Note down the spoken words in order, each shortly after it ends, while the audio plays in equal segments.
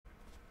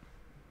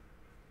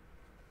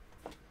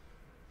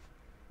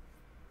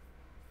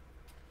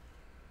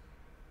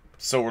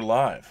So we're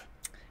live.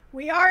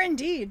 We are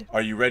indeed.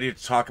 Are you ready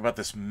to talk about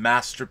this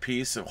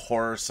masterpiece of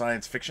horror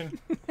science fiction?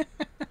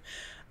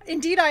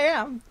 Indeed I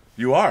am.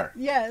 You are?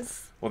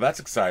 Yes. Well, that's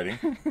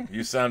exciting.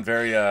 You sound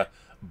very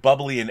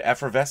bubbly and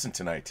effervescent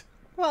tonight.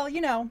 Well, you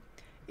know,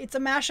 it's a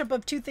mashup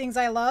of two things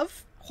I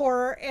love,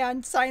 horror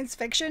and science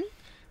fiction.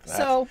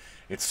 So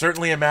it's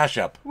certainly a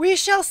mashup. We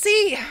shall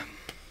see.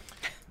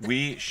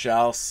 We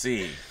shall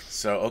see.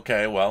 So,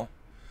 okay, well,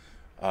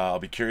 I'll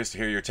be curious to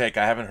hear your take.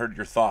 I haven't heard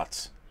your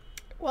thoughts.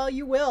 Well,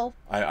 you will.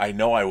 I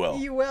know I will.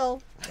 You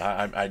will.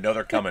 I know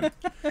they're coming.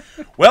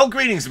 Well,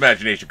 greetings,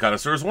 imagination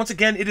connoisseurs. Once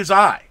again, it is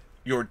I,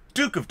 your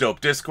Duke of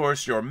Dope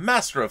Discourse, your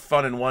master of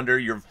fun and wonder,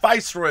 your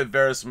viceroy of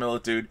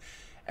verisimilitude,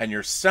 and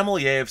your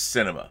sommelier of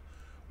cinema,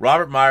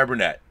 Robert Meyer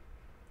Burnett.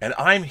 And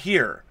I'm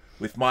here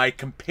with my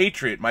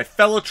compatriot, my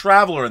fellow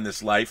traveler in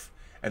this life.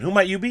 And who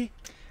might you be?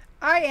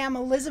 I am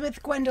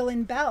Elizabeth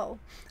Gwendolyn Bell.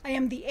 I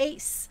am the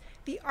ace,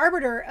 the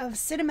arbiter of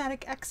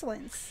cinematic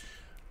excellence,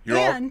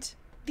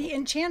 the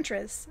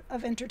enchantress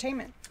of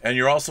entertainment. And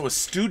you're also a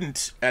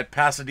student at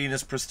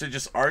Pasadena's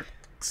prestigious art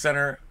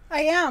center.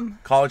 I am.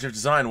 College of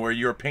Design, where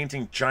you're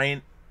painting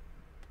giant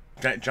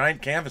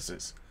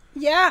canvases.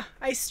 Yeah,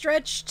 I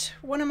stretched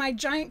one of my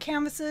giant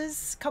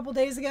canvases a couple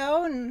days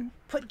ago and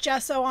put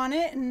gesso on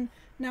it, and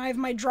now I have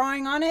my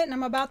drawing on it, and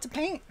I'm about to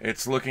paint.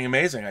 It's looking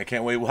amazing. I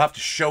can't wait. We'll have to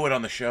show it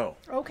on the show.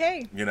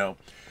 Okay. You know.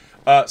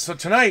 So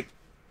tonight,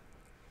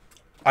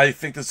 I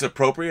think this is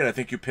appropriate. I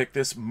think you picked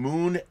this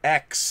Moon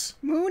X.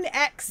 Moon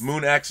X.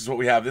 Moon X is what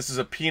we have. This is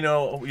a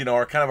Pinot. You know,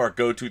 our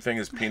go-to thing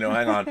is Pinot.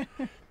 Hang on.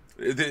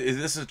 Is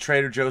this a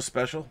Trader Joe's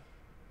special?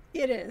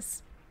 It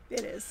is.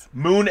 It is.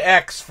 Moon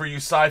X for you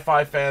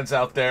sci-fi fans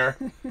out there.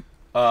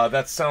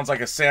 That sounds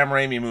like a Sam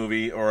Raimi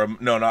movie, or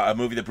not a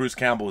movie that Bruce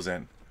Campbell was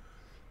in.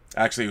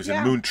 Actually, it was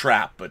in Moon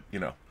Trap, but you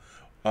know.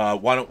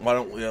 Why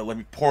don't let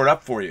me pour it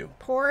up for you?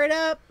 Pour it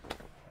up.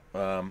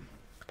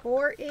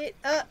 Pour it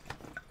up.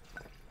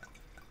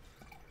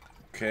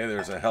 Okay,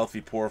 there's a healthy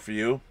pour for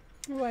you.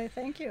 Why,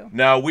 thank you.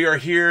 Now, we are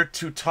here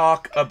to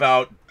talk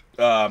about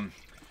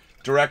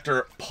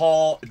director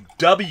Paul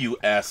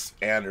W.S.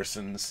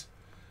 Anderson's.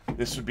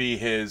 This would be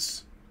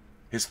his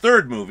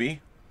third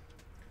movie,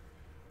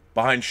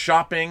 behind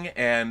Shopping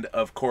and,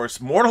 of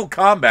course, Mortal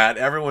Kombat,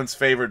 everyone's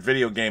favorite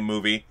video game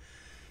movie.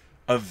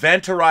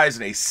 Event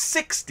Horizon, a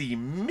 $60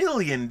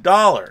 million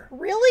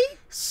really?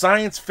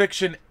 Science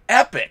fiction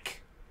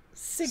epic.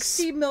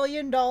 $60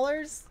 million?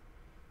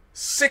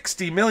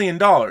 $60 million.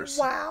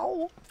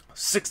 Wow.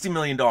 $60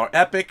 million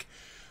epic.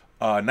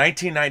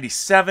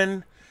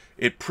 1997.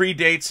 It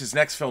predates his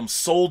next film,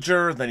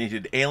 Soldier. Then he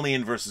did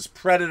Alien vs.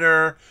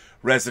 Predator,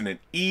 Resident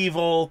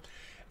Evil.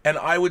 And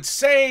I would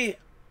say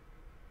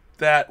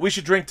that we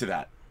should drink to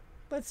that.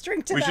 Let's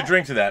drink to that. We should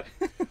drink to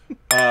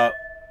that.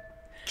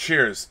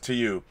 Cheers to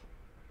you.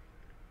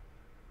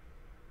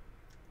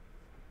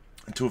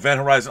 To Event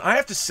Horizon. I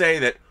have to say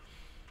that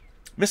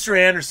Mr.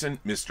 Anderson,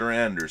 this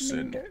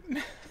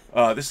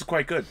is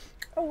quite good.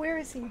 Oh, where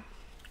is he?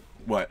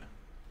 What?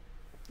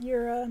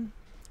 Your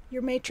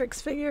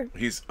Matrix figure.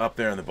 He's up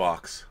there in the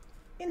box.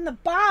 In the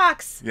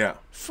box? Yeah.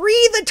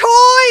 Free the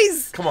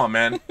toys! Come on,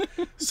 man.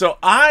 So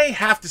I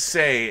have to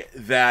say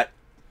that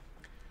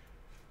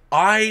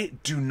I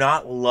do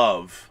not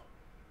love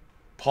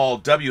Paul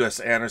W.S.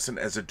 Anderson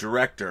as a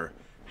director.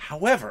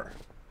 However,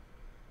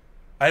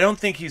 I don't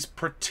think he's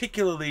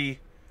particularly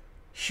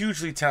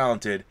hugely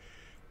talented,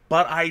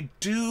 but I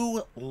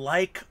do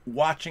like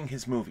watching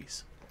his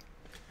movies.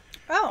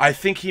 Oh. I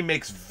think he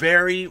makes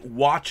very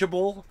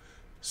watchable,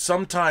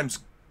 sometimes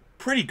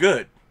pretty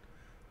good,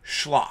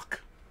 schlock.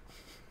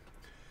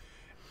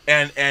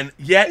 And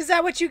yet... Is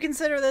that what you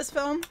consider this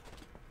film?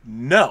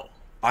 No.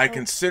 I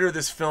consider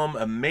this film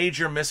a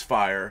major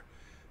misfire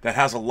that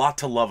has a lot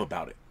to love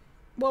about it.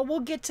 Well, we'll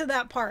get to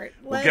that part.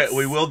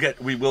 We will get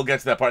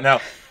to that part. Now,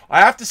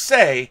 I have to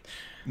say,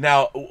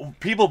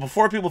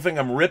 before people think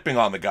I'm ripping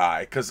on the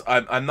guy, because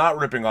I'm not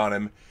ripping on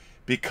him,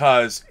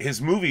 because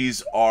his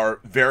movies are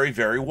very,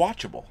 very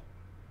watchable.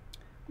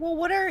 Well,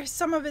 what are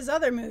some of his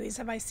other movies?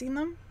 Have I seen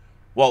them?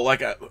 Well,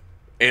 like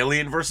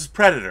Alien vs.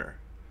 Predator.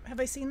 Have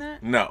I seen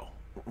that? No.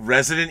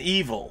 Resident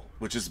Evil,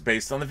 which is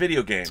based on the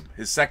video game.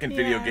 His second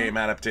video game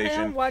adaptation.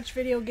 I don't watch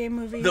video game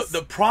movies.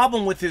 The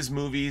problem with his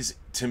movies,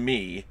 to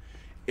me,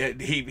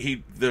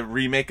 the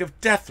remake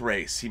of Death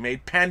Race. He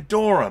made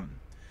Pandorum.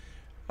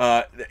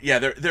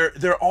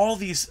 They're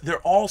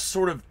all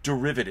sort of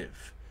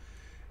derivative.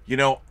 You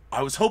know,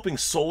 I was hoping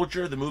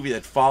Soldier, the movie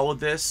that followed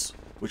this,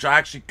 which I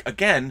actually,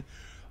 again,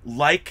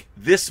 like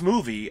this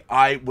movie,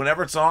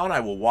 whenever it's on,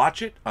 I will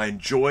watch it. I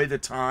enjoy the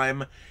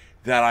time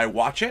that I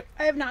watch it.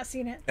 I have not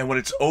seen it. And when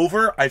it's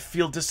over, I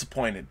feel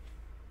disappointed.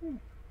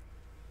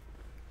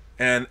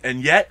 And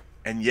yet,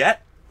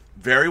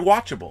 very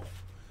watchable.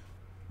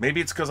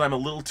 Maybe it's because I'm a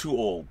little too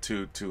old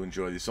to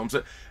enjoy these films.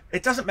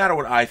 It doesn't matter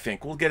what I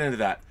think. We'll get into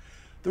that.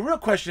 The real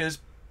question is,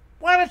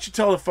 why don't you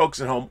tell the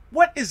folks at home,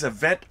 what is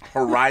Event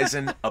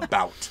Horizon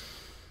about?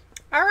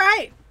 All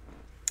right.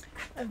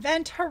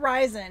 Event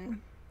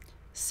Horizon.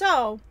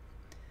 So,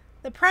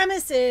 the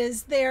premise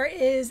is there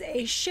is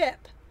a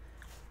ship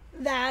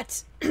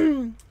that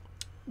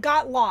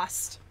got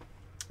lost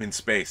in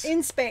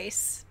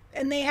space.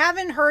 And they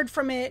haven't heard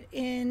from it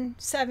in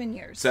 7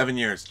 years. 7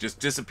 years. Just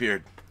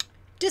disappeared.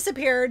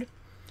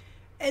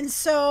 And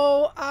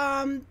so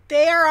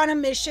they are on a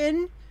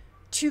mission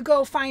to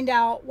go find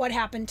out what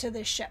happened to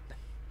this ship.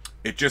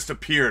 It just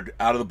appeared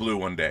out of the blue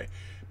one day.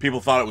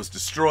 People thought it was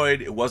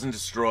destroyed. It wasn't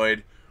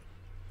destroyed.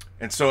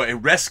 And so a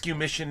rescue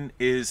mission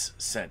is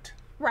sent.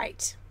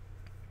 Right.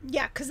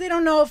 Yeah, because they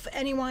don't know if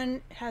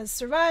anyone has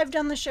survived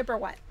on the ship or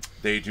what.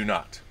 They do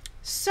not.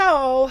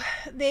 So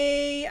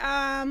they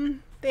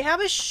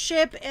have a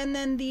ship, and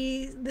then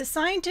the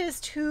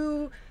scientist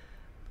who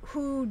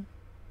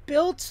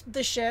built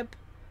the ship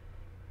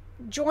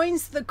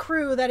joins the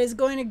crew that is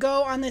going to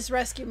go on this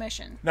rescue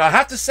mission. Now, I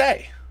have to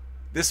say,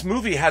 this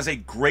movie has a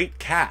great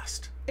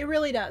cast. It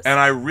really does. And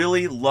I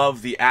really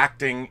love the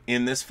acting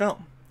in this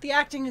film. The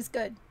acting is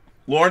good.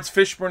 Lawrence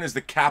Fishburne is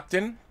the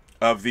captain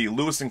of the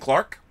Lewis and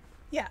Clark.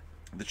 Yeah.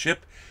 The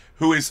ship,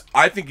 who is,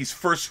 I think he's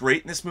first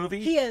rate in this movie.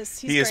 He is.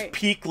 He is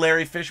peak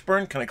Larry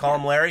Fishburne. Can I call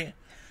him Larry?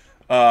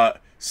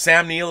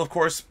 Sam Neill, of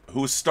course,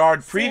 who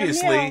starred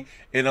previously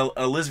in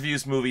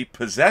Elizabeth's movie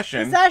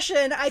Possession. I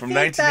from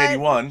think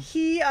 1981. That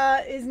he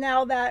is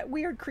now that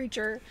weird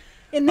creature.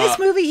 In this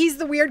movie, he's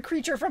the weird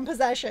creature from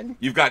Possession.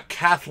 You've got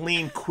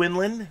Kathleen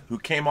Quinlan, who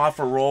came off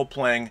a role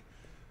playing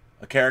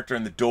a character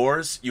in The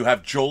Doors. You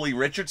have Jolie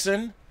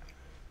Richardson,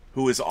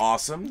 who is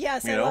awesome.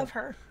 Yes, I love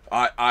her.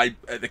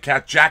 The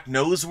cat Jack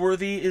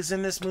Noseworthy is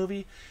in this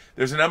movie.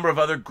 There's a number of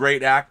other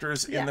great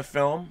actors in the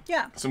film.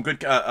 Yeah. Some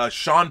good.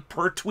 Sean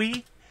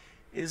Pertwee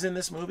is in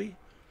this movie.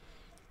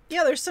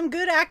 Yeah, there's some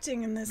good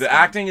acting in this. The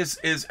acting is,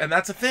 and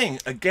that's a thing.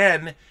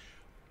 Again,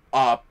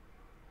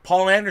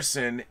 Paul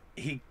Anderson,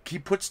 he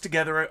puts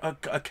together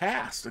a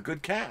cast, a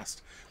good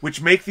cast,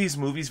 which make these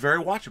movies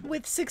very watchable.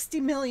 With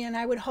 $60 million,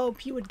 I would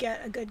hope you would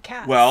get a good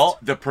cast. Well,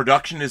 the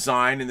production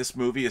design in this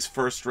movie is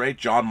first rate.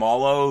 John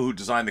Mollo, who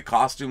designed the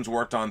costumes,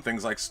 worked on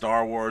things like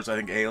Star Wars, I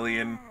think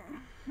Alien.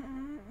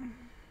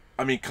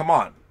 I mean, come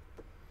on.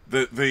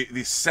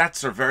 The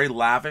sets are very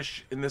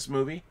lavish in this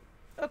movie.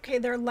 Okay,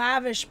 they're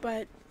lavish,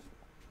 but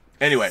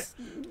anyway,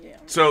 yeah.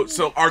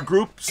 So our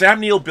group, Sam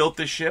Neill built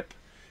this ship.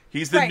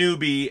 He's the Right.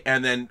 newbie,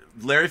 and then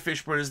Larry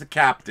Fishburne is the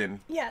captain.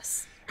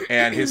 Yes.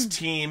 And his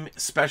team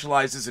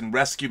specializes in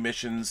rescue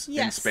missions in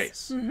Yes.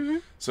 space. Mm-hmm.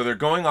 So they're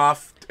going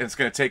off, and it's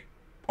going to take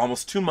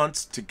almost 2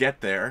 months to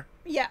get there.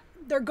 Yeah,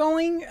 they're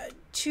going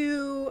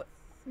to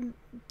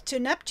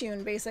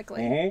Neptune,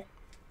 basically.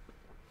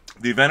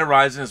 Mm-hmm. The event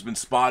horizon has been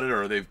spotted,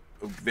 or they've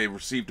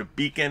received a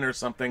beacon or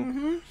something.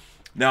 Mm-hmm.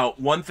 Now,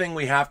 one thing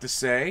we have to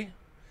say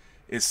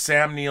is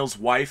Sam Neill's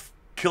wife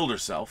killed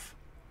herself.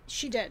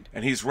 She did.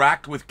 And he's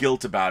racked with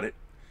guilt about it.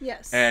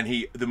 Yes. And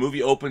the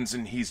movie opens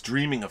and he's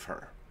dreaming of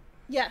her.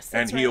 Yes,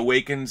 and he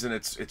awakens, and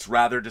it's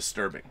rather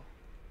disturbing.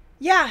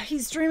 Yeah,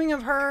 he's dreaming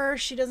of her.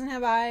 She doesn't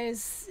have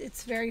eyes.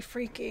 It's very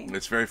freaky.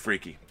 It's very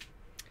freaky.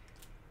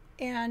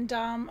 And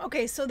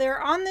okay, so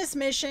they're on this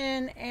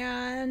mission,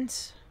 and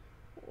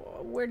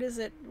where does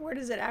it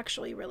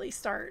actually really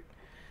start?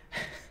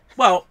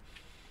 Well,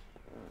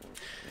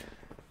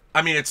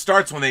 I mean, it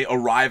starts when they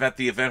arrive at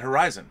the event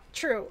horizon.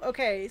 True.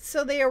 Okay,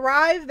 so they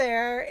arrive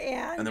there,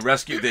 and the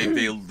rescue,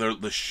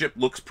 the ship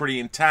looks pretty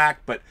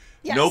intact, but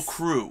yes. No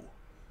crew,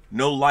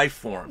 no life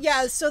forms.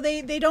 Yeah, so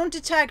they don't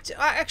detect.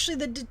 Actually,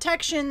 the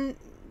detection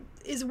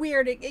is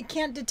weird. It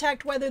can't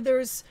detect whether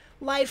there's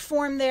life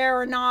form there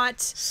or not.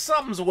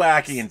 Something's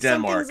wacky in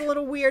Denmark. Something's a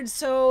little weird.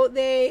 So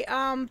they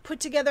put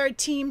together a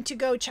team to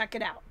go check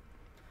it out.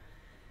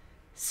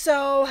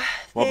 So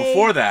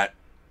before that,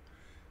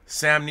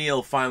 Sam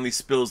Neill finally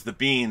spills the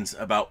beans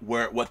about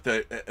what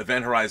the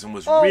event horizon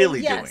was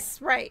really doing.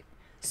 Yes, right.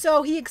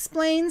 So he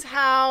explains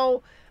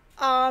how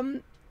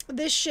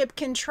this ship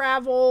can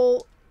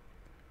travel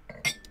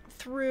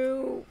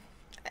through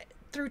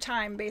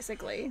time,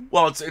 basically.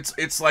 Well,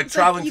 it's like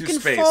traveling through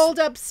space. You can fold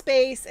up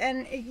space,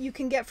 and you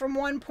can get from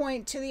one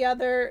point to the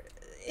other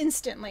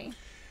instantly.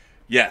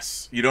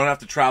 Yes, you don't have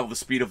to travel the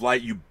speed of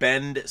light. You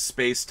bend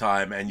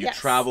space-time, and you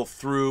travel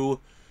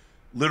through,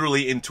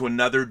 literally into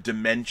another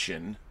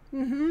dimension.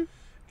 Mm-hmm.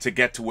 To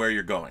get to where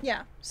you're going.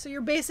 Yeah. So you're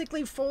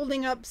basically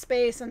folding up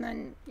space, and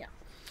then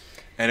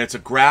And it's a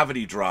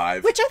gravity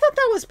drive, which I thought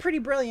that was pretty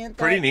brilliant.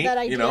 Pretty neat. That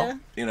idea.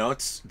 You know,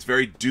 it's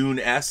very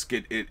Dune-esque.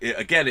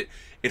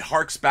 It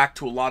harks back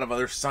to a lot of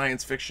other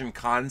science fiction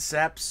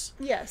concepts.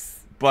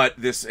 Yes. But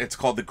it's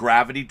called the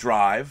gravity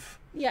drive.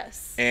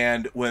 Yes.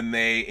 And when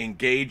they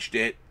engaged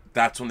it,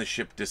 that's when the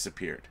ship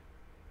disappeared.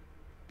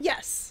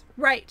 Yes.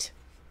 Right.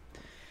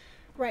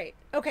 Right.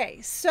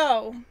 Okay.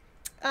 So,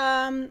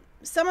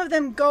 some of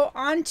them go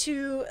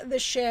onto the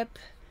ship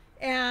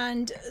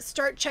and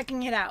start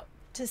checking it out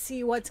to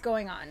see what's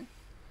going on.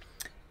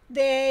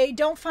 They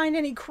don't find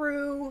any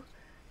crew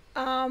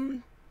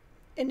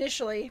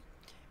initially,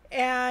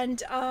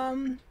 and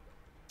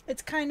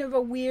it's kind of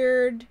a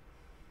weird,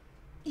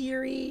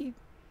 eerie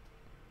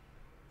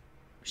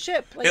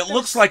ship. Like, it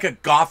looks like a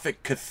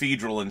Gothic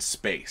cathedral in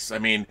space. I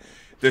mean,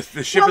 the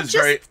ship is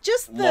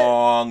just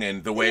long,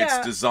 and the way it's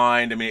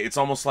designed. I mean, it's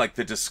almost like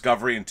the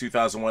Discovery in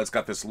 2001. It's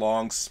got this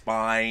long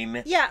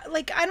spine. Yeah,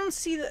 like I don't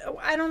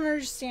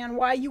understand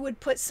why you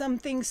would put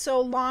something so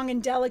long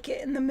and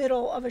delicate in the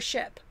middle of a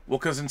ship. Well,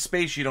 because in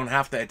space you don't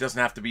have to. It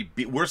doesn't have to be.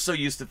 We're so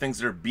used to things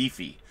that are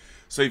beefy.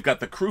 So you've got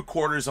the crew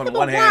quarters on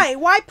one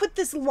hand. Why put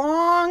this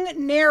long,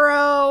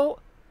 narrow,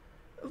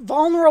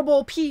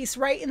 vulnerable piece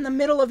right in the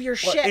middle of your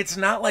ship? Well, it's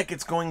not like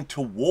it's going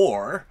to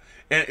war.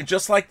 And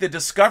just like the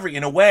Discovery,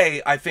 in a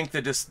way, I think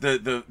it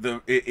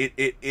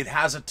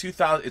has a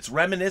 2000. It's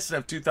reminiscent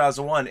of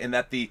 2001 in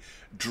that the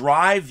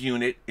drive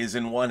unit is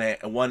in one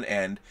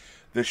end,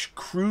 the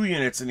crew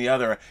unit's in the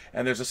other,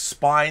 and there's a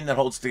spine that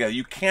holds together.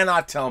 You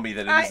cannot tell me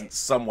that it isn't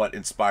somewhat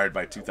inspired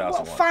by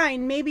 2001. Well,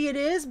 fine, maybe it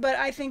is, but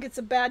I think it's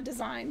a bad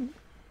design.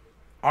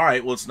 All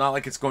right, well, it's not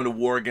like it's going to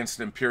war against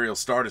an Imperial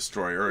Star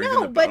Destroyer, or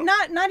no, but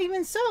not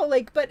even so.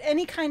 Like, but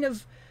any kind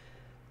of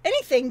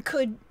anything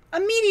could, a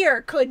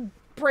meteor could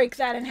break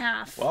that in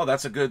half. Well,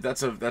 that's a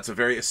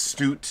very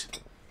astute.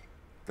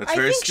 That's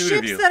very astute of you.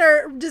 I think ships that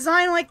are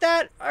designed like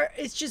that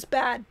it's just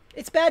bad.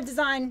 It's bad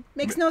design.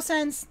 Makes no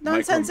sense.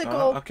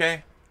 Nonsensical.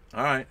 Okay,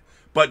 all right,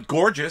 but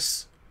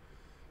gorgeous.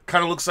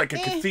 Kind of looks like a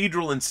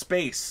cathedral in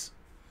space.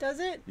 Does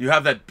it? You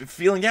have that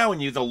feeling, yeah. When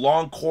the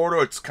long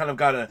corridor, it's kind of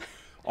got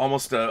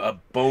almost a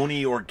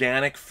bony,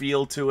 organic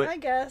feel to it. I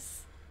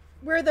guess.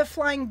 Where are the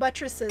flying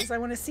buttresses? I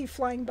want to see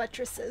flying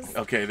buttresses.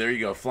 Okay, there you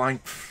go. Flying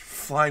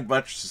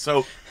buttresses.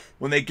 So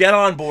when they get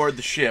on board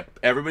the ship,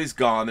 everybody's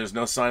gone. There's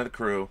no sign of the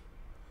crew.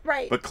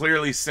 Right. But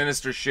clearly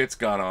sinister shit's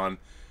gone on.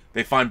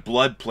 They find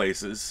blood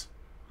places.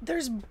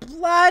 There's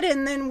blood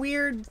and then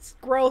weird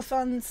growth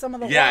on some of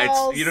the walls.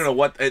 Yeah, you don't know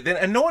what.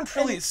 And no one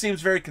really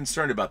seems very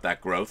concerned about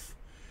that growth.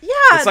 Yeah,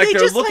 it's like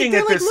they're looking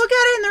at this. Look at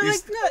it and they're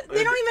like, no,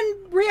 they don't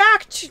even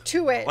react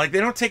to it. Like,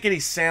 they don't take any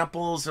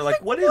samples. They're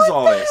like, what is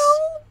all this?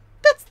 Hell?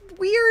 That's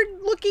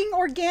weird looking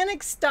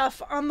organic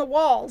stuff on the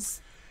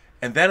walls.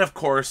 And then, of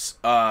course,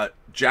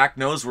 Jack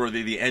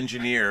Noseworthy, the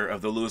engineer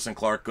of the Lewis and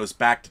Clark, goes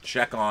back to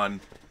check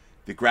on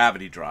the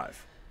gravity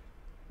drive.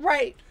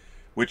 Right.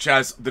 Which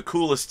has the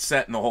coolest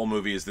set in the whole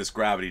movie is this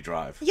gravity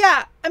drive.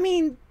 Yeah, I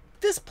mean,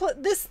 this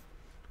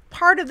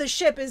part of the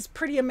ship is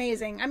pretty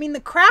amazing. I mean, the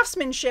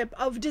craftsmanship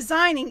of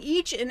designing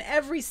each and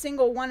every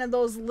single one of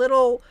those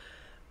little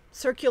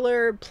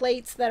circular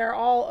plates that are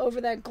all over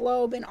that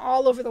globe and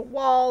all over the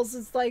walls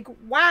is like,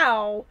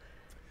 wow,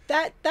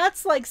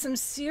 that's like some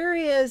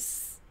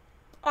serious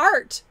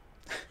art.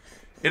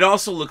 It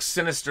also looks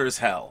sinister as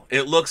hell.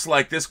 It looks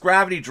like this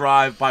gravity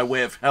drive by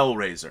way of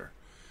Hellraiser.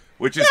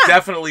 Which is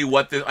definitely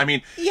what I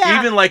mean,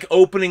 even like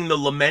opening the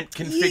lament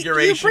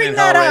configuration in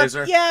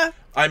Hellraiser. Yeah.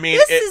 I mean,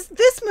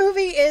 this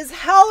movie is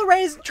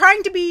Hellraiser,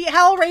 trying to be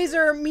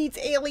Hellraiser meets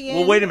Alien.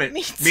 Well, wait a minute,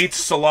 meets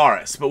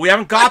Solaris, but we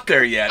haven't got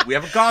there yet. We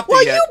haven't got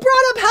there yet. Well, you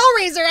brought up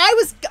Hellraiser.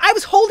 I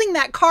was holding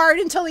that card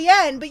until the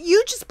end, but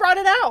you just brought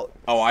it out.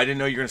 Oh, I didn't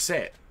know you were going to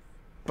say it.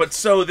 But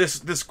so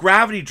this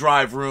gravity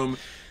drive room.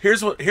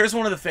 Here's one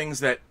of the things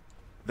that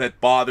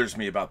bothers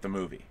me about the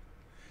movie.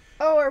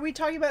 Oh, are we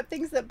talking about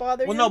things that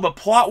bother you? Well, no, but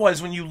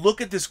plot-wise, when you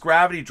look at this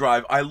gravity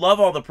drive, I love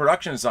all the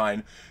production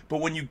design,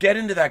 but when you get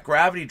into that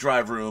gravity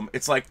drive room,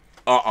 it's like,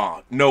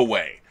 no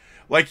way.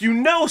 Like,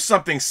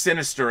 something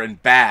sinister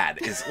and bad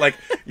is like,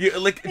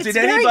 did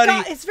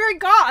anybody? It's very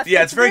goth.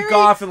 Yeah, it's very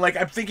goth, and like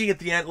I'm thinking at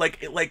the end,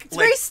 it's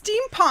very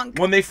steampunk.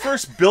 When they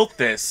first built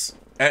this,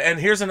 and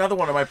here's another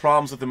one of my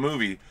problems with the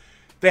movie,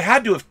 they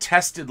had to have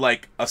tested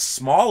like a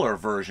smaller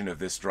version of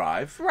this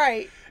drive,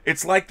 right?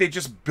 It's like they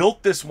just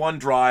built this one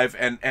drive,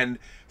 and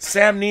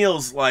Sam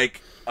Neill's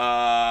like,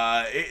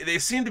 they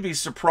seem to be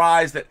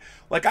surprised that,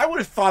 like, I would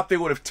have thought they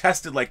would have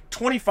tested like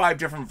 25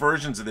 different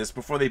versions of this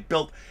before they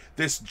built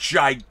this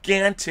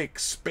gigantic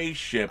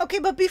spaceship. Okay,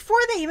 but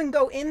before they even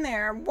go in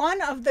there, one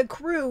of the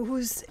crew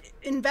who's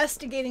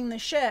investigating the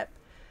ship,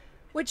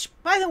 which,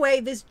 by the way,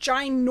 this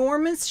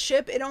ginormous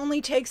ship, it only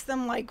takes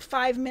them like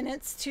 5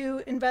 minutes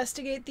to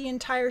investigate the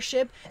entire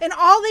ship. And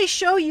all they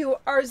show you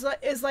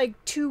is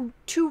like two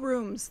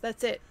rooms.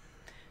 That's it.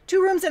 2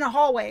 rooms and a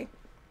hallway.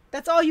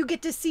 That's all you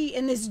get to see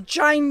in this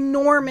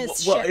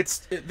ginormous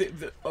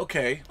ship.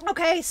 Okay.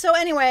 Okay, so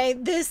anyway,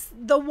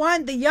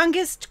 the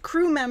youngest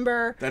crew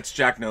member. That's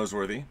Jack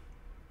Noseworthy.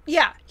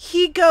 Yeah,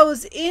 he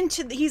goes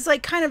he's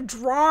like kind of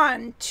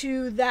drawn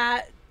to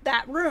that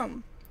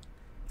room.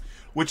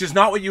 Which is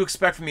not what you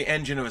expect from the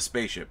engine of a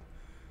spaceship.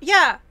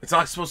 Yeah. It's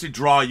not supposed to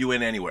draw you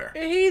in anywhere.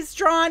 He's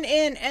drawn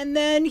in, and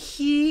then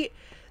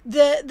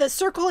the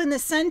circle in the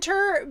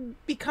center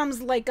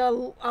becomes like a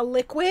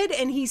liquid,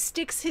 and he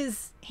sticks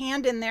his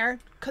hand in there,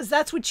 because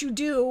that's what you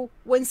do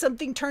when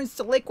something turns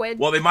to liquid.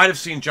 Well, they might have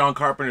seen John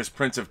Carpenter's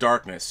Prince of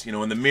Darkness,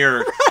 in the mirror.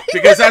 Right,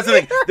 because that's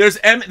the thing.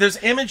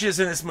 There's images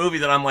in this movie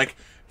that I'm like,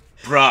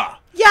 bruh.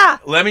 Yeah.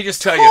 Let me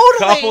just tell you, a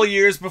couple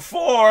years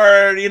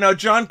before,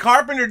 John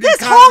Carpenter did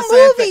this whole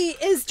movie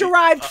is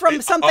derived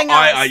from something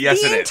else.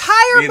 Yes, the it is.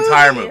 The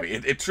entire movie.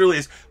 It truly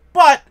is.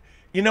 But,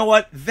 you know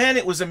what? Then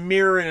it was a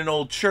mirror in an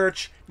old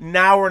church.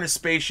 Now we're in a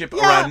spaceship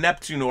around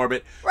Neptune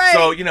orbit. Right.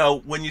 So, you know,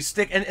 when you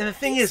stick... And the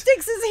thing he is...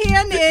 sticks his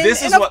hand in,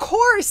 and of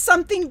course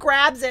something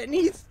grabs it, and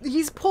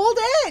he's pulled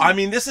in. I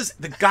mean, this is...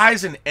 The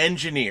guy's an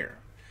engineer.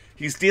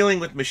 He's dealing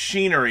with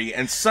machinery,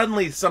 and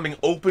suddenly something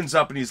opens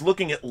up, and he's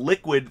looking at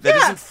liquid that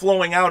isn't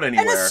flowing out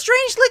anywhere. And a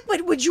strange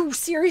liquid. Would you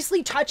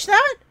seriously touch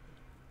that?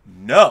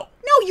 No.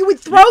 No, you would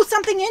throw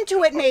something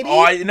into it, maybe.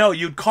 Oh, I know.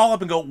 You'd call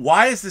up and go,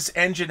 why does this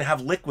engine have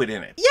liquid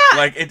in it? Yeah.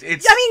 Like,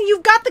 it's... I mean,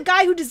 you've got the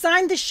guy who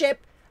designed the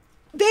ship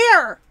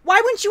there. Why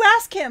wouldn't you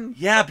ask him?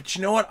 Yeah, but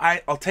you know what?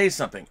 I'll tell you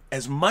something.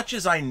 As much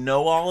as I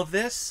know all of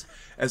this,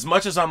 as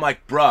much as I'm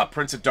like, bruh,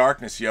 Prince of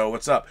Darkness, yo,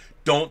 what's up?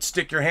 Don't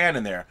stick your hand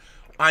in there.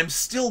 I'm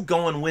still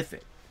going with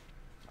it.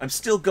 I'm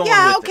still going with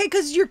it. Yeah, okay,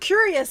 because you're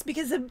curious,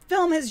 because the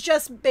film has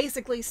just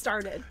basically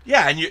started.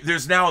 Yeah, and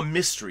there's now a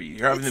mystery.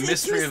 You're having the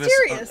mystery of this.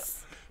 It's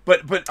mysterious.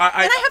 But and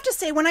I have to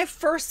say, when I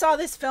first saw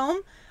this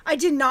film, I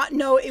did not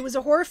know it was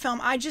a horror film.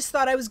 I just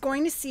thought I was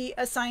going to see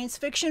a science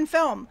fiction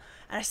film.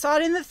 And I saw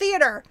it in the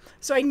theater,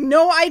 so I had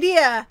no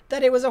idea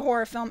that it was a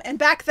horror film. And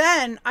back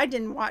then, I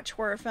didn't watch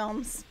horror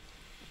films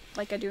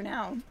like I do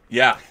now.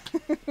 Yeah.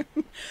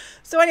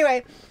 So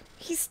anyway,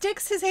 he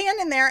sticks his hand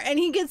in there, and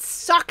he gets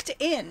sucked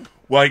in.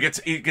 Well,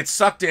 he gets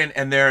sucked in,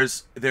 and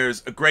there's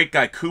a great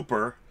guy,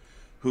 Cooper,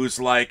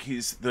 who's like,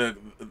 he's the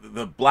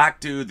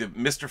black dude, the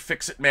Mr.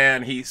 Fix-It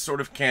man. He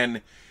sort of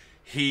can,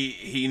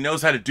 he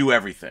knows how to do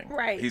everything.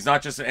 Right. He's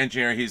not just an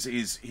engineer.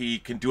 He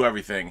can do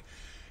everything,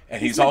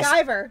 and He's also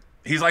MacGyver.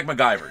 He's like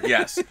MacGyver,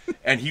 yes.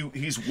 And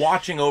he's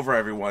watching over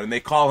everyone, and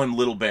they call him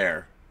Little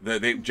Bear.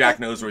 Jack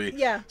knows where he...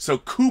 Yeah. So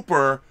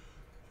Cooper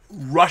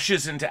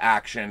rushes into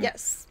action.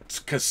 Yes.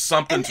 Because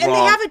something's and wrong.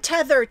 And they have a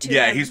tether to him.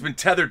 Yeah, he's been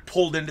tethered,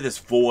 pulled into this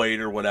void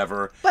or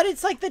whatever. But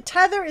it's like the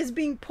tether is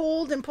being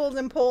pulled and pulled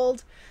and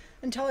pulled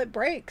until it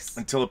breaks.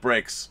 Until it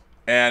breaks.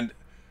 And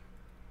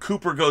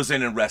Cooper goes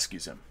in and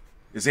rescues him.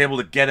 Is able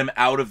to get him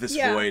out of this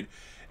void.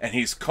 And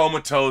he's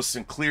comatose,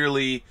 and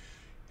clearly...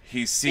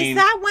 He's seen...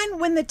 Is that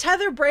when the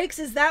tether breaks,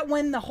 is that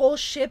when the whole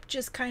ship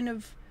just kind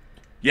of...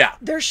 Yeah.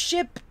 Their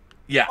ship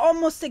Yeah.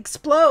 almost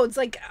explodes.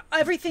 Like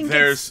everything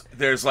There's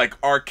like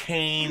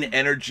arcane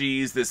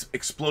energies, this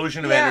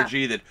explosion of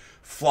energy that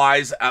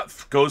flies out,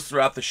 goes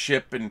throughout the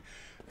ship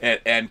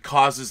and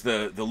causes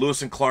the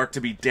Lewis and Clark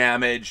to be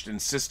damaged,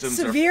 and systems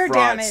severe are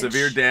fried. damage.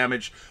 Severe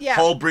damage. Yeah.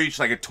 Hull breach,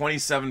 like a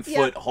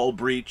 27-foot hull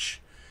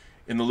breach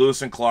in the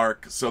Lewis and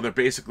Clark. So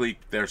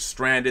they're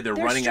stranded. They're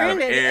running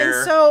stranded. out of air.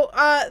 And so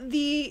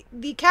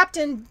the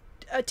captain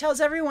tells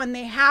everyone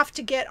they have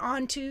to get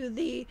onto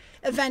the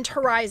event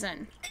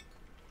horizon.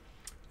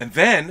 And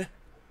then,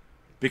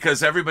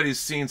 because everybody's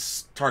seen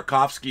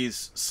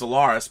Tarkovsky's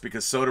Solaris,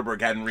 because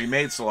Soderbergh hadn't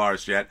remade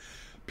Solaris yet,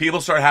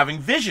 people start having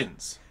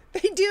visions.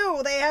 They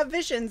do. They have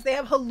visions. They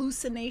have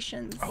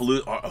hallucinations.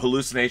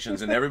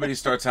 Hallucinations, and everybody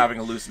starts having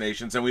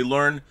hallucinations. And we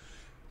learn,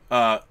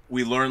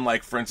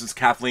 like, for instance,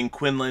 Kathleen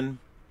Quinlan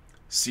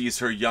sees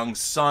her young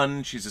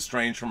son. She's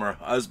estranged from her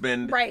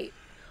husband. Right.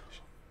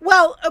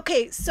 Well,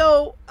 okay,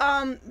 so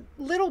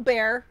Little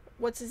Bear,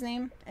 what's his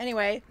name?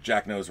 Anyway.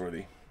 Jack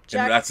Noseworthy.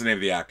 And that's the name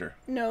of the actor.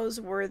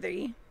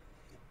 Noseworthy.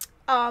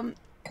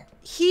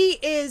 He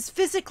is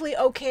physically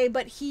okay,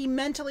 but he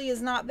mentally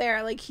is not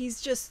there. Like,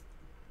 he's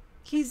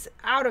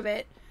out of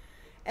it.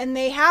 And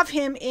they have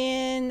him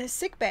in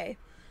sickbay.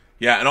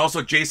 Yeah, and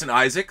also Jason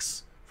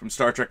Isaacs from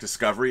Star Trek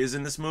Discovery is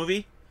in this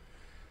movie.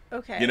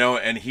 Okay. You know,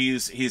 and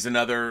he's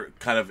another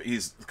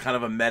he's kind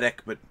of a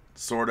medic, but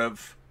sort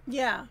of.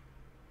 Yeah.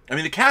 I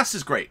mean, the cast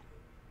is great.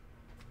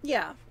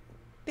 Yeah.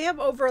 They have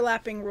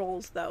overlapping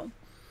roles, though.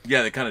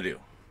 Yeah, they kind of do.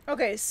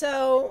 Okay,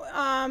 so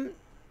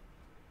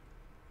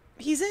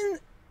he's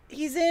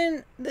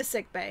in the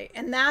sick bay,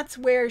 and that's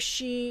where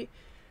she's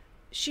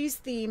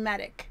the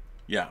medic.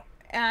 Yeah.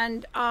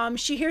 And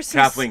she hears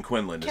Kathleen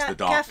Quinlan is the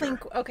doctor.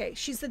 Okay,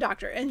 she's the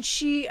doctor, and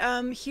she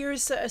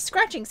hears a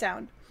scratching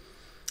sound,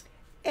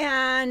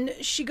 and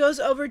she goes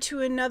over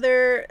to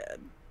another,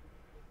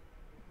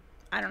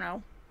 I don't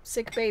know,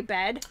 sick bay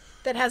bed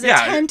that has a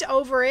tent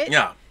over it.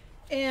 Yeah.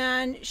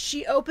 And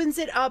she opens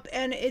it up,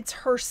 and it's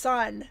her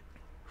son,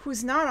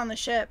 who's not on the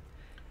ship,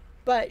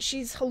 but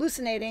she's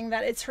hallucinating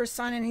that it's her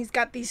son, and he's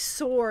got these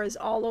sores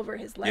all over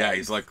his legs. Yeah,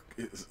 he's like,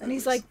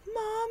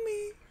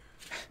 Mommy.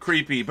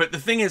 Creepy. But the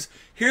thing is,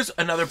 here's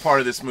another part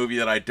of this movie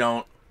that I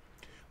don't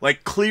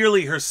like.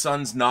 Clearly, her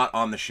son's not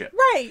on the ship,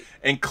 right?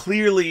 And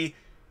clearly,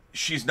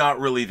 she's not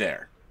really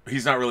there.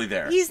 He's not really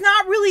there. He's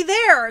not really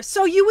there.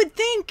 So you would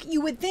think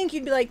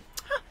you'd be like,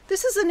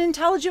 this is an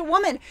intelligent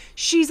woman.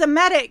 She's a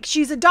medic.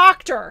 She's a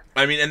doctor.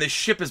 I mean, and the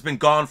ship has been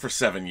gone for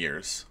 7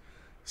 years.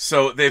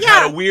 So they've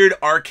had a weird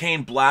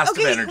arcane blast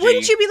of energy.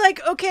 Wouldn't you be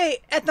like, okay,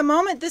 at the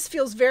moment this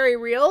feels very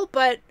real,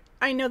 but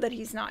I know that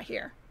he's not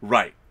here.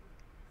 Right.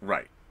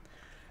 Right.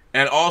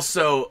 And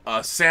also,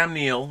 Sam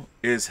Neill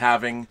is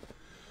having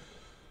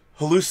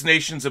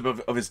hallucinations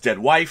of his dead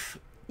wife.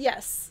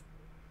 Yes.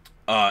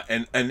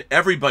 And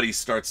everybody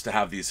starts to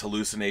have these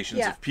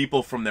hallucinations of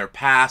people from their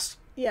past.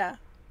 Yeah.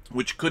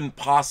 Which couldn't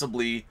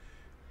possibly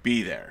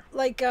be there.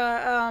 Like,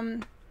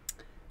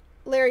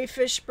 Larry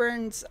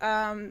Fishburne's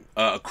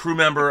a crew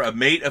member, a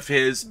mate of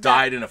his,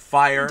 died in a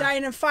fire. Died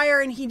in a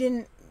fire, and he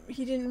didn't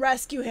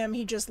rescue him.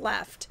 He just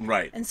left.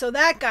 Right. And so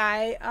that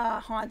guy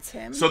haunts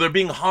him. So they're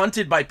being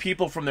haunted by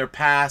people from their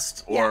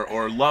past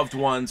or loved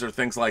ones or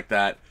things like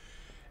that.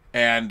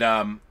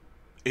 And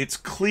it's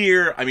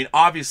clear, I mean,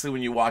 obviously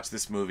when you watch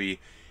this movie,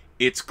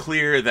 it's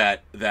clear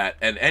that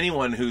and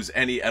anyone who's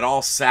at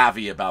all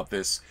savvy about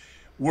this,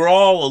 we're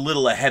all a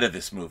little ahead of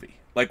this movie.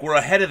 Like, we're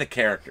ahead of the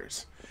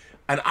characters.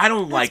 And I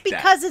don't like that.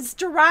 Because it's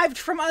derived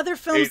from other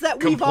films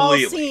that we've all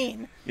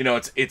seen. You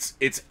know,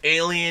 it's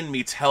Alien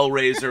meets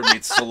Hellraiser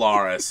meets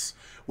Solaris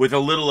with a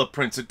little of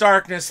Prince of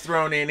Darkness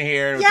thrown in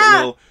here. With a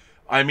little,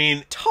 I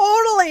mean,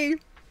 totally.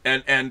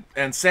 And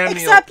Sam Neill.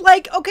 Except,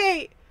 like,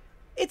 okay,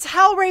 it's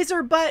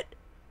Hellraiser, but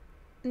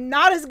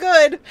not as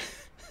good.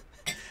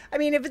 I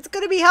mean, if it's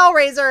going to be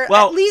Hellraiser,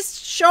 at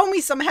least show me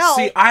some hell.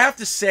 See, I have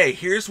to say,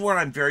 here's where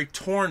I'm very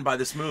torn by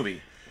this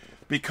movie.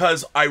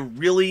 Because I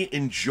really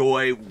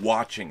enjoy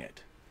watching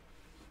it.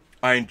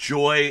 I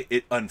enjoy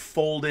it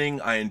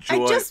unfolding. I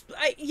enjoy.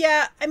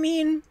 I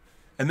mean.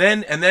 And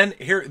then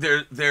here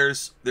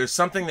there's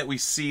something that we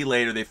see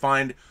later. They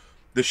find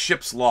the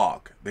ship's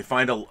log. They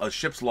find a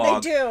ship's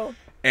log. They do.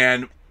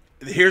 And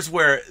here's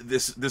where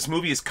this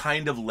movie is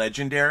kind of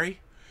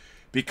legendary,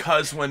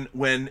 because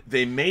when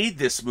they made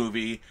this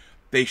movie,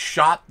 they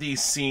shot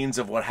these scenes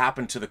of what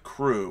happened to the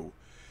crew.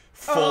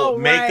 Full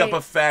makeup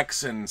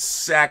effects and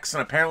sex,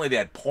 and apparently they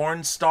had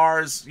porn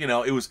stars. You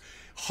know, it was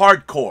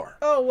hardcore.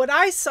 Oh, what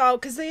I saw,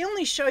 because they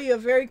only show you a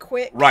very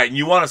quick. Right, and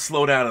you want to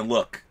slow down and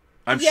look.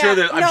 I'm sure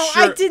that.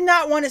 I did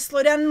not want to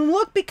slow down and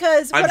look,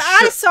 because what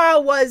I saw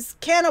was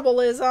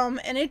cannibalism,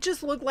 and it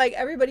just looked like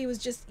everybody was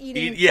just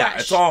eating. Yeah,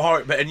 it's all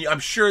hard. But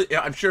I'm sure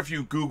if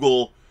you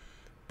Google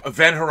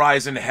Event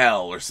Horizon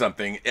Hell or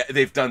something,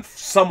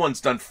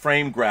 someone's done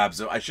frame grabs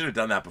of, I should have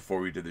done that before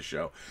we did the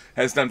show,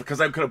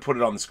 because I could have put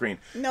it on the screen.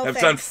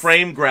 Done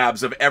frame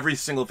grabs of every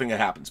single thing that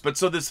happens. But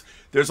so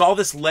there's all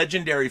this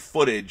legendary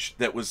footage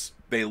that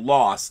they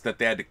lost that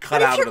they had to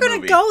cut out of the movie. But if you're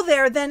going to go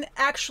there, then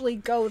actually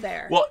go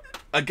there. Well,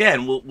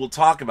 again, we'll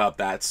talk about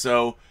that.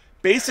 So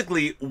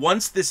basically,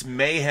 once this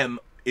mayhem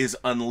is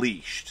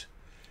unleashed,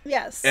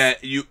 yes,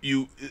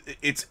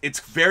 it's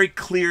very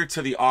clear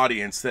to the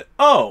audience that,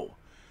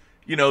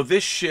 you know,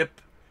 this ship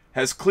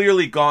has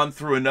clearly gone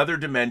through another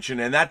dimension,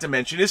 and that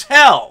dimension is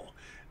hell.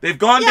 They've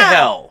gone to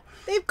hell.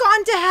 They've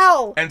gone to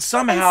hell. And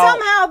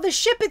somehow the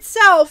ship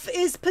itself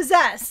is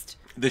possessed.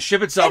 The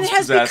ship itself is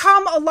possessed. And it has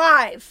become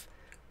alive.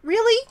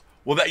 Really?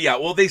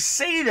 Well, they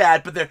say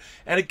that, but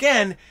and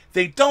again,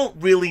 they don't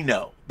really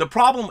know. The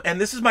problem,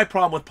 and this is my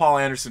problem with Paul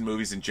Anderson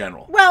movies in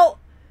general. Well,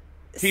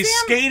 he's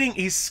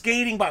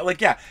skating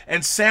by,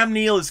 and Sam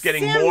Neill is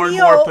getting more and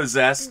more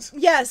possessed.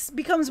 Yes,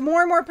 becomes more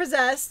and more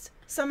possessed.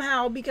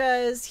 Somehow,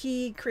 because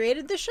he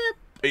created the ship.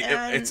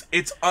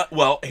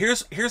 Well,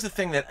 here's the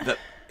thing that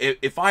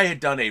if I had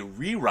done a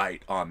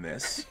rewrite on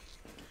this,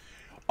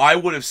 I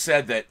would have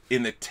said that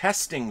in the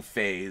testing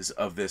phase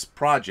of this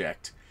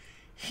project,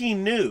 he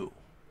knew,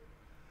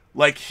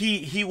 like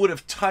he would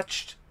have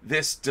touched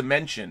this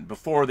dimension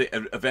before the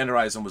Event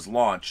Horizon was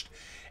launched,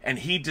 and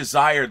he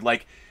desired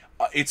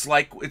it's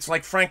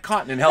like Frank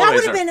Cotton in Hellraiser. That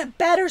would have been a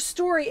better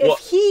story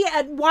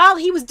if while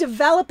he was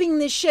developing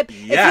this ship, if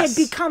he had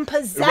become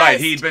possessed, right?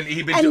 He'd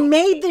been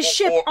made the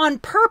ship on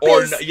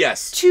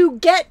purpose, to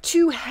get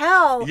to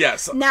hell.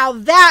 Yes. Now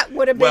that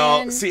would have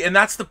been and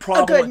that's the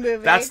problem. A good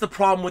movie. That's the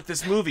problem with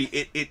this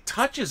movie. It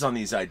touches on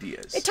these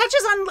ideas. It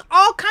touches on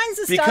all kinds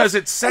of stuff because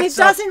it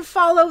doesn't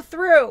follow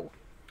through.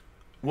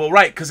 Well,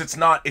 right, because it's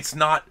not.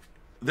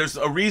 There's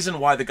a reason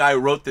why the guy who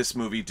wrote this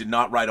movie did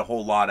not write a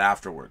whole lot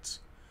afterwards.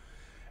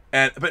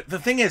 But the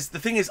thing is,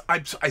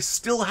 I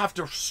still have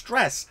to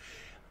stress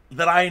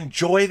that I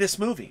enjoy this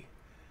movie.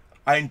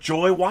 I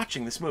enjoy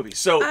watching this movie.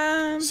 So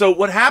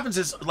what happens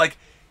is, like,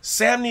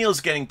 Sam Neill's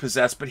getting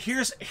possessed, but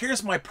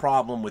here's my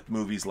problem with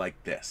movies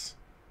like this.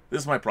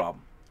 This is my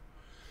problem.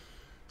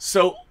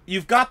 So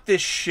you've got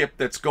this ship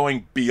that's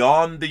going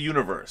beyond the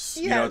universe.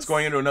 Yes. You know, it's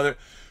going into another.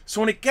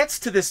 So when it gets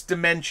to this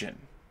dimension.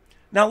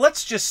 Now,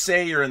 let's just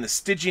say you're in the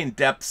Stygian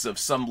depths of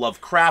some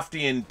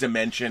Lovecraftian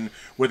dimension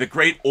where the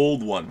great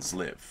old ones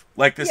live.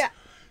 Like this. Yeah.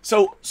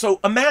 So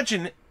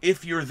imagine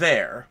if you're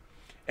there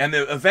and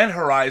the Event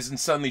Horizon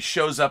suddenly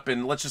shows up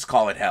in, let's just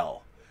call it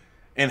hell.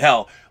 In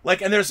hell.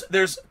 And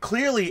there's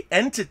clearly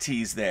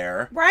entities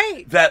there.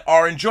 Right. That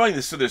are enjoying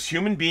this. So there's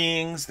human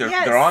beings.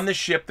 They're on the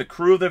ship. The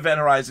crew of the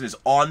Event Horizon is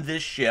on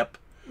this ship.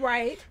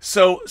 Right.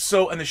 So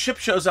and the ship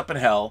shows up in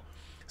hell.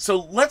 So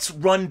let's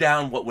run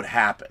down what would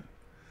happen.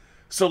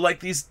 So,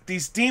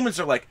 these demons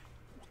are like,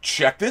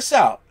 check this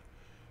out.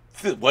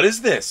 What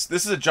is this?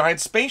 This is a giant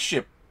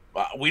spaceship.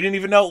 We didn't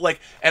even know,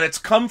 and it's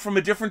come from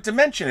a different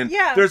dimension. And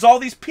there's all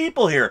these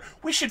people here.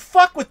 We should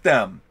fuck with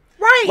them.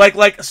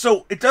 Right.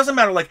 So it doesn't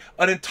matter.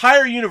 An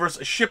entire universe,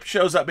 a ship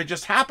shows up. It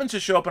just happens to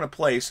show up in a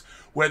place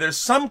where there's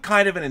some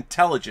kind of an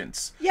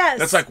intelligence. Yes.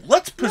 That's like,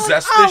 let's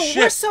possess this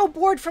ship. We're so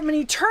bored from an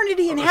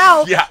eternity in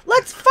hell. Yeah.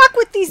 Let's fuck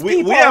with these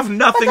people. We have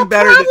nothing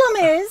better.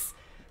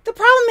 The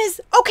problem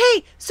is,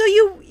 okay, so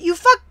you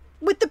fuck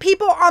with the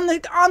people on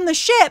the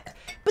ship,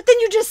 but then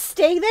you just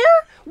stay there?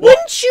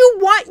 Wouldn't you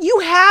want, you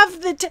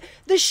have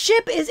the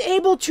ship is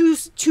able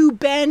to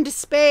bend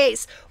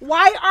space.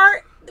 Why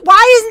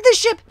isn't the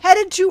ship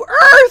headed to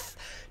Earth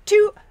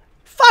to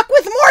fuck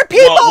with more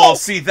people? Well,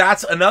 see,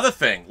 that's another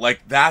thing.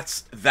 Like,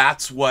 that's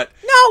what...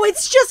 No,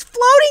 it's just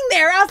floating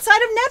there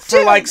outside of Neptune.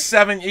 For like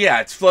 7...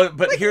 Yeah, it's floating.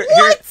 But like,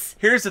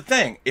 here's the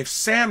thing. If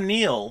Sam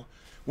Neill,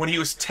 when he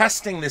was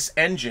testing this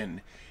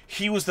engine,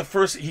 he was the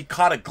first... He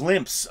caught a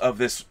glimpse of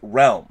this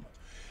realm.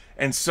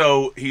 And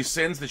so he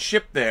sends the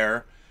ship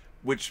there,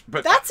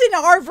 but that's in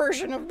our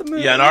version of the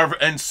movie. Yeah,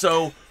 and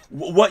so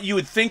what you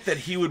would think that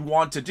he would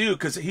want to do,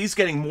 because he's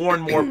getting more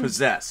and more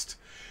possessed.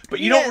 But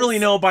you don't really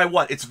know by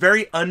what. It's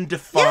very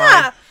undefined.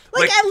 Yeah,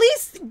 like at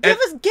least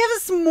give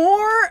us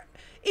more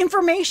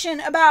information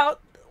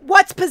about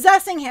what's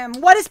possessing him.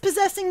 What is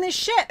possessing this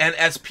ship? And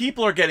as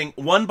people are getting,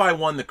 one by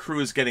one, the crew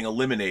is getting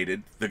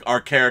eliminated.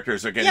 Our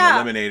characters are getting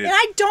eliminated. And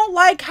I don't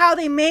like how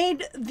they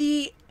made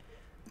the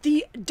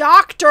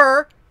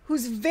doctor,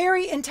 who's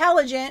very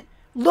intelligent,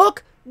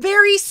 look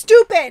very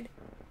stupid.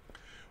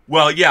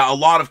 Well, yeah, a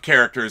lot of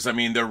characters, I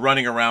mean, they're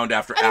running around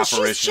after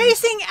apparitions. She's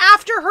chasing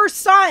after her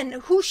son,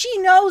 who she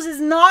knows is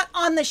not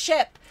on the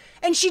ship.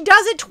 And she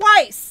does it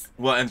twice.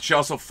 Well, and she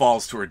also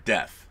falls to her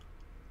death.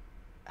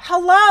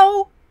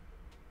 Hello?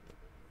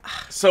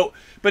 So,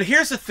 but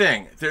here's the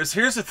thing.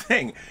 Here's the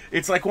thing.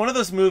 It's like one of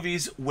those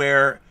movies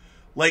where,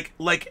 like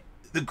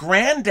the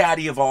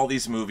granddaddy of all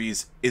these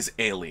movies is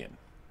Alien.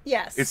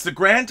 Yes. It's the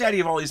granddaddy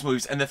of all these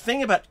movies. And the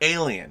thing about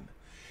Alien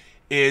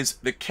is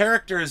the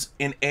characters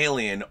in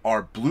Alien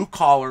are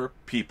blue-collar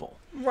people.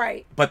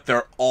 Right. But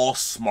they're all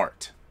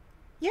smart.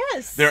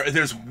 Yes.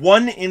 There's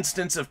one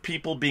instance of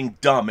people being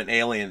dumb in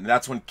Alien, and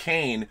that's when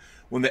Kane,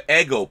 when the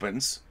egg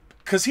opens,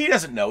 because he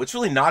doesn't know. It's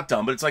really not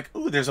dumb, but it's like,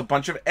 ooh, there's a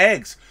bunch of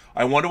eggs.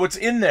 I wonder what's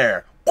in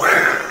there.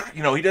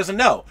 You know, he doesn't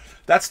know.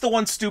 That's the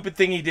one stupid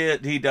thing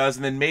he does,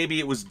 and then maybe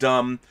it was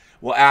dumb.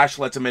 Well, Ash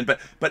lets him in,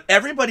 but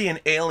everybody in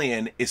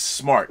Alien is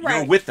smart. Right.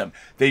 You're with them.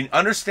 They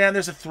understand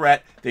there's a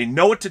threat. They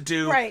know what to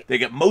do. Right. They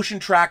get motion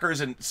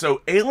trackers, and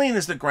so Alien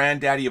is the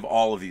granddaddy of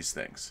all of these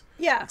things.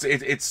 Yeah.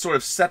 It's sort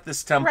of set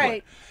this template.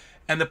 Right.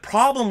 And the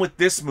problem with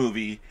this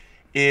movie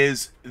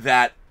is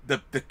that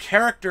the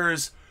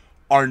characters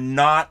are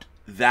not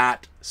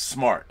that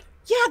smart.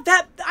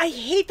 Yeah, I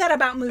hate that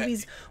about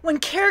movies, when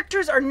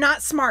characters are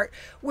not smart,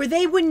 where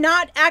they would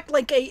not act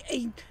like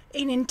an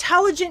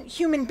intelligent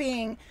human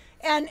being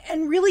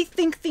and really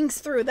think things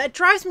through. That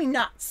drives me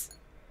nuts.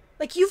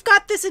 Like, you've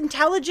got this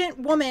intelligent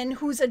woman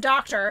who's a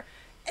doctor,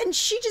 and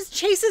she just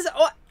chases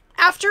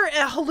after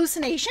a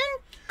hallucination?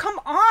 Come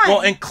on.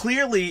 Well, and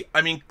clearly,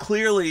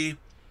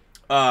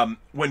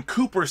 when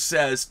Cooper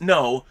says,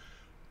 no,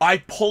 I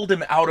pulled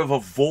him out of a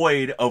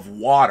void of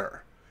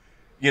water.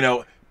 You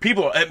know,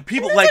 people like...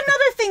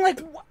 another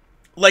thing,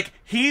 like,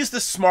 he's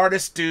the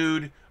smartest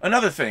dude.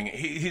 Another thing,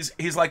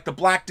 he's like the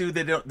black dude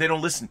they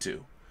don't listen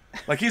to.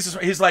 Like,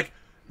 he's like,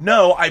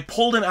 no, I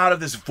pulled him out of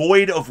this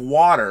void of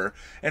water.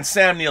 And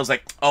Sam Neill's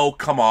like, oh,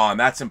 come on,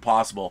 that's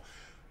impossible.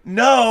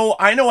 No,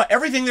 I know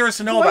everything there is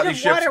to know about these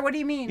ships. Water, what do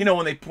you mean? You know,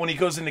 when he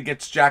goes in and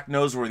gets Jack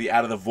Noseworthy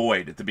out of the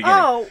void at the beginning.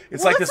 Oh,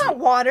 it's well, like that's this. Not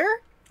water.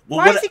 Well,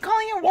 why is he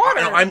calling it water?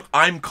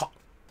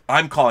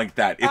 I'm calling it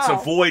that. It's a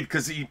void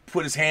because he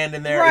put his hand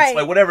in there. Right. It's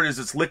like whatever it is,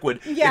 it's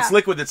liquid. Yeah. It's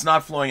liquid that's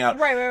not flowing out.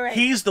 Right.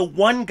 He's the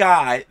one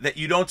guy that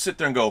you don't sit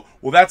there and go,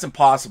 well, that's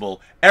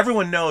impossible.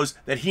 Everyone knows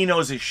that he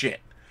knows his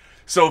shit.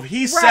 So if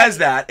he says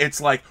that, it's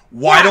like,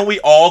 why don't we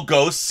all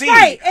go see?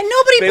 Right, and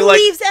nobody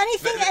believes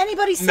anything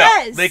anybody says.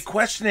 No, they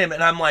question him,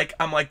 and I'm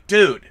like,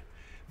 dude,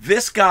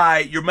 this guy,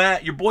 your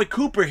boy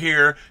Cooper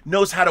here,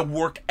 knows how to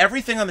work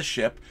everything on the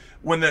ship.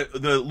 When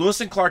the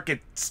Lewis and Clark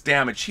gets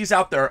damaged, he's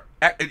out there,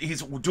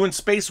 he's doing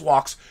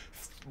spacewalks,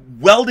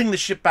 welding the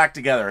ship back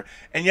together,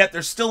 and yet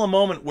there's still a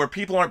moment where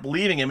people aren't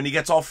believing him, and he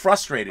gets all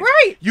frustrated.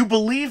 Right. You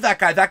believe that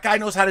guy. That guy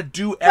knows how to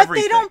do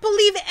everything. But they don't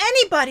believe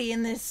anybody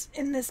in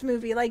this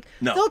movie. Like,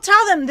 they'll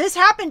tell them, this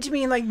happened to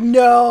me, and like,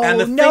 no, and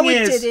the no, thing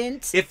it is,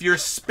 didn't. If your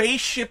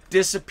spaceship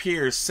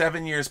disappears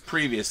 7 years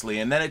previously,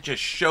 and then it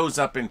just shows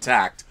up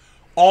intact,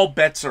 all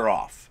bets are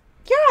off.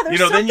 Yeah, there's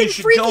something then you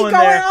should freaky go in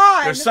going there.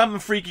 on. There's something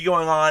freaky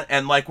going on,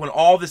 and like when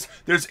all this,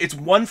 it's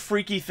one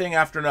freaky thing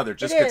after another. It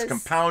just gets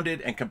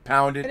compounded and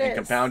compounded and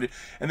compounded,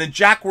 and then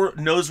Jack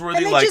Noseworthy,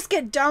 and they just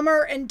get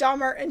dumber and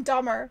dumber and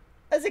dumber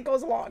as it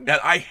goes along.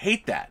 And I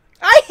hate that.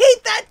 I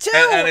hate that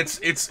too. And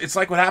it's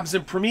like what happens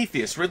in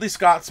Prometheus. Ridley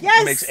Scott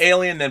makes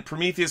Alien, then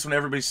Prometheus when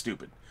everybody's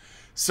stupid.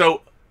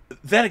 So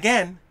then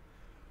again,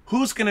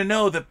 who's gonna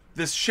know that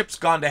this ship's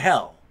gone to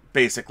hell?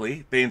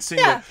 Basically, they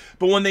insinuate. Yeah.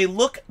 But when they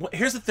look,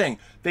 here's the thing: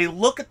 they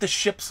look at the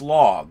ship's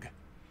log,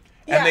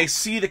 and they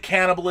see the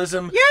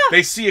cannibalism. Yeah.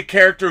 They see a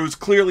character who's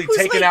clearly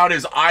taking out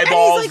his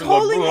eyeballs and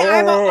holding the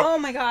eyeball. Oh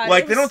my god!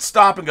 Like they don't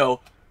stop and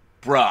go,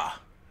 bruh.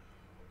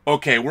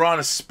 Okay, we're on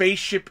a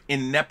spaceship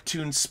in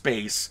Neptune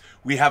space.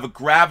 We have a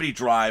gravity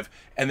drive,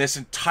 and this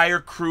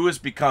entire crew has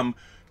become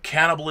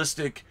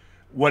cannibalistic,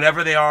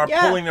 whatever they are,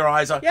 pulling their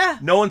eyes out. Yeah.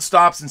 No one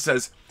stops and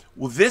says,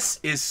 well, this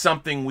is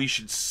something we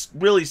should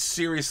really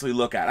seriously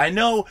look at. I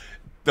know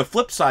the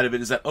flip side of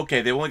it is that,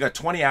 okay, they've only got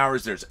 20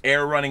 hours. There's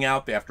air running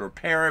out. They have to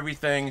repair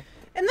everything.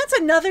 And that's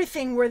another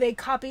thing where they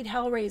copied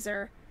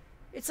Hellraiser.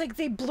 It's like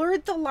they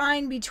blurred the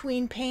line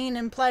between pain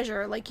and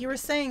pleasure. Like you were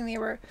saying,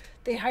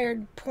 they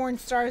hired porn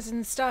stars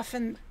and stuff,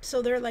 and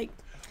so they're like,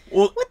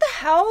 well, what the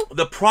hell?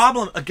 The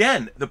problem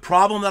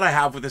that I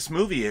have with this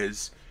movie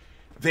is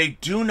they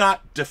do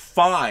not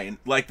define,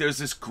 like, there's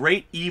this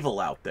great evil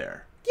out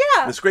there.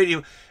 Yeah. This great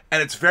evil,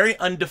 and it's very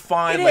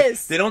undefined. It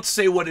is. They don't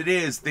say what it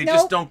is. They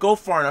just don't go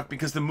far enough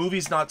because the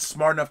movie's not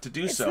smart enough to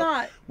do so. It's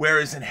not.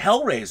 Whereas in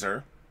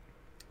Hellraiser...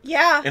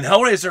 Yeah. In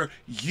Hellraiser,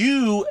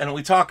 and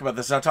we talk about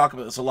this, I talk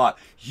about this a lot,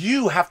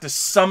 you have to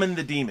summon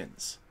the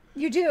demons.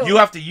 You do. You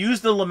have to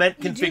use the lament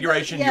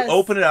configuration, you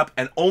open it up,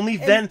 and only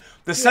then,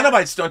 the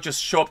Cenobites don't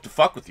just show up to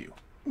fuck with you.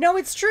 No,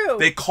 it's true.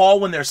 They call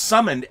when they're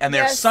summoned, and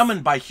they're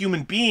summoned by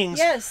human beings,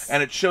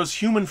 and it shows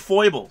human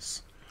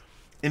foibles.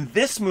 In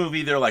this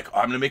movie, they're like, oh,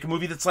 I'm going to make a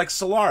movie that's like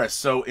Solaris.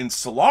 So in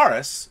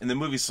Solaris, in the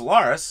movie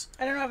Solaris...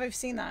 I don't know if I've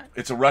seen that.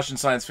 It's a Russian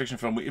science fiction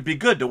film. It'd be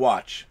good to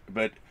watch,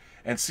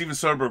 and Steven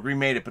Soderbergh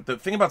remade it. But the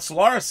thing about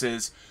Solaris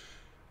is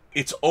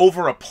it's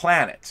over a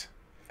planet.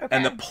 Okay.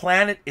 And the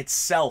planet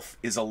itself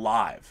is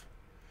alive.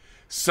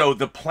 So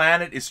the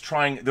planet is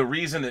trying... The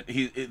reason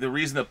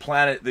the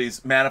planet,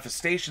 these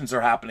manifestations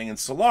are happening in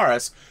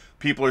Solaris,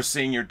 people are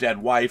seeing your dead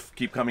wife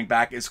keep coming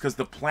back, is because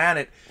the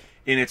planet,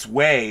 in its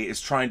way,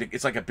 is trying to...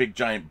 It's like a big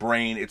giant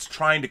brain. It's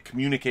trying to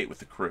communicate with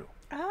the crew.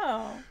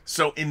 Oh.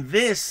 So in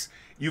this,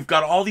 you've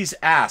got all these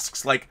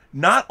asks. Like,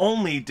 not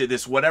only did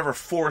this whatever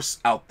force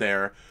out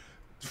there...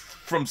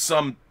 from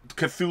some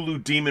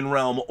Cthulhu demon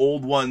realm,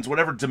 old ones,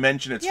 whatever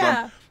dimension it's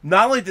from.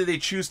 Not only did they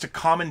choose to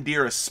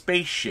commandeer a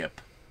spaceship.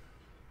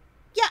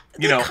 Yeah,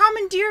 they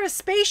commandeer a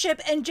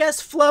spaceship and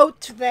just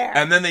float there.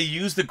 And then they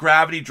use the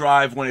gravity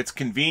drive when it's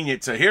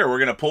convenient to, here, we're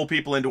going to pull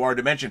people into our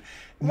dimension.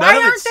 Why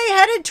aren't they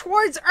headed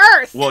towards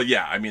Earth? Well,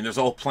 yeah, I mean, there's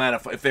a whole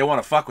planet if they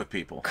want to fuck with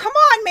people. Come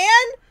on, man!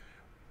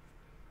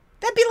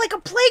 That'd be like a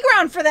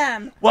playground for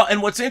them. Well,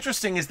 and what's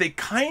interesting is they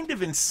kind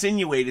of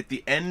insinuate at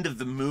the end of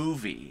the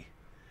movie...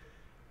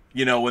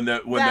 You know,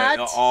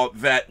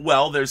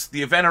 there's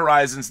the event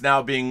horizons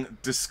now being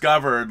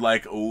discovered,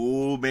 like,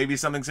 oh, maybe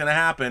something's going to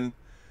happen.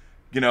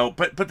 You know,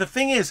 but the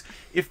thing is,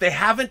 if they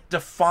haven't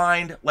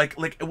defined, like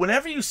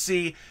whenever you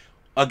see,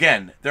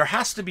 again, there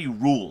has to be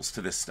rules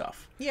to this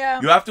stuff.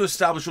 Yeah. You have to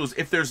establish rules.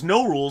 If there's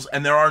no rules,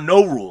 and there are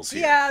no rules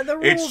here. Yeah, the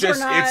rules are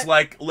not... It's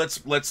like,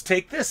 let's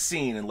take this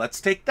scene, and let's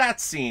take that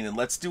scene, and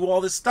let's do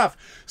all this stuff.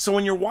 So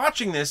when you're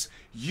watching this,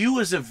 you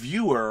as a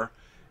viewer...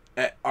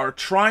 are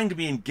trying to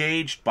be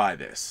engaged by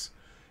this.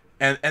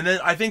 And then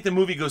I think the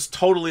movie goes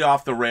totally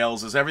off the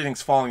rails as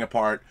everything's falling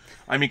apart.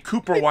 I mean,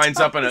 Cooper winds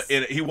up in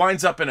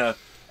a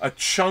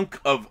chunk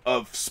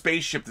of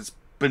spaceship that's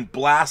been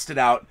blasted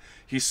out.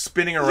 He's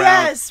spinning around.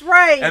 Yes,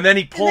 right. And then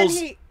he pulls.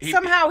 And then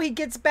somehow he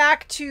gets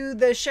back to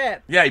the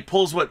ship. Yeah, he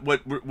pulls what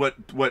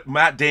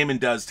Matt Damon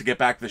does to get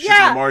back to the ship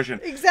in The Martian.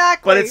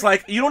 Exactly. But it's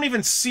like you don't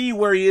even see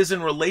where he is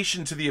in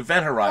relation to the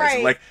event horizon.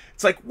 Right. Like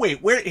it's like,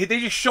 wait, where they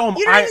just show him.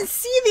 You don't even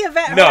see the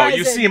event horizon. No,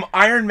 you see him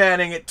Iron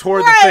Manning it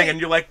toward the thing, and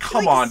you're like,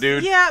 come on,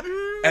 dude. Yeah.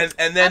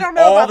 And then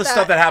all the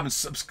stuff that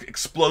happens,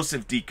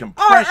 explosive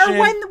decompression. Or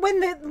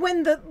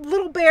when the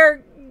little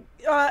bear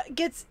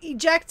gets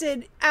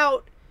ejected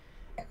out.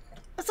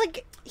 It's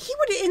like he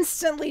would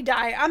instantly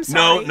die. I'm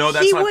sorry. No,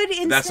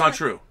 that's not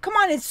true. Come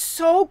on, it's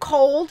so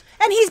cold,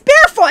 and he's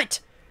barefoot.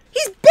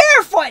 He's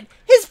barefoot.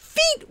 His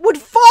feet would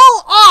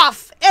fall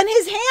off, and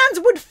his hands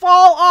would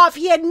fall off.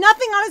 He had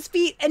nothing on his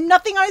feet and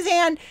nothing on his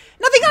hand,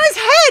 nothing on his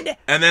head.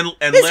 And then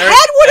his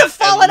head would have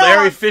fallen off.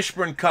 Larry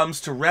Fishburne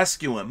comes to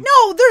rescue him.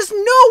 No, there's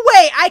no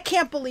way. I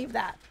can't believe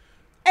that.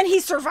 And he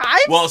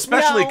survived? Well,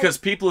 especially because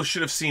people who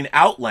should have seen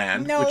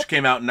Outland, which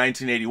came out in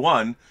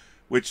 1981,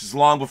 which is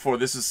long before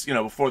this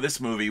before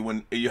this movie,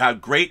 when you have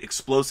great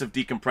explosive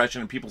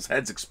decompression and people's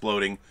heads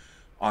exploding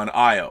on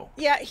Io.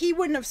 Yeah, he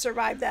wouldn't have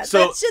survived that.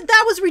 So,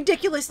 that was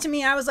ridiculous to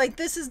me. I was like,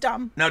 this is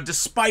dumb. Now,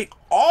 despite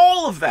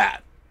all of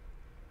that,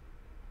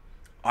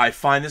 I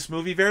find this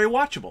movie very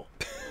watchable.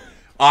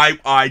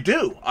 I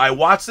do. I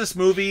watch this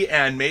movie,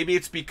 and maybe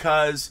it's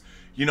because,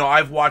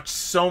 I've watched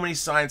so many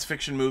science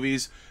fiction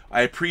movies.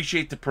 I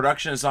appreciate the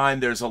production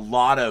design. There's a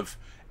lot of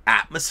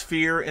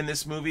atmosphere in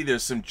this movie.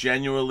 There's some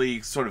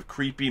genuinely sort of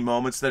creepy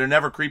moments that are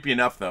never creepy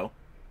enough, though.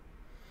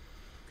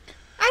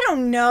 I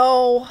don't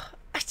know.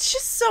 It's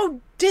just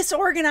so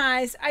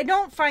disorganized. I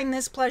don't find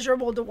this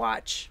pleasurable to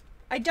watch.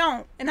 I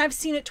don't. And I've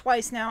seen it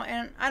twice now,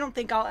 and I don't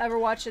think I'll ever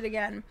watch it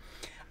again.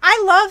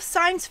 I love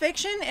science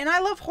fiction, and I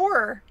love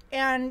horror.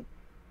 And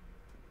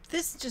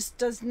this just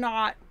does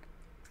not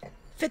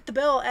fit the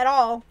bill at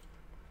all.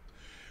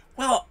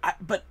 Well,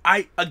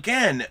 I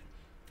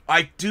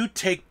do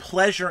take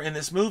pleasure in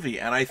this movie,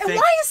 and I think... And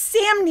why is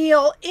Sam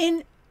Neill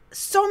in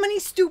so many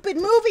stupid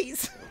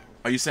movies?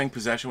 Are you saying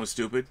Possession was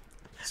stupid?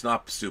 It's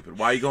not stupid.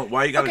 Why you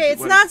gotta... Okay,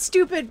 it's not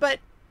stupid, but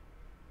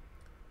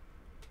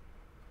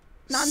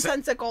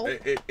nonsensical.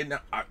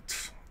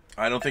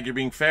 I don't think you're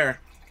being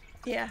fair.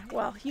 Yeah,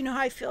 well, you know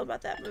how I feel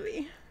about that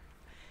movie.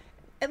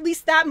 At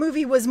least that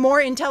movie was more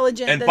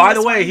intelligent And than by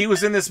the this way, one. he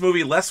was in this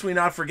movie, lest we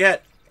not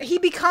forget. He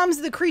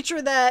becomes the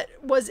creature that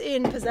was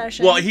in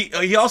possession. Well,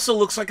 he also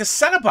looks like a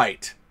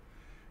Cenobite.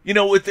 You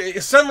know,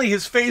 suddenly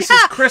his face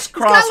is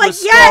crisscrossed with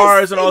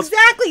scars and all.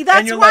 Exactly.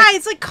 That's why like,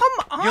 it's like, come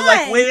on. You're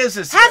like, wait, is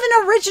this? Have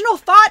an original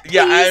thought, please.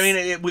 Yeah, I mean,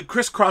 it would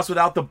crisscross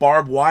without the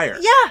barbed wire.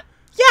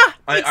 Yeah,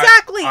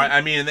 exactly.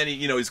 I mean, and then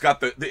he's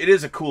got it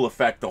is a cool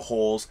effect, the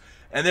holes.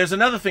 And there's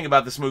another thing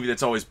about this movie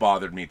that's always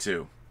bothered me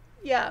too.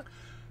 Yeah.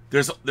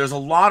 There's a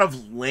lot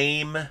of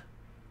lame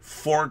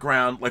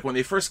foreground, like when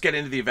they first get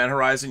into the event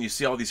horizon, you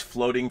see all these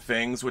floating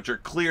things which are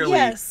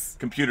clearly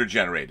computer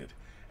generated,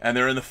 and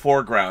they're in the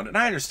foreground. And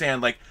I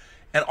understand, like,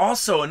 and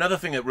also another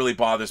thing that really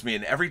bothers me,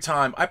 and every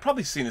time I've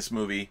probably seen this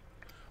movie,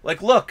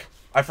 like, look,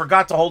 I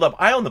forgot to hold up.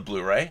 I own the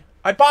Blu-ray.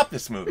 I bought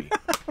this movie.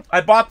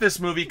 I bought this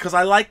movie because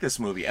I like this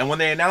movie. And when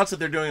they announce that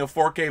they're doing a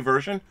 4K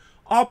version,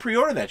 I'll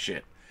pre-order that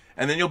shit.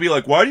 And then you'll be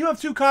like, why do you have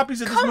 2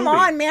 copies of this movie? Come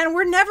on, man.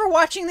 We're never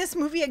watching this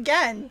movie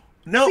again.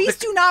 No, please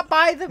do not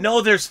buy the...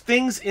 No, there's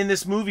things in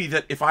this movie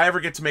that if I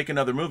ever get to make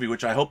another movie,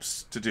 which I hope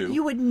to do...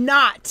 You would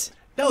not.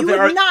 No, you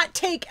would not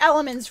take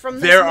elements from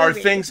this movie. There are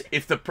things,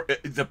 if the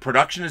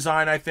production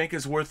design, I think,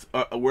 is worth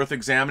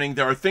examining.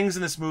 There are things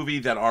in this movie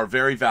that are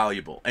very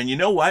valuable. And you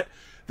know what?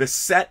 The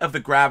set of the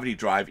gravity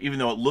drive, even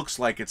though it looks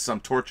like it's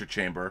some torture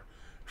chamber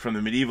from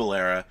the medieval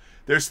era,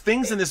 there's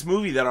things in this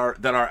movie that are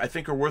I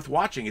think are worth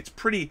watching. It's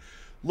pretty...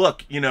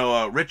 Look, you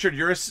know, Richard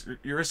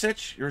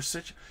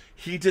Urasich,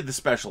 he did the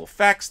special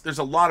effects. There's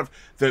a lot of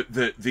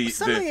the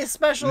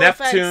special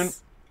Neptune.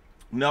 Effects.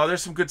 No,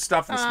 there's some good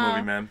stuff in this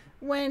movie, man.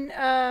 When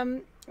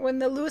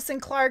the Lewis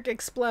and Clark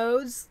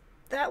explodes,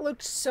 that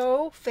looked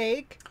so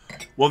fake.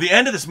 Well, the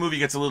end of this movie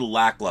gets a little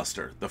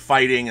lackluster. The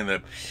fighting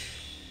and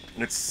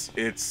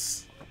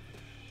it's.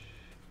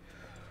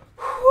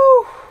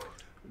 Whew.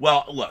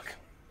 Well, look.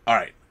 All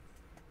right.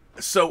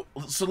 So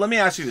let me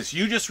ask you this: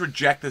 you just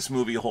reject this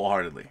movie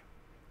wholeheartedly?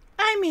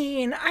 I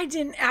mean, I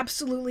didn't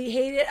absolutely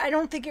hate it. I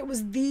don't think it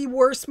was the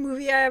worst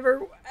movie I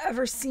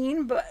ever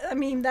seen, but I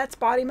mean, that's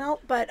Body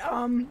Melt, but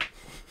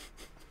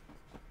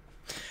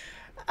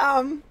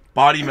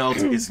Body Melt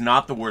is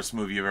not the worst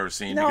movie you've ever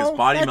seen, because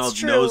Body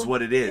Melt knows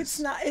what it is. It's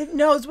not. It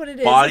knows what it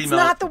is. Body it's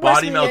Melt, not the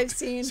worst movie I've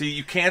seen. See,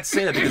 you can't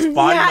say that because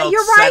Body Melt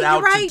set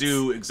out to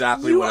do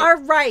exactly what. You are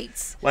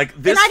right. Like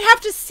this, and I'd have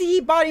to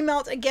see Body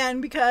Melt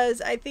again because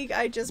I think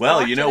I just.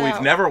 Well, you know,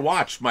 we've never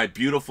watched My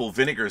Beautiful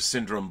Vinegar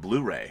Syndrome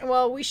Blu-ray.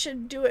 Well, we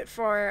should do it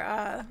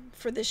for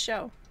this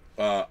show.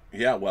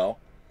 Yeah. Well.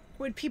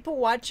 Would people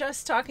watch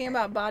us talking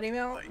about Body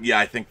Melt? Yeah,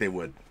 I think they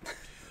would.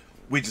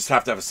 We just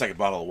have to have a second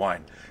bottle of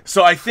wine.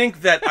 So I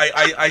think that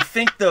I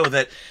think though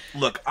that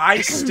look,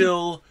 I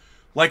still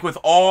like with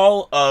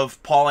all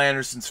of Paul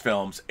Anderson's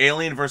films,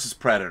 Alien vs.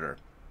 Predator,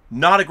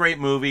 not a great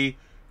movie,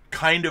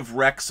 kind of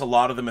wrecks a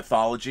lot of the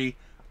mythology.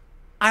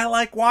 I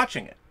like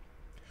watching it.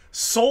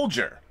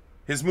 Soldier,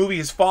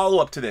 his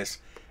follow-up to this,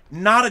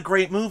 not a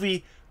great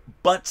movie,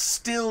 but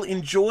still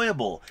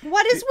enjoyable.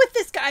 What is with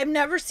this guy? I've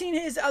never seen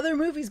his other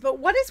movies, but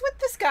what is with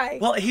this guy?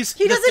 Well, he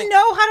doesn't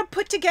know how to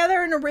put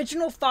together an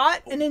original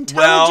thought, an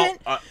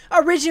intelligent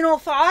original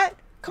thought.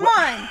 Come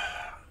on.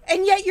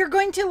 And yet you're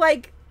going to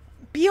like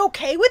be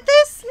okay with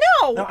this?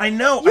 No. I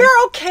know.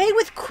 You're okay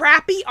with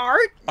crappy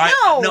art?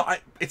 No.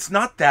 It's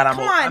not that.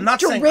 I'm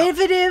not saying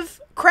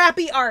derivative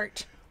crappy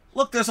art.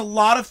 Look, there's a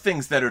lot of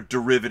things that are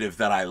derivative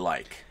that I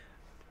like.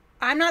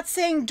 I'm not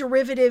saying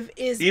derivative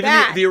is even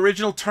bad. The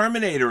original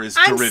Terminator is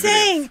derivative. I'm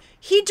saying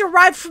he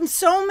derived from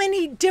so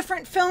many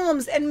different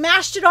films and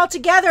mashed it all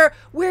together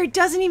where it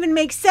doesn't even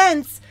make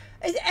sense.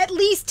 At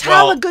least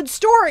tell a good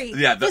story.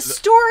 Yeah, the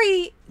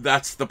story.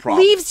 That's the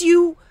problem. Leaves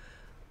you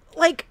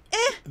like,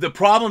 eh. The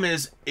problem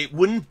is, it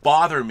wouldn't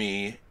bother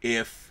me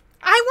if.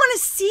 I want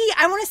to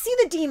see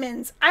the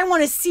demons. I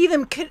want to see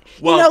them,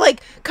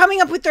 like coming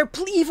up with their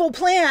evil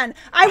plan.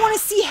 I want to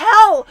see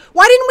hell.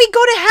 Why didn't we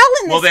go to hell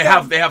in this? Well,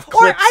 they have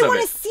clips or I of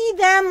want to see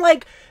them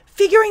like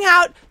figuring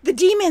out the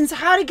demons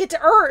how to get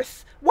to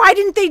Earth. Why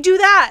didn't they do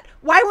that?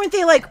 Why weren't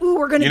they like, ooh,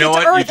 we're going to get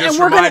to Earth and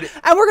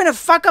we're going to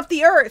fuck up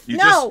the Earth?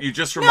 You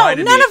just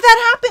reminded me. None of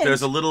that happened.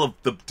 There's a little of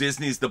the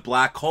Disney's The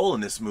Black Hole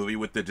in this movie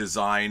with the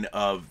design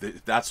of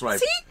that's what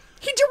See?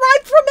 He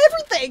derived from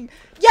everything.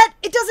 Yet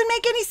it doesn't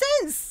make any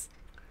sense.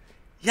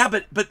 Yeah,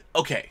 but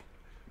okay.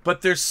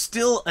 But there's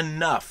still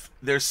enough.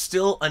 There's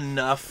still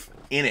enough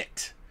in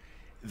it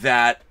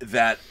that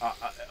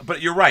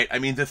but you're right. I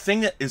mean, the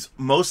thing that is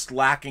most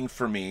lacking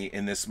for me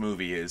in this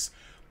movie is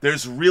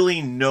there's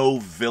really no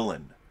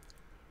villain.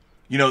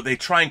 You know, they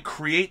try and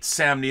create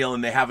Sam Neill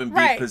and they have him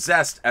be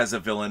possessed as a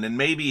villain, and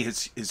maybe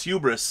his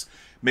hubris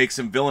makes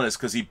him villainous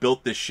because he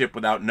built this ship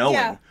without knowing.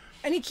 Yeah.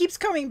 And he keeps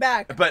coming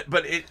back. But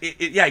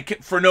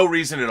for no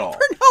reason at all.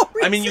 For no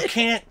reason. I mean, you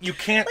can't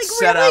like,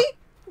 set up.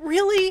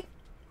 Really?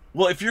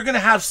 Well, if you're going to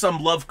have some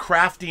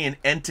Lovecraftian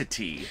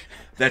entity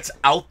that's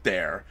out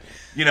there,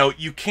 you know,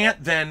 you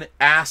can't then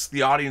ask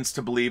the audience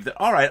to believe that,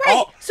 all right.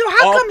 So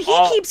how come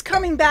he keeps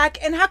coming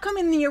back, and how come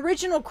in the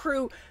original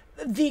crew,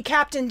 the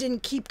captain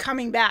didn't keep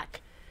coming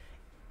back?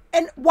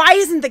 And why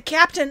isn't the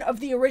captain of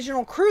the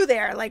original crew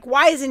there? Like,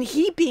 why isn't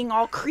he being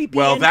all creepy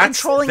and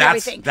controlling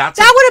everything? That would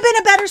have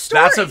been a better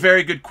story. That's a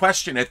very good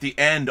question. At the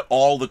end,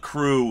 all the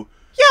crew...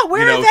 Yeah,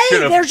 where are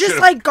they? They're just,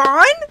 like,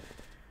 gone?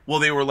 Well,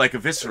 they were, like,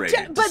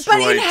 eviscerated. But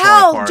in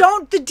hell,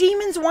 don't the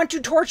demons want to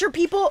torture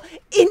people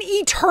in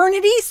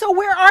eternity? So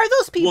where are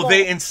those people? Well,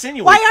 they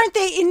insinuate... Why aren't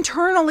they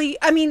internally...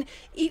 I mean...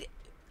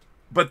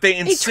 But they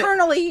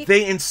eternally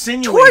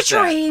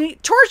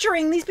insinuate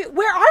torturing these people.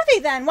 Where are they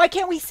then? Why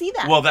can't we see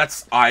that? Well,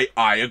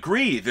 I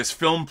agree. This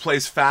film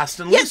plays fast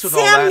and loose with all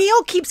that. Sam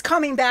Neill keeps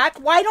coming back.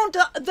 Why don't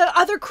the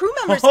other crew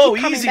members keep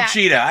coming back? Oh, easy,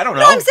 Cheetah. I don't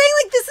know. No, I'm saying,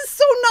 like, this is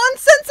so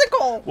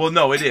nonsensical. Well,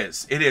 no, it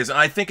is. It is. And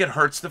I think it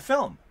hurts the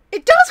film.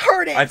 It does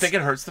hurt it. I think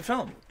it hurts the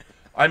film.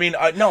 I mean,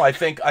 I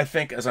think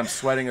as I'm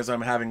sweating, as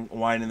I'm having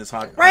wine in this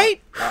hot...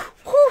 Right?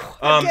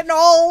 I'm getting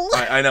old.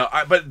 I know.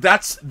 But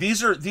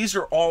these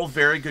are all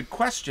very good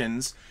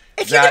questions.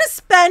 If you're going to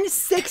spend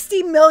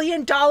 $60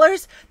 million,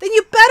 then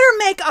you better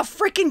make a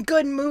freaking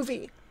good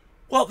movie.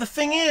 Well, the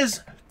thing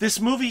is, this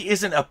movie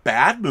isn't a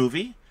bad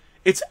movie.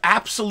 It's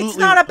absolutely... It's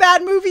not a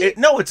bad movie?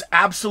 No, it's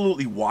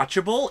absolutely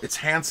watchable. It's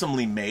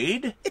handsomely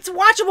made. It's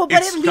watchable,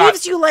 but it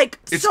leaves you, like,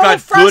 so frustrated. It's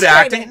got good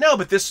acting. No,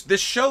 but this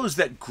shows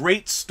that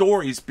great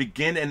stories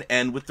begin and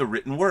end with the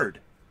written word.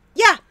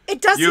 Yeah,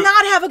 it does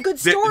not have a good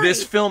story.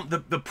 This film,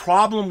 the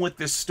problem with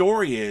this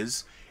story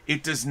is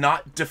it does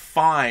not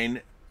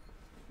define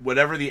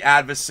whatever the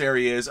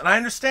adversary is. And I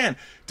understand,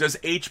 does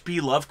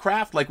H.P.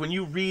 Lovecraft, like when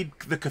you read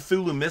the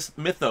Cthulhu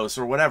mythos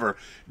or whatever,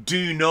 do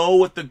you know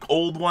what the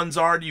old ones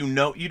are? Do you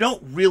know? You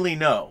don't really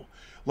know.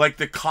 Like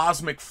the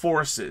cosmic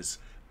forces.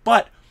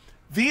 But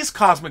these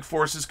cosmic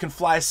forces can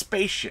fly a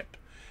spaceship.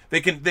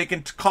 They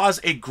can cause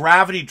a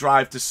gravity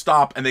drive to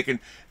stop, and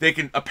they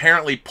can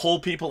apparently pull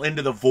people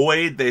into the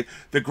void.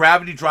 The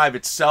gravity drive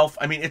itself,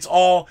 I mean, it's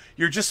all,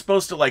 you're just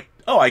supposed to, like,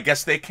 oh, I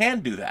guess they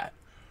can do that.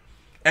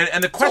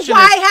 And the question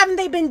is, why haven't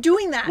they been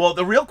doing that? Well,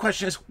 the real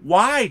question is,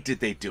 why did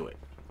they do it?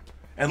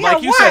 And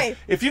like you said,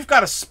 if you've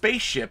got a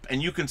spaceship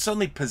and you can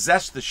suddenly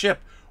possess the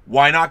ship,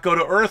 why not go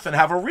to Earth and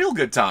have a real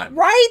good time?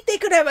 Right? They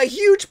could have a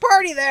huge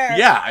party there.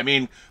 Yeah, I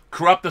mean,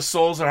 corrupt the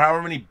souls of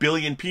however many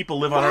billion people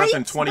live on Earth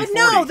in 2040. But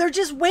no, they're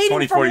just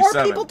waiting for more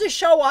people to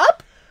show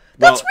up?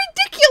 That's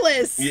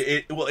ridiculous.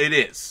 It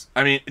is.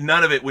 I mean,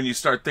 none of it, when you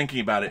start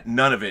thinking about it,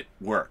 none of it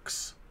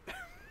works.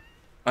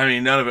 I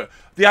mean, none of it.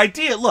 The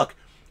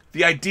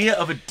idea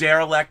of a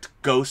derelict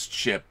ghost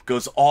ship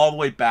goes all the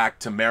way back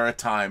to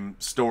maritime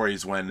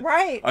stories when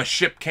a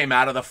ship came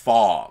out of the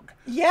fog.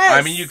 Yes.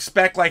 I mean, you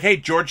expect, like, hey,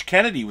 George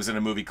Kennedy was in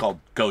a movie called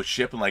Ghost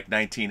Ship in, like,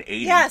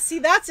 1980. Yeah, see,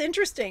 that's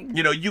interesting.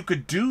 You know, you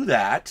could do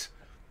that,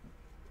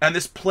 and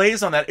this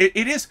plays on that. It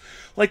is,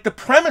 like, the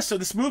premise of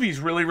this movie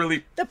is really,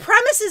 really... The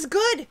premise is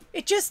good.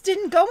 It just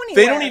didn't go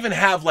anywhere. They don't even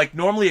have, like,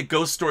 normally a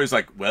ghost story is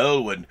like,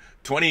 well, when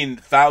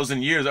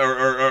 20,000 years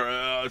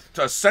or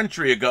a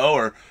century ago,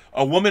 or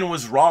a woman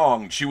was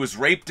wronged. She was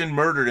raped and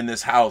murdered in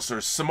this house.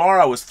 Or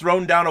Samara was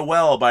thrown down a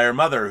well by her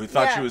mother who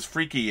thought she was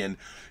freaky. And,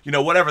 you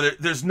know, whatever.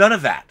 There's none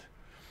of that.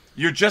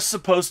 You're just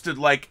supposed to,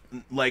 like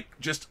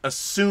just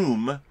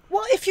assume.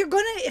 Well, if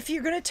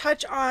you're gonna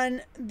touch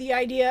on the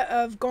idea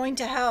of going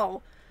to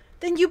hell,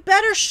 then you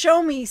better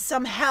show me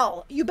some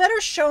hell. You better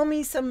show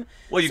me some...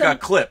 Well, you got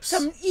clips.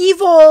 Some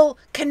evil,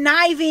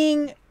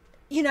 conniving,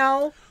 you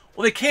know...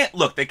 Well,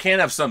 they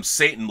can't have some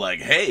Satan like,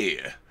 hey...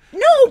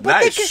 No,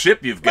 but nice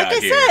ship you've got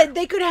here. Like I said,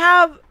 they could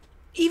have,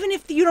 even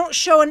if you don't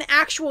show an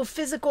actual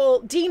physical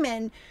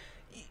demon,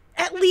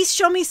 at least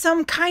show me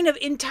some kind of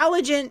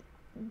intelligent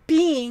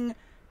being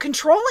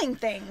controlling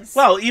things.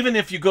 Well, even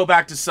if you go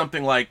back to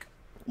something like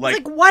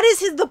what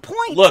is the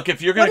point? Look,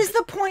 if you're gonna... What is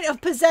the point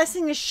of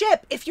possessing a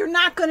ship if you're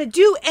not going to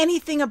do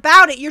anything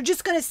about it? You're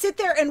just going to sit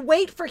there and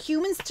wait for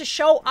humans to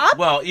show up?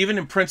 Well, even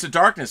in Prince of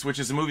Darkness, which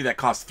is a movie that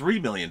cost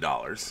 $3 million,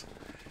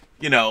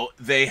 you know,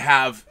 they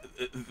have...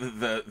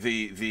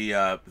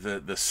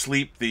 the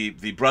sleep,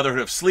 the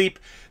Brotherhood of Sleep,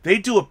 they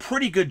do a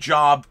pretty good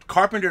job.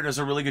 Carpenter does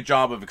a really good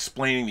job of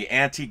explaining the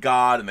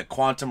anti-god and the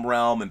quantum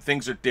realm, and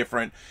things are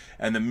different,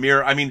 and the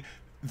mirror. I mean,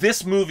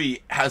 this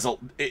movie has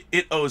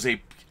it owes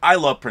a... I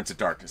love Prince of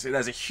Darkness. It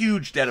has a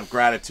huge debt of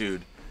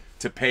gratitude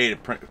to pay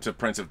to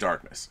Prince of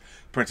Darkness.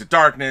 Prince of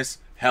Darkness,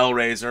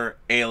 Hellraiser,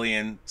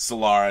 Alien,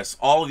 Solaris,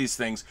 all of these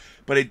things,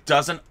 but it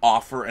doesn't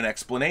offer an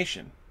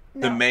explanation.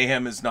 No. The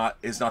mayhem is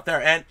not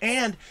there,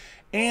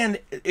 and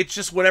it's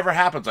just whatever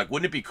happens. Like,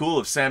 wouldn't it be cool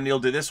if Sam Neill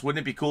did this?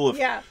 Wouldn't it be cool if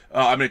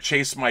I'm going to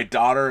chase my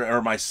daughter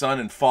or my son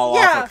and fall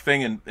off a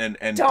thing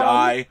and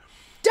die?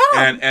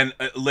 Dumb. And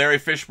Larry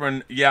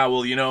Fishburne,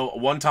 well, you know,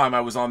 one time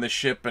I was on this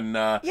ship and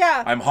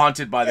I'm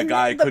haunted by the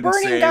guy I couldn't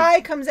save. The burning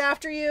guy comes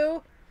after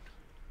you.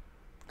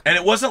 And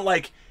it wasn't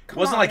like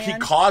he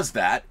caused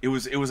that. It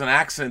was an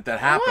accident that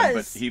happened.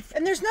 But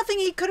and there's nothing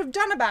he could have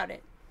done about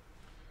it.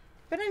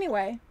 But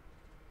anyway.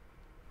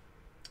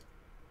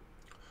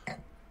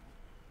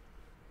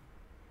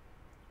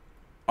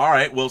 All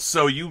right, well,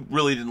 so you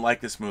really didn't like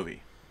this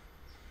movie?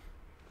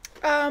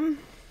 No.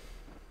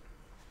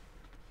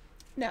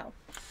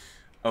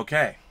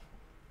 Okay.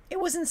 It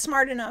wasn't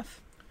smart enough.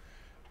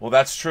 Well,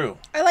 that's true.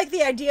 I like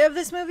the idea of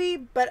this movie,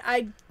 but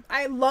I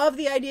love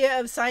the idea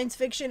of science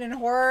fiction and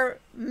horror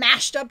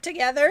mashed up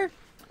together.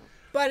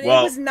 But it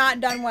was not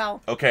done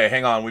well. Okay,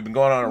 hang on. We've been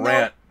going on a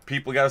rant.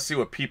 People got to see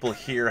what people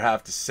here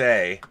have to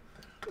say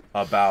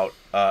about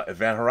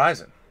Event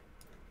Horizon.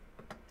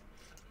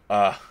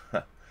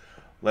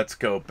 Let's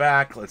go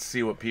back. Let's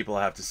see what people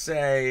have to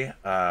say.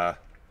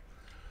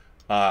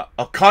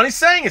 Connie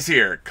Sang is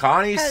here.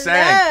 Connie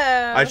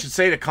Sang. I should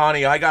say to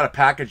Connie, I got a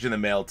package in the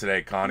mail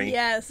today, Connie.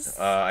 Yes.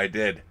 I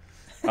did.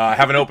 I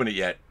haven't opened it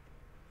yet.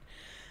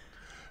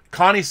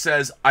 Connie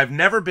says, I've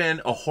never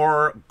been a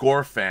horror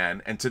gore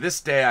fan, and to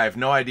this day I have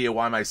no idea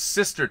why my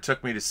sister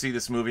took me to see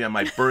this movie on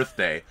my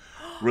birthday,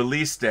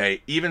 release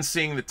day. Even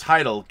seeing the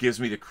title gives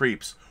me the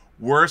creeps.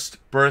 Worst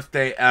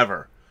birthday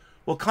ever.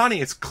 Well,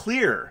 Connie, it's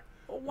clear.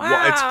 Wow.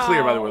 Well, it's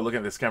clear, by the way, looking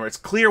at this camera. It's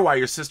clear why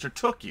your sister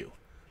took you.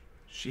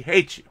 She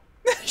hates you.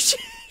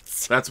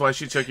 That's why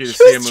she took you to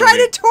see a movie. She was trying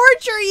to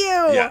torture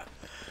you. Yeah.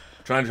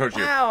 Trying to torture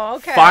you. Wow,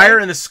 okay. Fire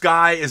in the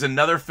Sky is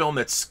another film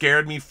that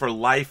scared me for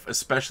life,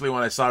 especially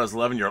when I saw it as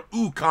 11-year-old.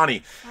 Ooh, Connie.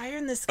 Fire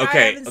in the Sky, I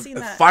haven't seen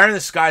that. Fire in the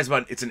Sky is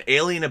it's an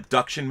alien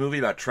abduction movie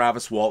about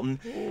Travis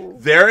Walton. Ooh.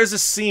 There is a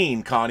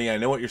scene, Connie, I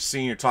know what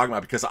you're talking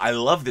about, because I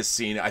love this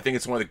scene. I think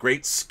it's one of the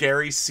great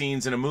scary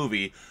scenes in a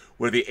movie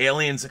where the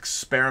aliens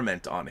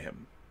experiment on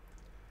him.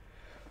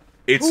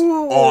 It's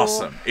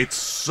awesome. It's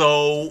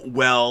so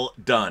well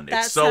done.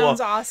 That it's so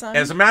sounds awesome.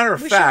 As a matter of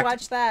fact, should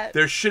watch that.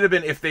 There should have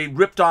been, if they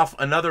ripped off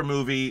another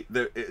movie,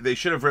 they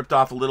should have ripped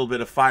off a little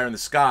bit of Fire in the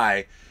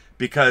Sky,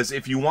 because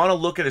if you want to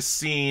look at a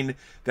scene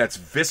that's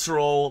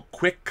visceral,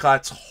 quick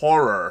cuts,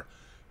 horror,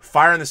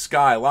 Fire in the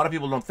Sky, a lot of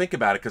people don't think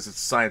about it because it's a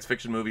science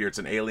fiction movie or it's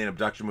an alien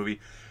abduction movie.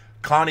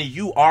 Connie,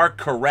 you are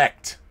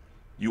correct.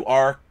 You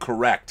are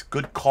correct.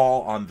 Good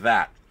call on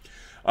that.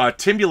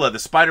 Timbula, the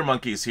Spider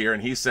Monkey, is here,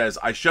 and he says,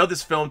 I showed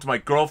this film to my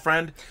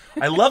girlfriend.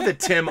 I love that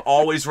Tim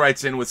always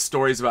writes in with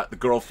stories about the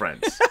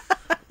girlfriends.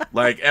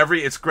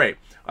 It's great.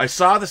 I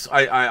showed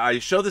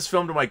this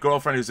film to my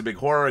girlfriend, who's a big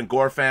horror and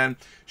gore fan.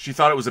 She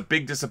thought it was a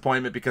big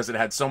disappointment because it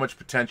had so much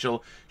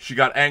potential. She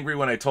got angry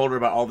when I told her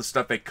about all the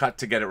stuff they cut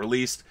to get it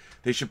released.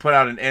 They should put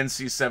out an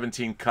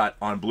NC-17 cut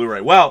on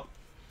Blu-ray. Well,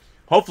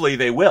 hopefully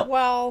they will.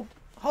 Well,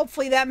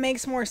 hopefully that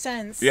makes more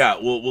sense. Yeah,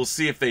 we'll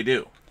see if they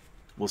do.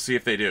 We'll see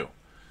if they do.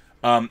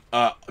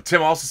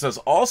 Tim also says,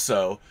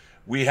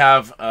 we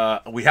have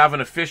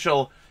an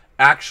official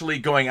actually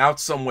going out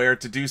somewhere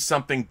to do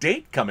something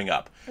date coming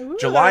up. Ooh.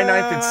 July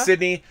 9th in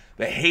Sydney,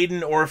 the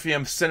Hayden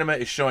Orpheum Cinema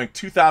is showing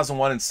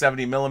 2001 and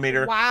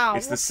 70mm. Wow.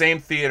 It's the same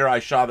theater I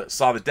saw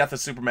The Death of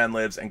Superman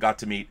Lives and got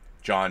to meet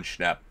John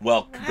Schnepp.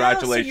 Well,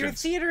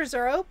 congratulations. So your theaters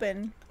are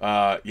open.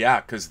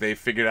 Yeah, because they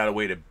figured out a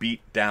way to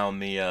beat down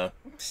the...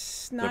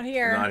 Not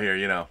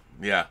here,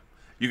 Yeah.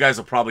 You guys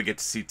will probably get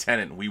to see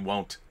Tenet, and we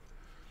won't.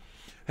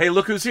 Hey,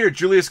 look who's here.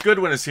 Julius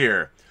Goodwin is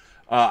here.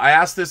 I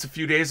asked this a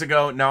few days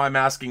ago. Now I'm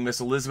asking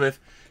Miss Elizabeth,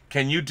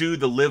 can you do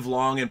the live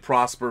long and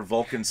prosper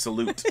Vulcan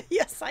salute?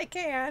 Yes, I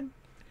can.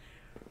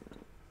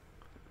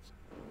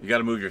 You got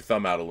to move your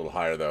thumb out a little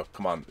higher, though.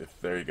 Come on.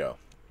 There you go.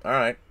 All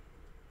right.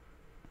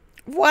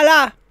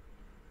 Voila.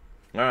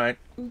 All right.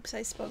 Oops,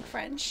 I spoke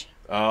French.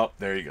 Oh,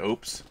 there you go.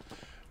 Oops.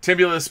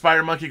 Timbula the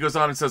Spider Monkey goes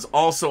on and says,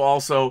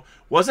 also,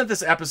 wasn't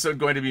this episode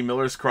going to be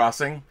Miller's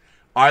Crossing?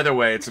 Either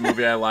way, it's a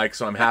movie I like,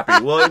 so I'm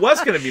happy. Well, it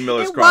was going to be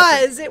Miller's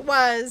Crossing. It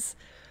was.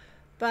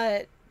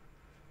 But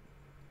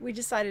we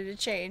decided to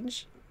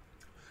change.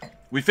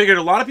 We figured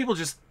a lot of people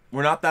just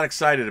were not that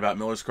excited about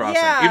Miller's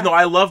Crossing. Yeah. Even though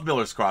I love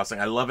Miller's Crossing.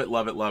 I love it,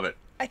 love it, love it.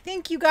 I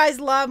think you guys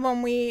love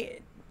when we...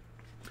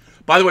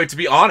 By the way, to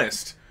be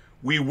honest,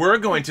 we were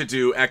going to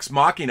do Ex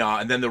Machina,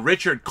 and then the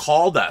Richard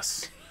called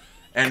us.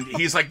 And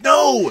he's like,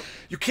 no,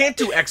 you can't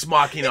do Ex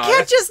Machina. You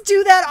can't just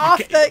do that off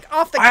the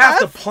cuff. I have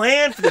to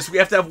plan for this. We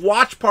have to have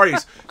watch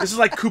parties. This is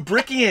like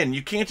Kubrickian.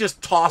 You can't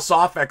just toss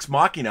off Ex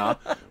Machina,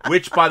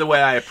 which, by the way,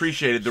 I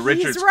appreciated. The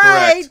Richard's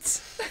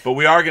correct. But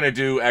we are going to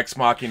do Ex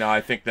Machina, I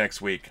think,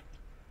 next week.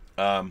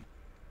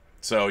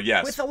 So,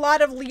 yes. With a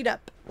lot of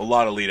lead-up. A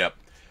lot of lead-up.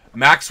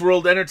 Max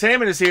World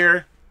Entertainment is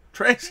here.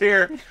 Trey's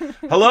here.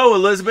 Hello,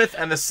 Elizabeth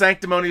and the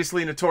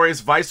sanctimoniously notorious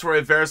Viceroy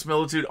of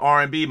Verisimilitude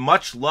R&B.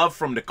 Much love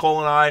from Nicole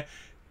and I.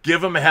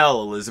 Give them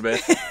hell,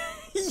 Elizabeth.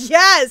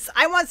 Yes,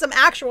 I want some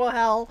actual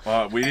hell.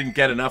 We didn't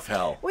get enough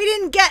hell. We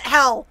didn't get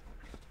hell.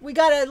 We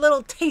got a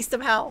little taste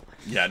of hell.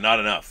 Yeah, not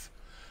enough.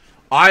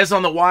 Eyes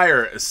on the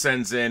Wire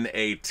sends in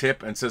a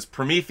tip and says,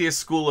 Prometheus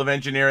School of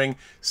Engineering,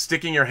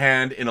 sticking your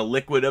hand in a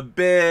liquid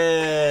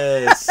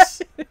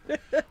abyss.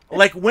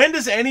 Like, when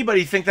does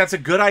anybody think that's a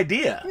good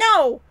idea?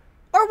 No.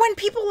 Or when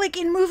people, like,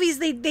 in movies,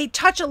 they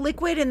touch a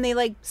liquid and they,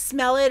 like,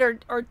 smell it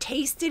or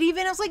taste it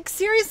even. I was like,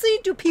 seriously?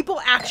 Do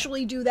people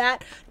actually do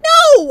that?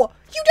 No!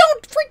 You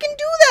don't freaking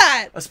do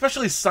that!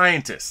 Especially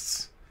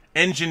scientists.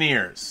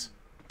 Engineers.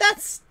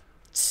 That's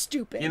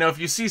stupid. You know, if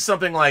you see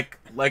something like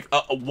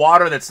a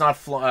water that's not...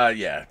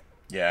 yeah.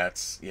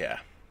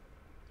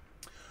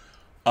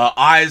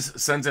 Eyes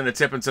sends in a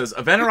tip and says,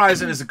 Event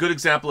Horizon is a good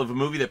example of a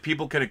movie that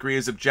people can agree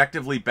is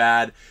objectively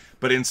bad,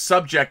 but in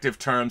subjective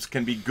terms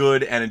can be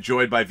good and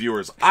enjoyed by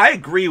viewers. I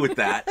agree with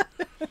that.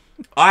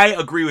 I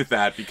agree with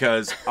that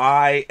because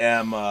I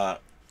am,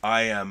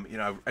 you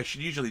know, I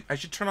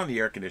should turn on the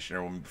air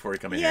conditioner before we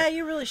come in here. Yeah,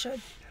 you really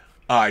should.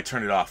 I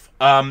turned it off.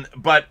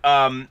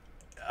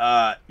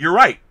 You're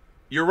right.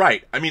 You're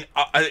right. I mean,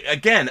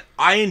 again,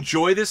 I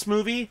enjoy this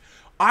movie.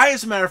 I,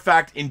 as a matter of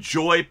fact,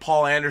 enjoy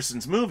Paul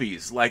Anderson's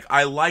movies. Like,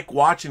 I like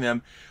watching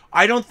them.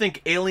 I don't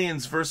think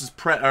Aliens versus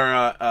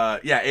AVP,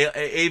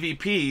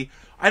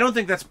 I don't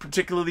think that's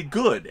particularly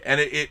good.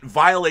 And it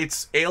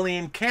violates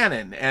alien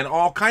canon and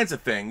all kinds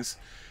of things.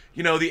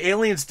 You know, the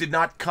aliens did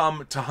not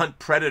come to hunt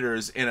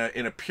predators in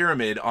a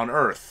pyramid on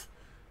Earth,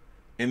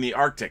 in the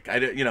Arctic.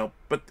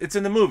 But it's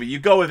in the movie. You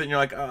go with it and you're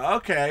like,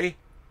 okay.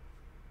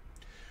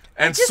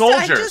 And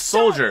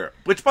Soldier,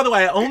 which, by the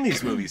way, I own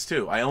these movies,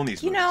 too. I own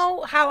these movies. You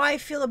know how I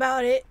feel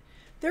about it?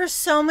 There's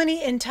so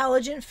many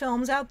intelligent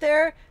films out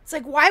there. It's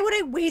like, why would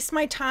I waste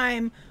my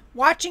time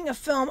watching a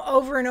film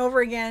over and over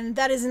again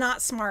that is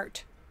not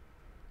smart?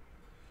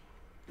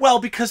 Well,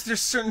 because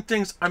there's certain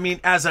things, I mean,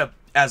 as a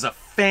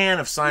fan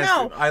of science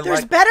fiction,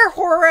 there's better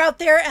horror out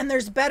there and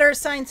there's better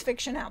science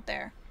fiction out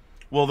there.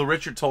 Well, the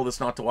Richard told us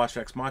not to watch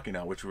Ex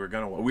Machina, which we were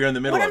going to watch. We were in the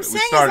middle of it. What I'm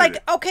saying is,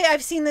 like, okay,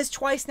 I've seen this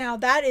twice now.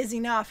 That is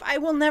enough. I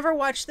will never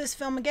watch this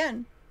film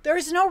again.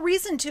 There's no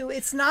reason to.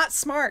 It's not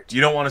smart.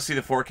 You don't want to see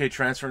the 4K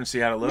transfer and see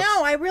how it looks?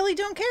 No, I really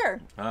don't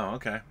care. Oh,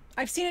 okay.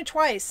 I've seen it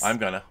twice. I'm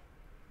gonna.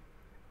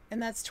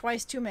 And that's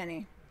twice too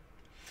many.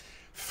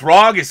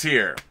 Throg is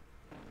here.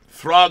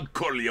 Throg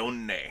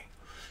Corleone.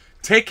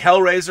 Take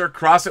Hellraiser,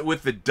 cross it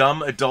with the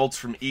dumb adults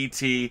from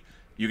E.T.,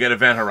 you get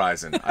Event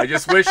Horizon. I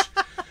just wish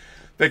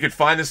they could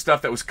find the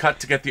stuff that was cut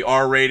to get the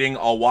R rating.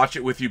 I'll watch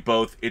it with you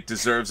both. It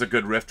deserves a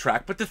good riff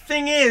track. But the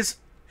thing is,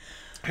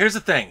 here's the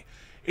thing.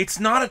 It's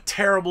not a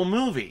terrible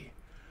movie.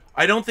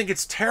 I don't think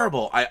it's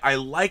terrible. I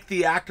like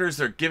the actors.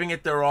 They're giving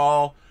it their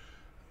all.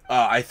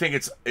 I think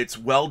it's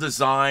well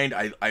designed.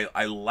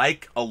 I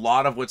like a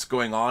lot of what's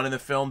going on in the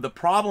film. The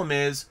problem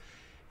is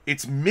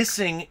it's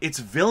missing its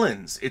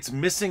villains. It's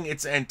missing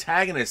its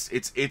antagonists.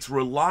 It's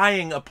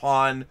relying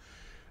upon,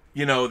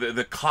 you know,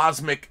 the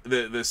cosmic,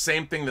 the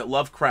same thing that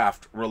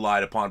Lovecraft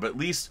relied upon. But at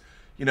least,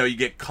 you know, you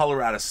get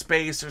color out of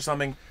space or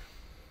something.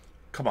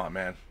 Come on,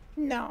 man.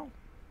 No.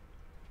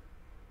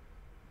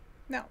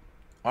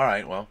 All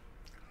right, well.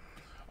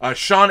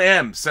 Sean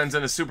M. sends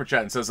in a super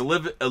chat and says,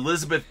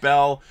 Elizabeth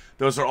Bell,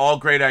 those are all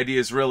great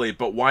ideas, really,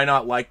 but why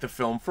not like the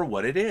film for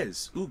what it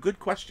is? Ooh, good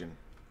question.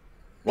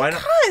 Why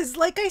not? Because,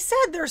 like I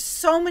said, there's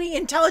so many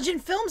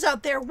intelligent films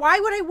out there. Why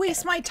would I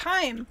waste my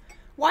time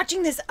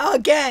watching this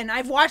again?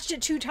 I've watched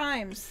it 2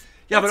 times.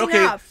 Yeah, That's but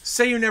okay, enough.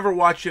 Say you never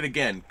watch it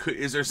again.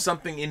 Is there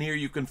something in here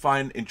you can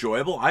find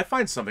enjoyable? I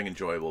find something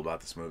enjoyable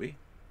about this movie.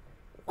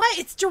 Why?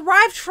 It's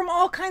derived from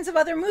all kinds of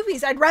other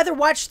movies. I'd rather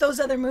watch those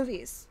other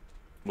movies.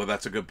 Well,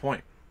 that's a good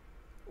point.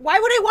 Why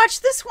would I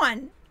watch this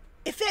one?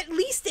 If at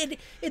least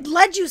it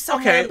led you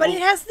somewhere, Okay, but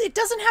well, it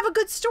doesn't have a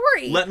good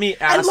story. Let me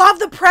ask. I love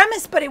the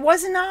premise, but it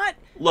was not.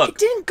 Look, it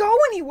didn't go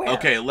anywhere.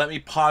 Okay, let me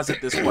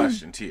posit this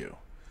question to you.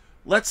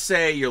 Let's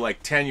say you're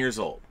like 10 years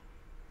old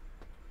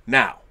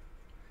now,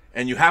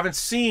 and you haven't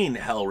seen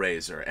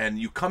Hellraiser, and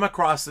you come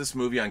across this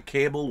movie on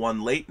cable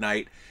one late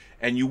night,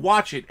 and you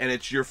watch it, and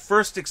it's your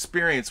first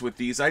experience with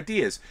these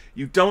ideas.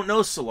 You don't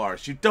know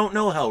Solaris, you don't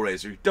know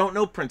Hellraiser, you don't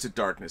know Prince of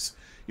Darkness.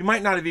 You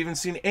might not have even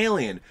seen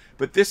Alien,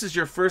 but this is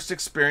your first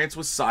experience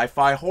with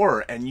sci-fi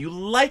horror, and you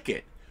like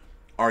it.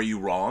 Are you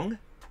wrong?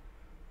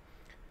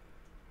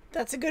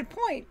 That's a good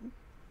point.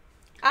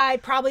 I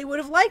probably would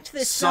have liked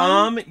this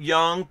Some film.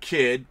 young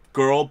kid,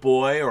 girl,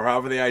 boy, or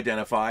however they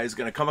identify, is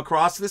going to come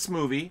across this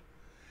movie,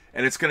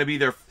 and it's going to be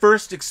their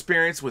first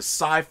experience with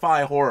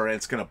sci-fi horror, and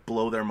it's going to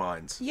blow their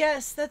minds.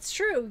 Yes, that's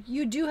true.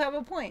 You do have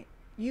a point.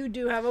 You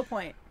do have a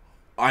point.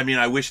 I mean,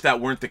 I wish that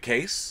weren't the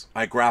case.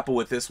 I grapple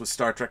with this with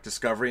Star Trek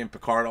Discovery and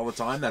Picard all the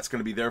time. That's going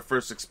to be their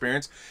first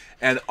experience.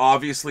 And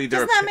obviously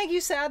they're... Doesn't that make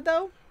you sad,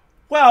 though?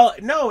 Well,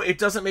 no, it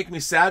doesn't make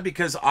me sad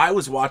because I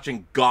was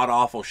watching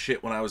god-awful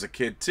shit when I was a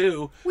kid,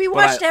 too. We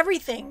watched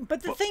everything.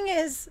 But the thing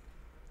is,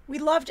 we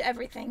loved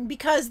everything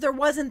because there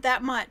wasn't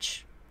that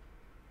much.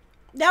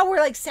 Now we're,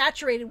 like,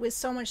 saturated with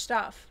so much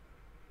stuff.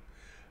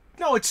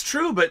 No, it's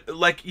true, but,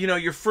 like, you know,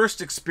 your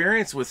first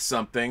experience with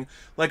something...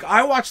 Like,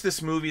 I watched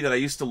this movie that I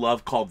used to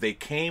love called They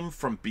Came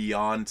From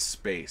Beyond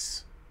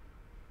Space.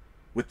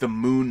 With the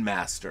Moon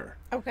Master.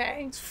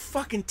 Okay. It's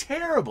fucking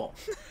terrible.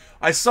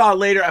 I saw it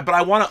later, but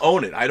I want to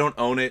own it. I don't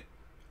own it,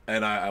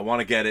 and I want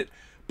to get it.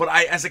 But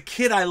as a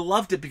kid, I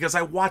loved it because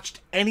I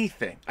watched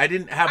anything. I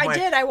didn't have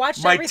I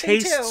watched my everything,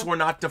 tastes too. were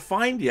not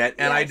defined yet,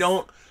 and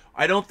Yes.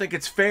 I don't think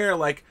it's fair,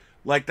 like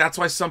that's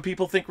why some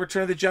people think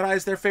Return of the Jedi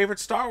is their favorite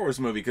Star Wars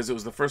movie because it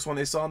was the first one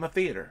they saw in the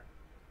theater.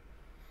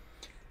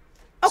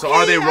 Okay, so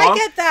are they wrong? I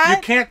get that.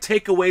 You can't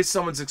take away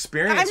someone's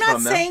experience I'm not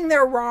from them. saying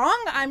they're wrong.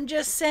 I'm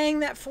just saying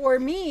that for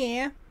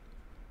me,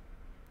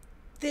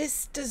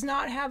 this does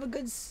not have a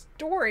good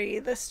story.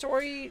 The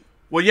story...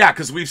 Well, yeah,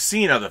 because we've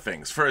seen other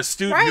things for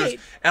astute viewers,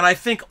 and I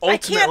think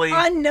ultimately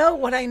I can't unknow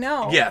what I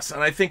know. Yes,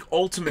 and I think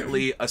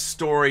ultimately a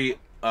story.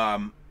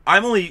 I'm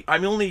only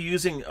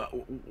saying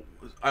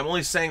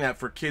that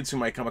for kids who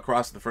might come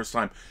across it the first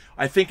time.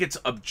 I think it's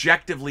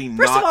objectively not.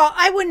 First of all,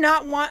 I would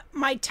not want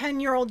my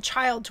 10-year-old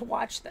child to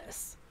watch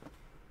this.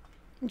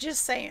 I'm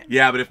just saying.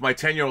 Yeah, but if my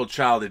 10-year-old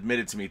child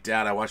admitted to me,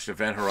 Dad, I watched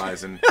Event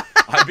Horizon,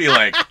 I'd be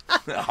like,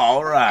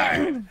 all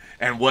right.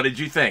 And what did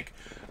you think?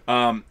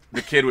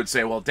 The kid would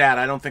say, well, Dad,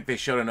 I don't think they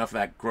showed enough of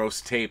that gross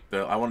tape.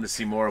 I wanted to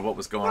see more of what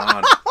was going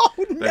on. Oh,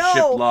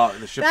 no.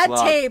 The ship's that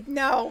log. Tape,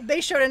 no.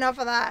 They showed enough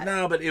of that.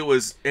 No, but it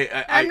was...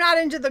 I'm not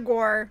into the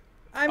gore.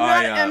 I'm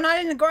not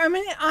into gore.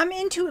 I'm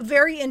into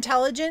very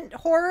intelligent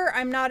horror.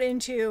 I'm not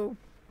into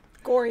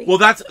gory. Well,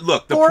 that's...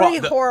 Look,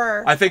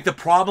 horror. I think the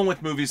problem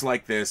with movies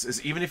like this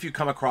is even if you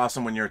come across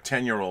them when you're a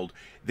 10-year-old,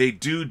 they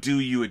do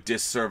you a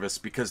disservice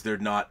because they're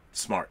not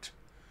smart.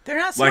 They're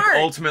not smart. Like,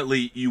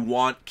 ultimately, you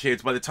want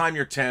kids, by the time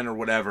you're 10 or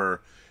whatever,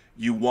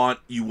 you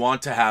want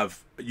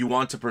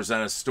to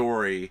present a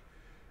story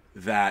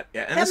that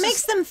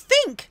makes them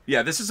think.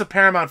 Yeah, this is a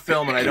Paramount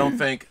film, and I don't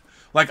think,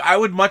 like, I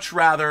would much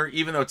rather,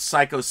 even though it's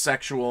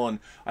psychosexual, and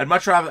I'd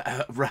much rather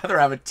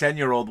have a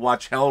 10-year-old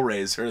watch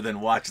Hellraiser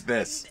than watch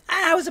this.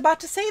 I was about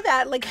to say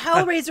that. Like,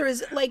 Hellraiser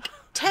is, like,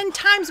 10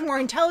 times more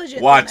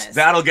intelligent Watch, than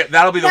this.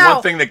 that'll be the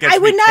one thing that gets me I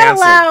would not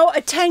canceled. allow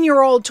a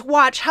 10-year-old to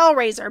watch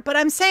Hellraiser, but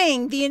I'm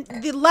saying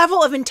the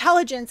level of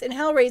intelligence in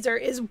Hellraiser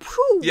is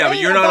yeah, but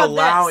way you're not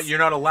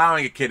above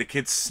allowing a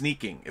kid's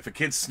sneaking. If a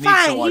kid sneaks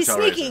Fine, to watch he's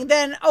Hellraiser, sneaking.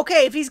 Then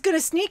okay, if he's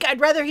gonna sneak, I'd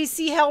rather he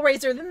see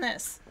Hellraiser than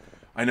this.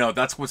 I know,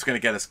 that's what's going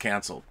to get us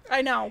canceled.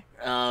 I know.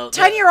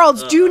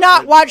 10-year-olds do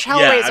not watch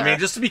Hellraiser. Yeah, I mean,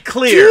 just to be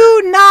clear.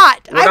 Do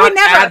not. We're not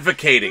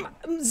advocating.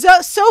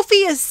 Sophie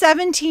is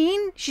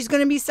 17. She's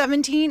going to be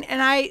 17, and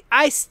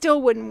I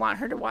still wouldn't want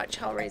her to watch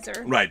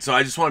Hellraiser. Right, so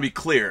I just want to be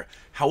clear.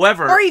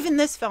 However... Or even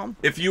this film.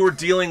 If you were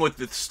dealing with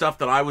the stuff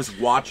that I was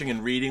watching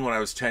and reading when I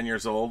was 10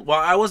 years old...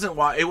 Well, it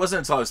wasn't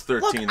until I was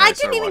 13 Look, that I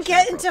didn't even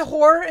get into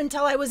horror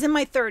until I was in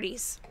my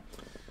 30s.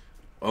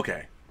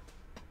 Okay.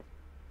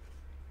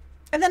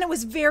 And then it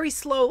was very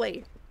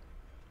slowly.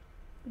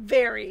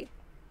 Very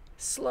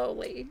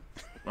slowly.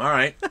 All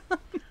right.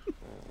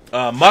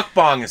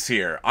 Mukbang is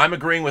here. I'm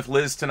agreeing with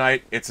Liz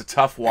tonight. It's a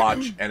tough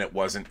watch, and it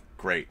wasn't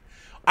great.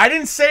 I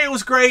didn't say it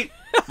was great,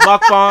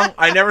 Mukbang.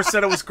 I never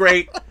said it was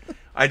great.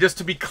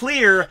 To be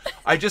clear,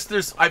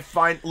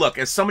 look,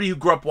 as somebody who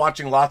grew up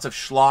watching lots of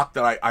schlock,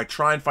 that I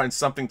try and find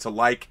something to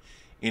like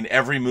in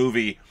every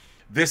movie.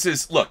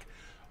 Look,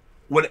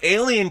 when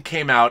Alien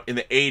came out in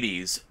the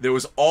 80s, there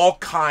was all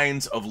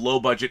kinds of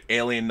low-budget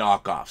Alien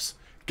knockoffs.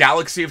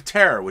 Galaxy of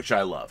Terror, which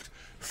I loved.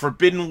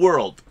 Forbidden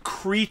World.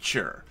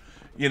 Creature.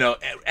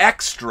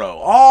 Extra.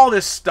 All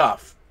this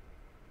stuff.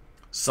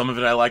 Some of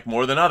it I like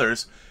more than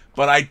others,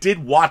 but I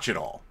did watch it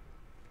all.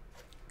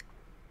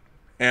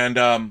 And,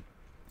 I don't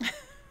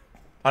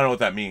know what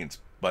that means,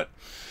 but...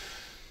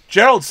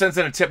 Gerald sends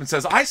in a tip and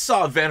says, I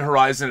saw Event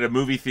Horizon at a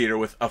movie theater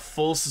with a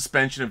full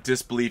suspension of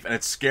disbelief, and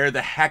it scared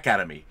the heck out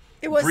of me.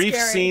 It was Brief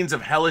scary. scenes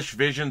of hellish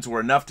visions were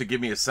enough to give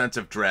me a sense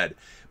of dread,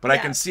 but I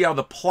can see how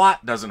the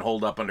plot doesn't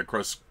hold up under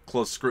close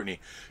scrutiny.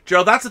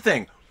 Gerald, that's the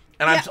thing.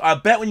 And I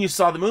bet when you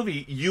saw the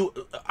movie,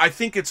 I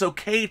think it's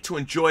okay to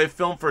enjoy a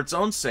film for its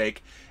own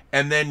sake,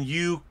 and then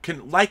you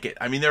can like it.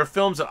 I mean, there are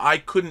films that I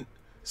couldn't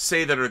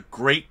say that are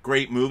great,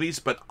 great movies,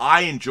 but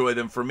I enjoy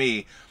them for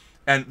me.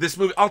 And this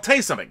movie, I'll tell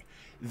you something.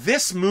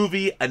 This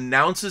movie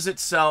announces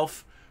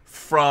itself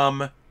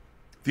from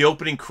the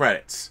opening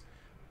credits.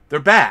 They're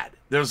bad.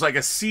 There's like a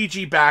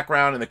CG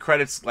background and the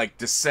credits like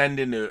descend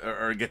into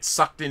or get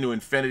sucked into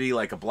infinity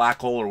like a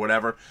black hole or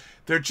whatever.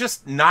 They're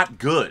just not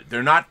good.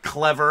 They're not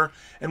clever.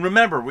 And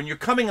remember, when you're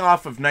coming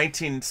off of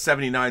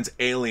 1979's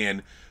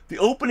Alien, the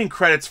opening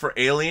credits for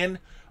Alien,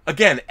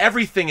 again,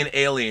 everything in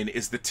Alien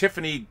is the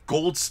Tiffany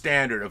gold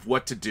standard of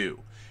what to do.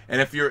 And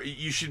if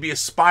you should be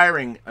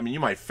aspiring, I mean, you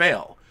might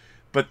fail,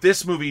 but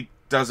this movie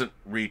doesn't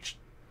reach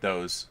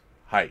those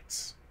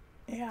heights.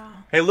 Yeah.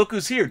 Hey, look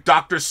who's here.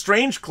 Dr.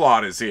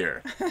 Strangeclaw is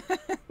here.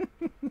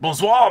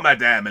 Bonsoir,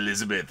 Madame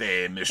Elizabeth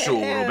et Monsieur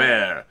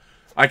Robert.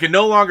 I can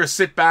no longer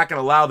sit back and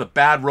allow the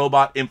bad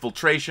robot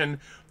infiltration,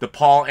 the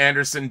Paul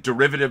Anderson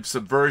derivative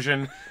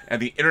subversion,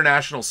 and the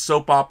international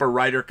soap opera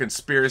writer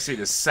conspiracy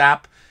to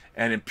sap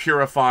and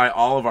impurify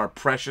all of our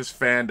precious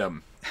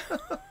fandom.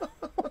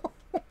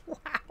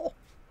 Wow.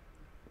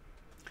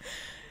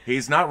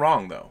 He's not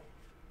wrong, though.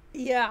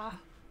 Yeah.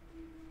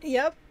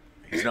 Yep.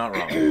 He's not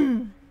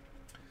wrong.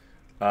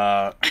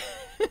 And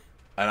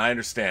I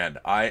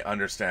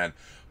understand.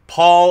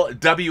 Paul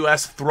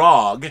W.S.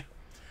 Throg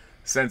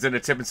sends in a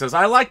tip and says,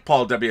 I like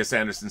Paul W.S.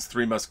 Anderson's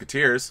Three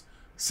Musketeers.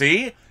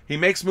 See? He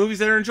makes movies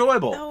that are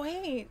enjoyable. Oh,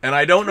 wait. And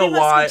I don't know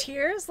why...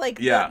 Musketeers? Like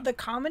the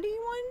comedy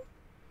one?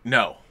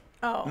 No.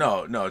 Oh.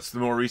 No, it's the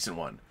more recent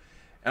one.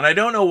 And I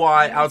don't know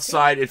why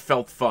outside it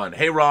felt fun.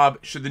 Hey, Rob,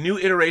 should the new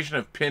iteration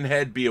of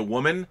Pinhead be a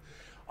woman?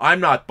 I'm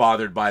not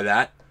bothered by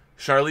that.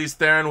 Charlize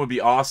Theron would be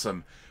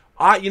awesome.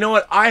 You know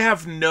what? I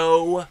have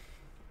no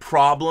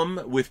problem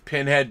with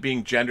Pinhead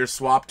being gender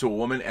swapped to a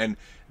woman, and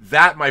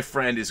that, my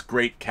friend, is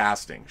great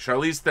casting.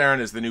 Charlize Theron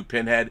is the new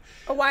Pinhead.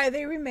 Oh, why are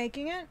they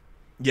remaking it?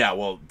 Yeah,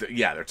 well,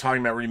 yeah, they're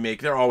talking about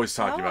remake. They're always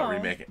talking about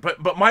remaking.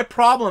 But my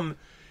problem,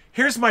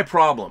 here's my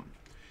problem.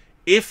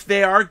 If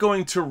they are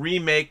going to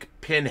remake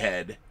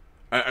Pinhead,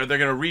 or they're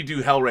going to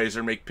redo Hellraiser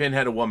and make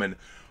Pinhead a woman,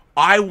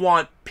 I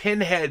want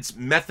Pinhead's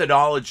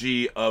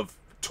methodology of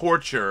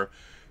torture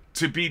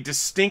to be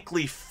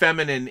distinctly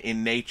feminine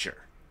in nature.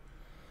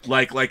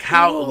 Like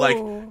how, Ooh.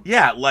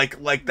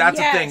 like that's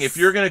the thing. If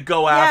you're gonna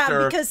go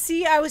after, because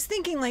see, I was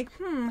thinking like,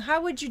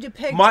 how would you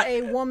depict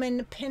a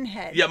woman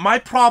Pinhead? Yeah, my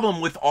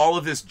problem with all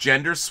of this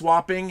gender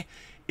swapping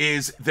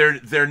is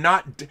they're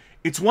not.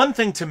 It's one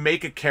thing to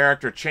make a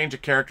character, change a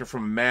character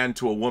from a man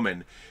to a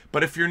woman,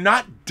 but if you're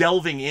not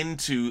delving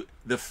into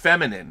the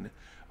feminine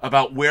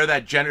about where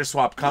that gender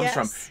swap comes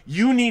from,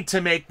 you need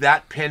to make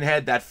that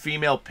Pinhead, that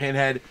female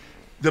Pinhead,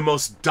 the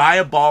most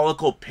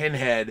diabolical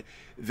Pinhead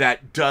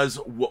that does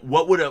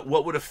what would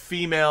a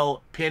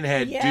female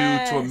Pinhead do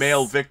to a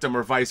male victim,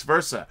 or vice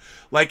versa.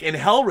 Like in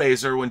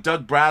Hellraiser, when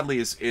Doug Bradley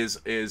is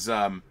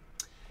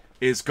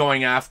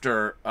going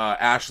after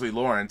Ashley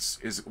Lawrence,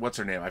 what's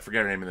her name? I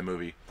forget her name in the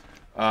movie.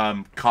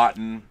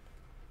 Cotton.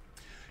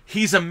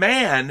 He's a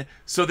man,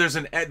 so there's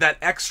that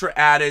extra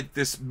added.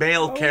 This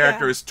male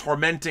character is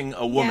tormenting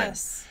a woman,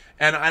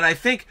 and I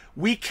think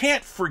we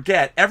can't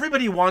forget.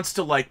 Everybody wants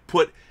to like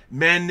put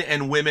men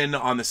and women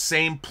on the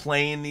same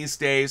plane these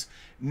days.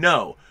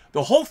 No,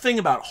 the whole thing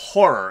about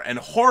horror, and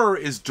horror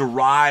is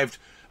derived,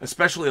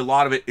 especially a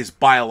lot of it is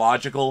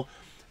biological,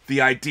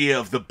 the idea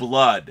of the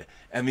blood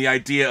and the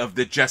idea of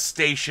the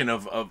gestation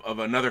of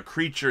another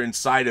creature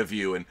inside of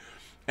you,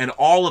 and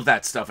all of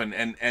that stuff.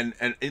 And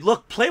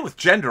look, play with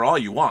gender all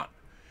you want,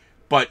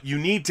 but you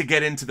need to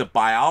get into the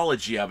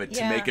biology of it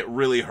to make it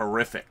really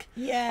horrific.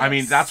 I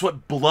mean, that's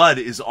what blood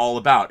is all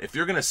about. If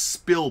you're going to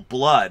spill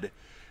blood,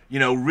 you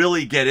know,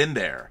 really get in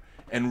there.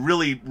 And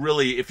really,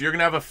 if you're going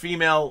to have a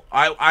female,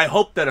 I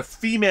hope that a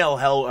female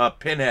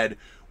Pinhead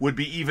would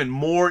be even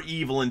more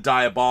evil and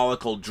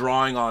diabolical,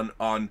 drawing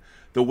on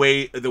the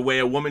way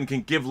a woman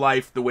can give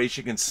life, the way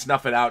she can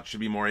snuff it out should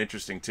be more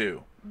interesting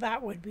too.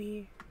 That would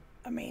be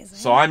amazing.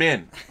 So I'm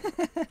in.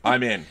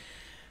 I'm in.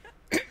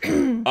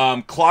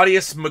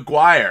 Claudius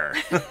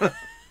McGuire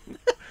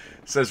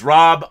says,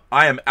 Rob,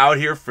 I am out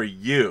here for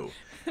you.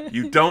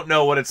 You don't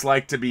know what it's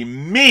like to be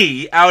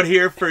me out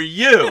here for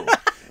you.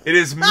 It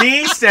is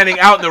me standing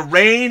out in the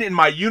rain in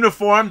my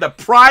uniform, the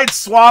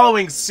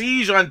pride-swallowing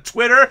siege on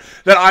Twitter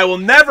that I will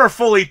never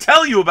fully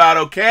tell you about,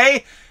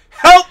 okay?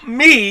 Help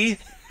me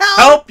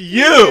help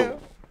you.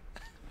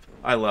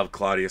 I love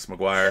Claudius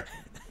McGuire.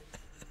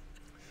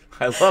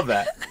 I love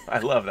that. I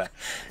love that.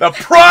 The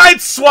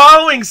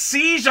pride-swallowing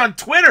siege on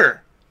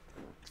Twitter.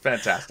 It's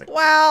fantastic.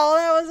 Wow,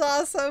 that was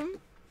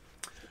awesome.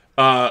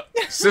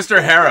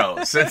 Sister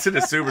Harrow sends in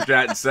a super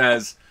chat and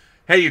says,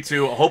 hey, you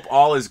two, hope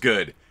all is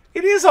good.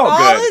 It is all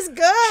good. All is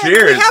good.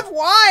 Cheers. We have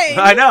wine.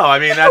 I know. I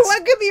mean, that's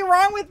what could be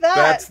wrong with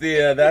that?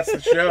 That's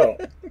the show.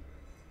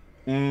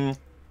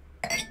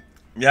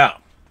 Yeah.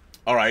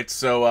 All right.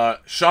 So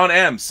Sean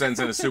M sends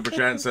in a super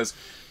chat and says,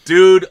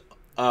 "Dude,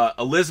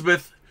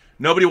 Elizabeth,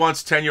 nobody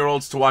wants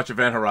 10-year-olds to watch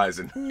Event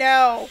Horizon.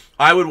 No.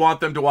 I would want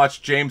them to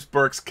watch James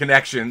Burke's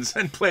Connections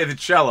and play the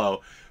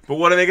cello. But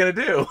what are they going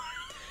to do?"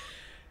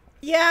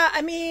 Yeah,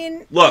 I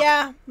mean, look,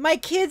 my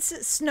kids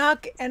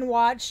snuck and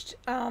watched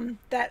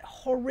that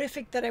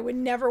horrific that I would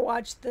never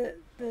watch, the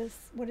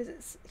what is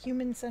it,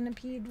 Human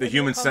Centipede? The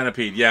Human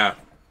Centipede, yeah.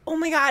 Oh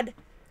my God.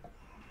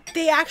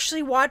 They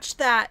actually watched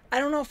that. I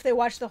don't know if they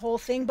watched the whole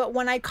thing, but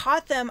when I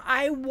caught them,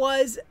 I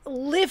was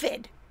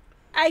livid.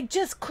 I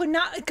just could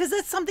not, because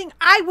that's something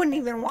I wouldn't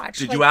even watch.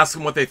 Did you ask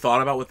them what they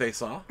thought about what they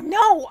saw?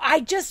 No,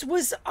 I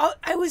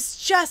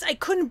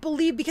couldn't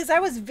believe, because I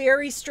was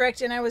very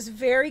strict and I was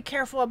very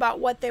careful about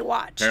what they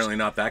watched. Apparently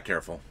not that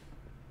careful.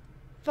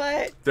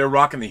 But they're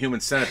rocking the Human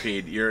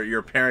Centipede.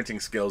 Your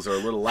parenting skills are a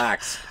little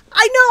lax.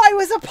 I know, I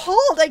was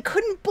appalled. I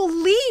couldn't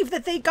believe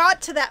that they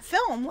got to that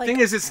film. Like, the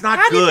thing is, it's not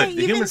good.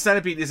 The Human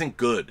Centipede isn't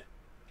good.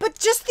 But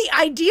just the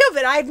idea of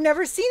it, I've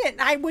never seen it,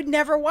 and I would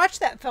never watch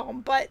that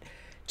film, but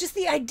just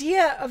the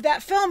idea of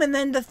that film, and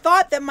then the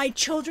thought that my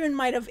children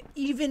might have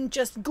even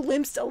just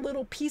glimpsed a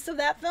little piece of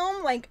that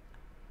film, like,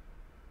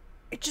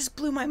 it just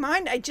blew my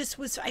mind. I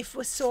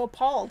was so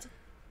appalled.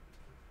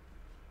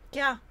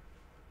 Yeah.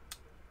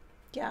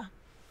 Yeah.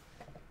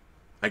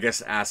 I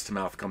guess ass to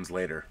mouth comes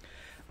later.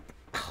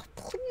 Oh,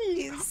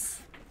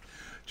 please.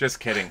 Just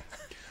kidding.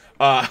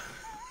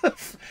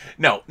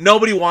 No,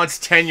 nobody wants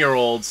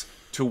 10-year-olds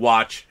to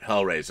watch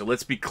Hellraiser.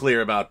 Let's be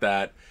clear about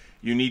that.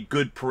 You need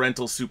good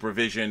parental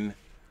supervision.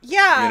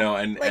 Yeah, you know,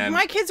 and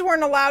my kids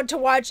weren't allowed to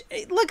watch.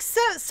 Look,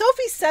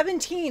 Sophie's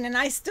 17, and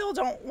I still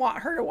don't want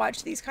her to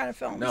watch these kind of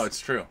films. No, it's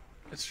true.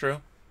 It's true.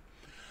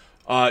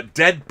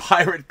 Dead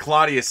Pirate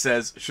Claudia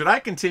says, should I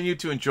continue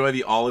to enjoy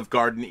the Olive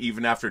Garden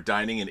even after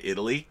dining in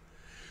Italy?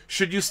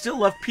 Should you still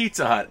love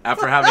Pizza Hut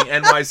after having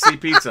NYC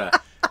pizza?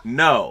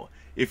 No.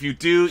 If you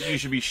do, you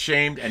should be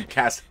shamed and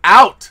cast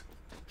out.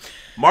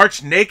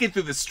 march naked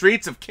through the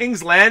streets of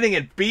King's Landing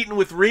and beaten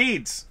with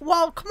reeds.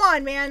 Well, come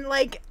on, man.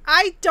 Like,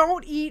 I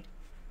don't eat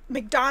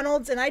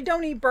McDonald's and I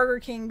don't eat Burger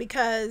King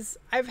because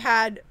I've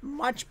had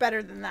much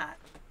better than that.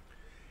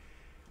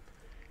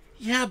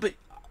 Yeah, but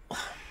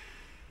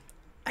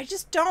I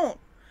just don't.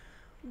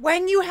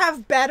 When you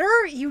have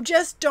better, you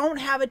just don't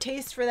have a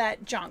taste for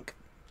that junk.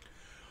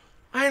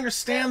 I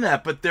understand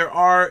that, but there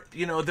are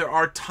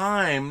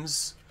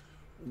times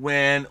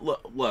when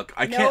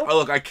I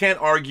can't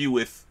argue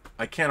with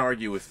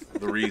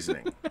the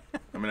reasoning.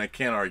 I mean, I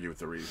can't argue with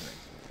the reasoning.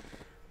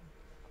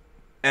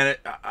 And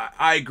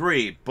I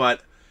agree,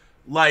 but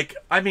like,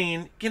 I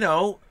mean,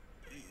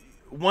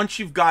 once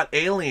you've got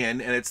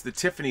Alien and it's the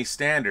Tiffany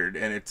standard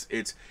and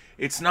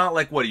it's not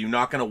like, what, are you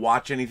not going to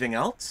watch anything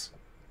else?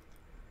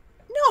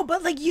 No,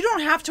 but like, you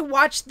don't have to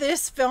watch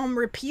this film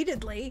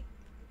repeatedly.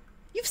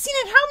 You've seen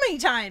it how many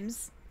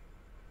times?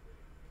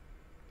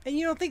 And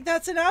you don't think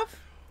that's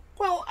enough?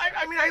 Well,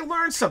 I mean, I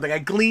learned something. I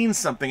glean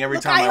something every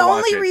time I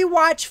watch it. I only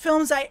rewatch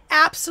films I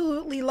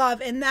absolutely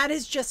love, and that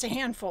is just a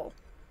handful.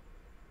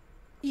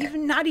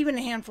 Not even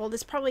a handful.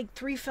 There's probably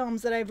 3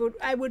 films that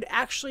I would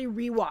actually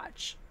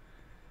rewatch.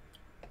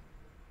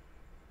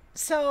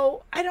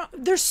 So,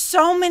 there's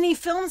so many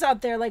films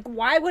out there. Like,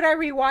 why would I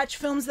rewatch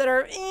films that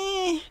are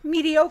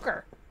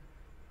mediocre?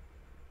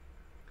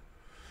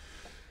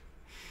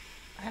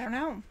 I don't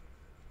know.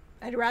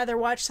 I'd rather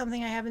watch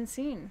something I haven't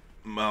seen.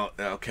 Well,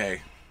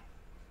 okay.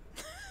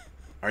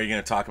 Are you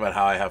going to talk about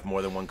how I have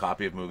more than one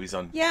copy of movies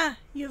on? Yeah,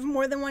 you have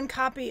more than one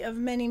copy of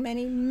many,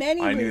 many, many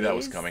movies. I knew that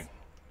was coming.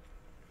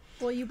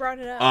 Well, you brought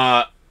it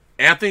up.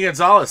 Anthony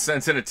Gonzalez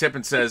sends in a tip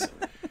and says,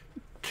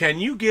 can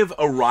you give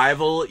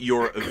Arrival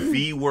your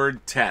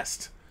V-word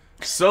test?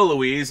 So,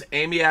 Louise,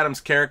 Amy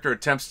Adams' character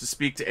attempts to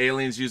speak to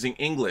aliens using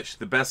English,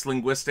 the best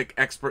linguistic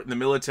expert in the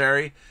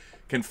military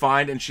can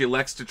find, and she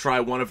elects to try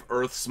one of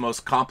Earth's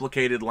most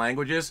complicated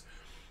languages.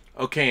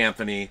 Okay,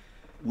 Anthony,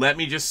 let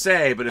me just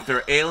say, but if there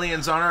are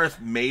aliens on Earth,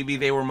 maybe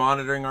they were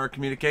monitoring our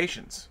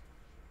communications.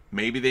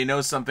 Maybe they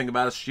know something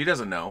about us she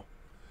doesn't know.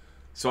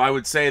 So I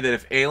would say that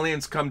if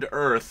aliens come to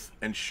Earth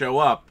and show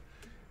up,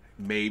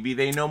 maybe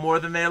they know more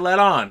than they let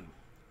on.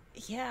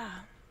 Yeah.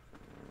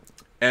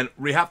 And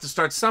we have to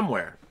start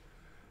somewhere.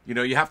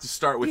 You have to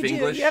start with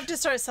English. You have to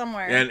start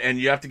somewhere. And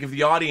you have to give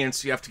the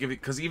audience,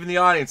 because even the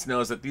audience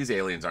knows that these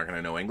aliens aren't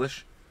going to know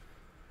English.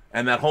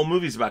 And that whole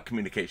movie's about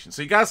communication.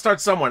 So you got to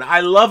start somewhere. And I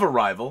love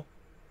Arrival.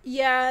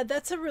 Yeah,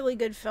 that's a really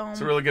good film.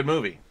 It's a really good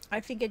movie. I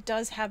think it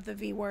does have the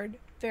V word,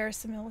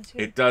 verisimilitude.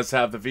 It does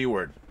have the V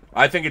word.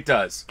 I think it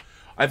does.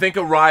 I think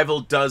Arrival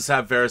does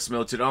have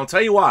verisimilitude. And I'll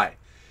tell you why.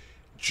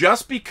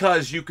 Just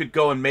because you could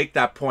go and make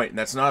that point, and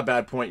that's not a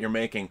bad point you're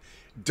making,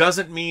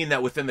 doesn't mean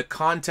that within the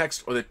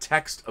context or the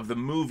text of the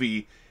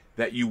movie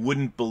that you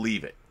wouldn't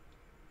believe it.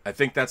 I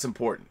think that's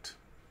important.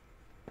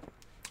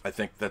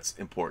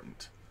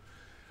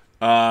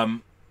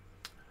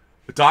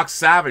 Doc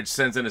Savage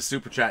sends in a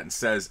super chat and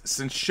says,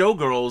 since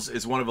Showgirls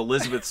is one of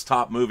Elizabeth's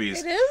top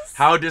movies, it is?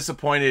 How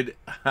disappointed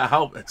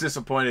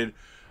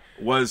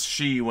was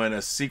she when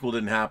a sequel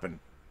didn't happen?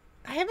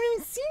 I haven't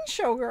even seen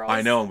Showgirls.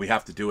 I know, and we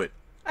have to do it.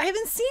 I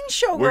haven't seen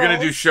Showgirls. We're going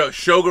to do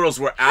Showgirls.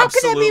 We're absolutely... How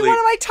can it be one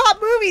of my top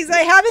movies?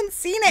 I haven't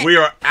seen it. We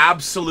are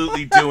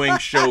absolutely doing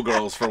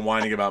Showgirls for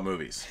Whining About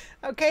Movies.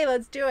 Okay,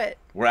 let's do it.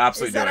 We're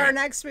absolutely doing it. Is that our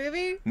next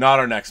movie? Not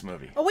our next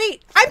movie. Oh,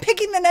 wait. I'm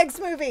picking the next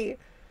movie.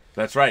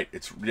 That's right.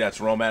 It's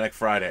Romantic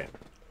Friday.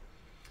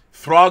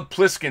 Throg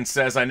Pliskin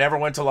says, I never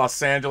went to Los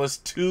Angeles.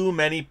 Too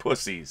many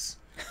pussies.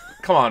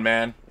 Come on,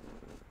 man.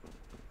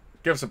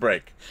 Give us a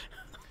break.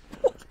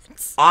 What?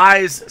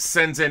 Eyes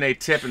sends in a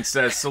tip and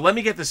says, so let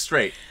me get this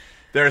straight.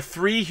 There are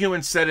 3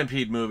 Human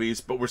Centipede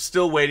movies, but we're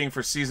still waiting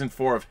for season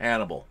 4 of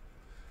Hannibal.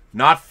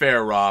 Not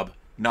fair, Rob.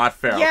 Not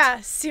fair. Yeah,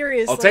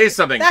 seriously. I'll tell you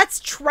something. That's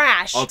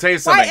trash. I'll tell you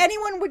something. Why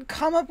anyone would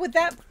come up with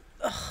that?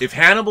 Ugh. If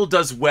Hannibal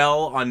does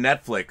well on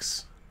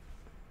Netflix,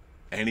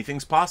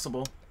 anything's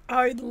possible.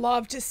 I'd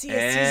love to see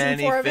a season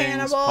 4 of Hannibal.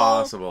 Anything's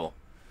possible.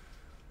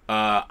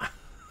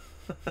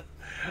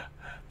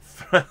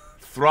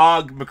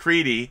 Throg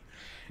McCready,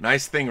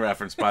 nice thing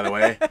reference, by the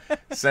way,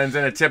 sends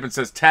in a tip and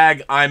says,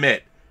 tag, I'm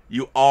it.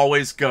 You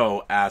always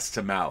go ass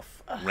to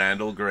mouth.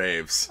 Randall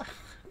Graves.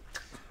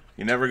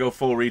 You never go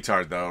full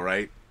retard, though,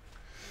 right?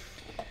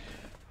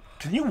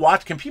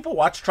 Can people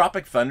watch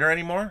Tropic Thunder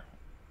anymore?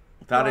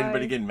 Without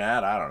anybody getting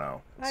mad? I don't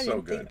know. It's I so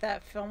didn't good. think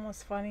that film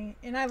was funny.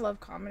 And I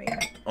love comedy.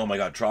 Oh my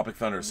god, Tropic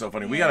Thunder is so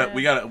funny. Yeah.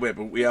 We gotta wait,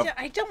 but we have...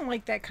 I don't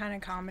like that kind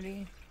of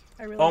comedy.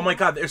 I really Oh my don't.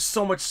 god, there's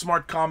so much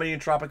smart comedy in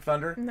Tropic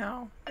Thunder.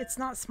 No, it's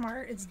not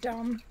smart. It's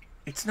dumb.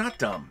 It's not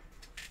dumb.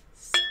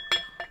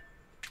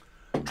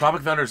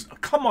 Tropic Thunder's...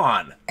 Come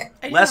on!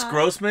 I'm Les not.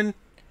 Grossman?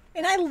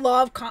 And I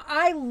love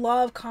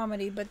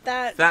comedy, but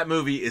That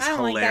movie is I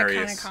don't hilarious. like that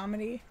kind of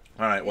comedy.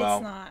 Alright, well...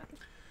 It's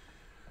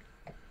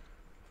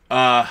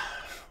not.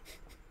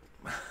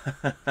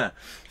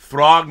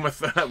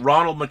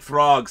 Ronald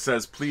McFrog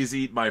says, please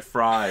eat my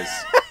fries.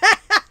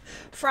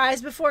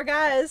 Fries before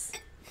guys.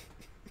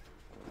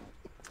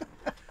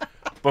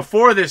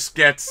 Before this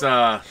gets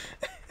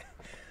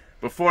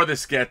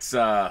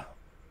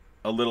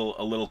a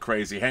little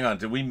crazy. Hang on,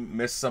 did we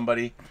miss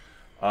somebody?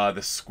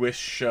 The Squish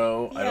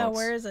Show. Yeah,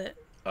 where is it?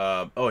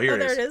 Oh, here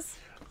it is. There it is.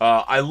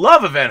 I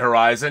love Event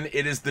Horizon.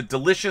 It is the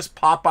delicious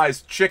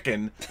Popeye's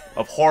chicken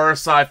of horror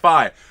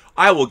sci-fi.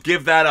 I will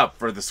give that up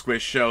for the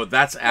Squish Show.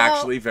 That's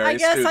actually very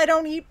astute. I guess I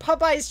don't eat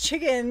Popeye's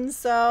chicken,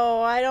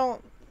 so I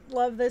don't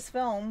love this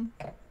film.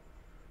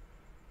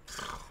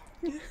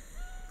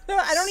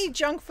 I don't eat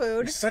junk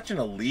food. You're such an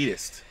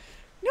elitist.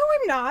 No,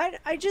 I'm not.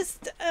 I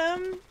just,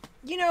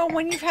 you know,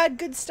 when you've had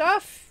good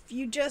stuff,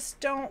 you just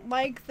don't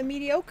like the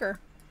mediocre.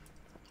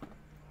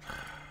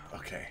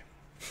 Okay.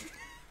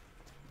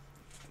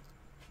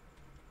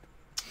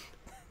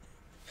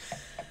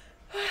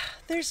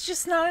 There's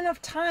just not enough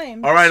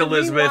time. All right, to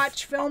Elizabeth.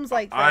 Watch films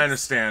like this. I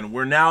understand.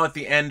 We're now at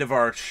the end of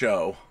our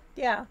show.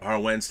 Yeah. Our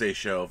Wednesday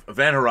show,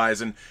 Event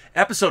Horizon,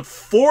 episode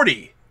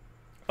 40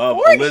 of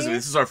 40? Elizabeth.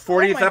 This is our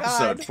 40th my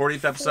episode. God.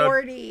 40th episode.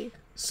 40.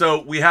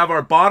 So we have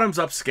our bottoms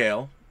up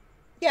scale.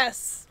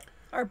 Yes.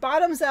 Our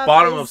bottoms up.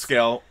 Bottom up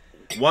scale.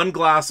 1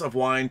 glass of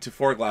wine to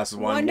 4 glasses of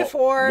wine. 1 to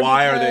 4.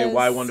 Why are they?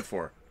 Why 1 to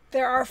 4?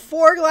 There are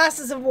 4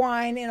 glasses of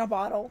wine in a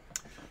bottle.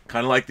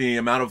 Kind of like the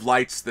amount of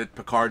lights that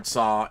Picard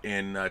saw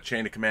in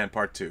Chain of Command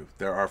Part 2.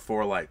 There are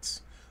 4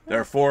 lights. There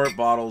are 4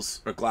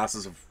 bottles or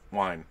glasses of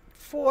wine.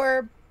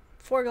 4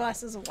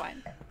 glasses of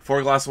wine.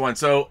 4 glasses of wine.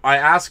 So I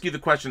ask you the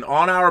question,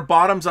 on our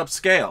bottoms up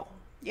scale.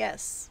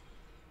 Yes.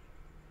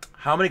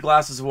 How many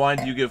glasses of wine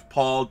do you give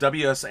Paul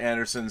W.S.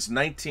 Anderson's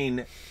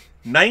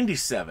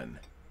 1997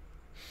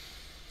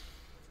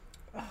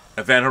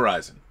 Event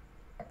Horizon?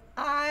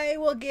 I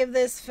will give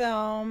this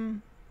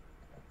film...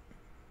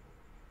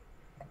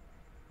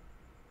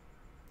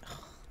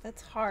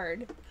 That's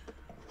hard.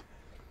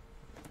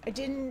 I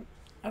didn't...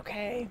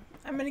 Okay.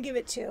 I'm going to give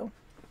it 2.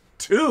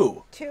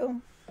 2?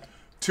 2.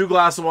 2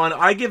 glasses of wine.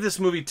 I give this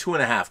movie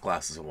 2.5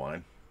 glasses of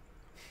wine.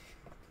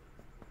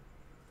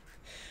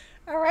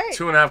 All right.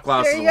 2.5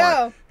 glasses of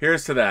wine.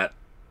 Here's to that.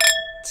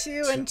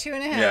 2 and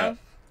 2.5. Yeah.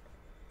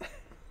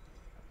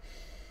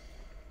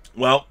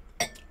 Well,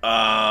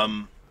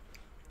 I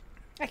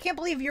can't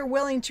believe you're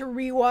willing to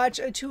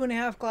rewatch a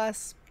 2.5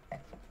 glass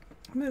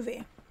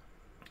movie.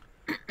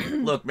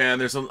 Look, man,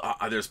 there's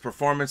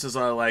performances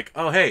I like.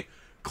 Oh, hey,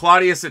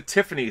 Claudius at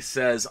Tiffany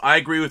says, I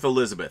agree with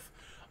Elizabeth.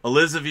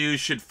 Elizabeth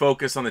should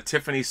focus on the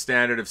Tiffany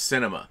standard of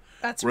cinema.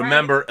 That's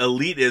Remember,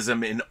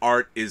 elitism in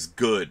art is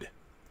good.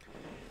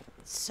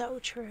 So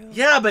true.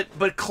 Yeah,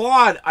 but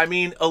Claude, I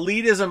mean,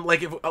 elitism,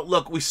 like,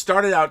 look, we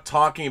started out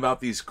talking about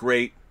these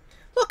great...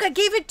 Look, I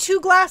gave it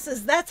 2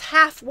 glasses. That's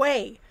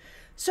halfway.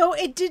 So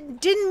it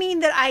didn't mean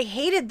that I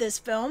hated this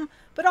film,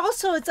 but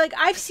also it's like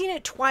I've seen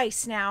it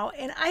twice now,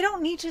 and I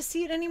don't need to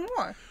see it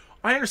anymore.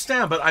 I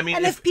understand, but I mean...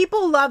 And if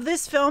people love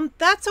this film,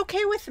 that's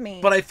okay with me.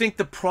 But I think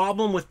the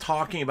problem with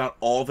talking about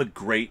all the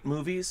great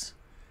movies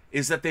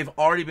is that they've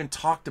already been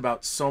talked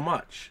about so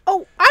much.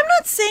 Oh, I'm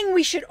not saying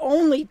we should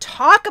only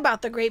talk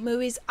about the great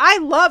movies. I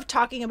love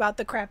talking about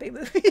the crappy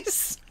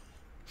movies.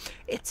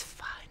 It's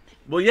fun.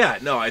 Well, yeah,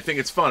 no, I think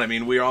it's fun. I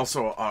mean, we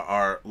also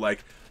are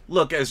like...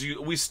 Look,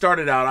 we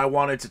started out, I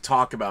wanted to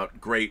talk about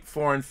great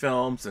foreign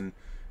films, and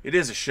it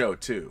is a show,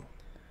 too.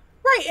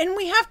 Right, and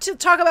we have to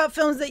talk about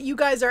films that you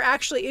guys are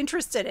actually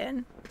interested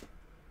in.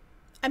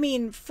 I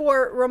mean,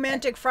 for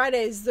Romantic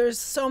Fridays, there's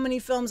so many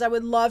films I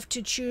would love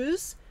to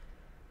choose,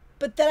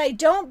 but that I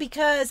don't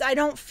because I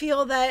don't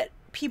feel that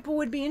people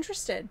would be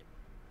interested.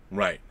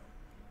 Right.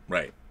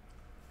 Right?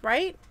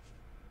 Right.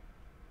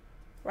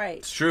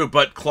 It's true,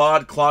 but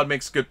Claude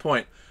makes a good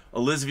point.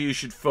 Elizabeth, you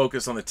should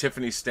focus on the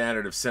Tiffany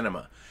standard of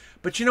cinema.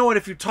 But you know what?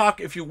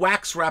 If you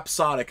wax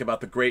rhapsodic about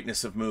the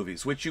greatness of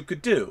movies, which you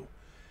could do,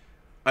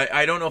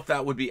 I don't know if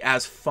that would be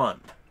as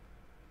fun.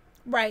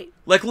 Right.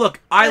 Like, look,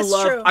 I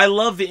True.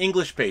 love The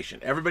English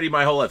Patient. Everybody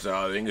my whole life says,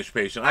 oh, The English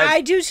Patient.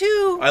 I do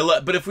too.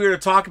 But if we were to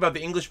talk about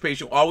The English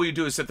Patient, all we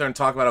do is sit there and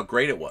talk about how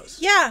great it was.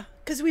 Yeah,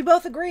 because we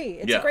both agree.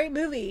 It's a great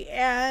movie,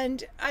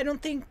 and I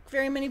don't think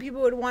very many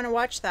people would want to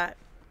watch that.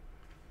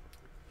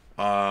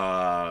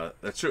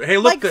 That's true. Hey,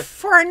 look,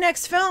 for our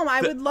next film,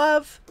 I would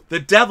love... The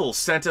Devil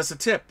sent us a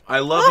tip. I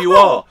love you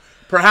all.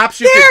 Perhaps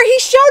he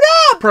showed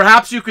up!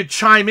 Perhaps you could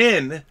chime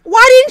in.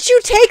 Why didn't you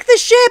take the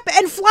ship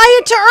and fly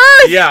it to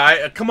Earth?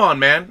 Yeah, come on,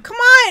 man. Come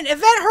on,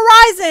 Event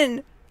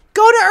Horizon.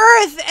 Go to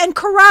Earth and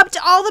corrupt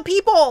all the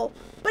people.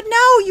 But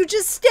no, you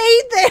just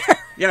stayed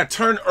there. Yeah,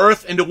 turn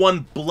Earth into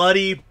one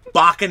bloody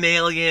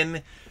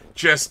bacchanalian.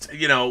 Just,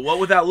 what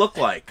would that look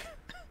like?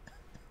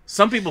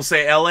 Some people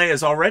say L.A.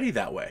 is already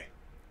that way.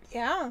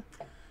 Yeah.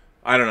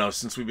 I don't know.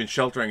 Since we've been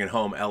sheltering at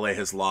home, L.A.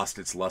 has lost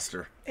its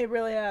luster. It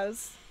really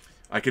has.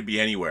 I could be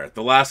anywhere.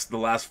 The last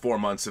 4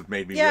 months have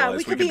made me realize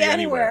we could be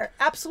anywhere.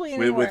 Absolutely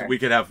anywhere. We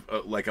could have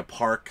like a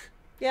park.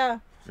 Yeah.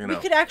 We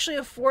could actually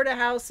afford a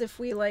house if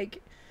we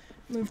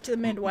moved to the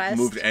Midwest.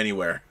 Moved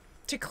anywhere.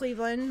 To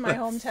Cleveland, my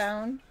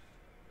hometown.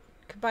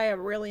 Could buy a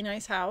really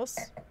nice house.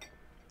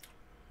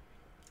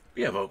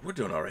 Yeah, but we're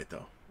doing all right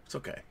though. It's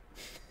okay.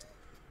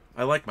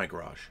 I like my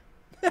garage.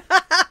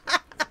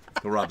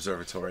 The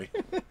Robservatory.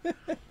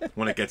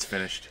 When it gets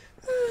finished.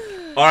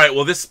 All right,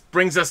 well, this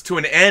brings us to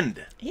an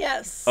end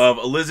Yes. of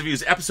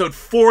Elizabeth's episode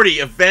 40,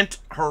 Event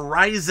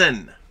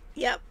Horizon.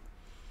 Yep.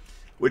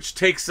 Which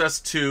takes us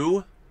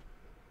to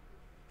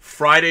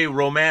Friday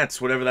Romance,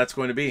 whatever that's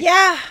going to be.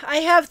 Yeah, I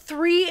have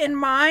 3 in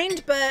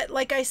mind, but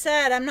like I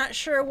said, I'm not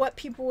sure what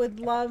people would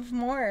love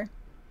more.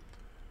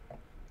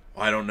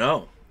 I don't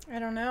know. I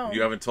don't know.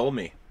 You haven't told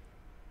me.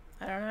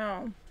 I don't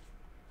know.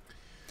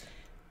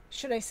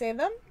 Should I say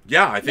them?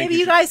 Yeah, I think maybe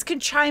you guys could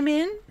chime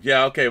in.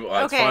 Yeah, okay, well,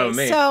 that's fine with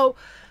me. So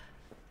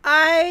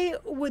I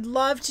would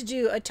love to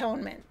do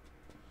Atonement.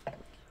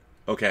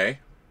 Okay.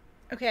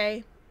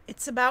 Okay.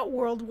 It's about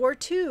World War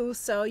II,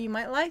 so you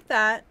might like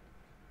that.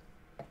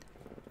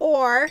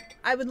 Or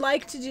I would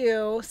like to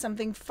do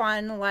something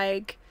fun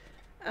like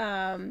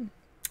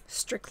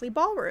Strictly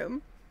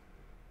Ballroom.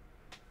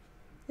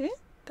 Yeah,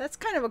 that's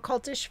kind of a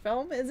cultish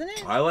film, isn't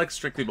it? I like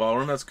Strictly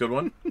Ballroom. That's a good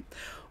one.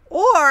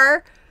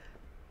 Or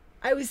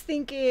I was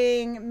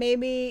thinking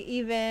maybe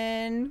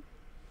even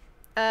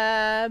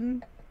La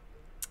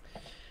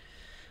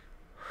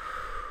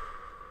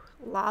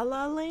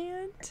La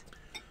Land.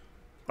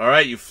 All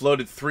right, you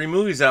floated 3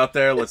 movies out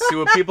there. Let's see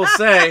what people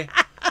say.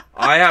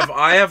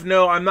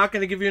 I'm not going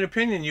to give you an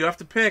opinion. You have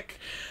to pick.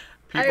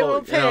 I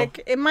will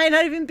pick. It might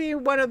not even be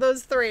one of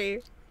those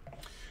 3.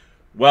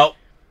 Well,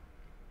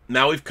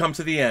 now we've come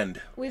to the end.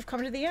 We've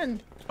come to the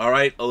end. All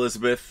right,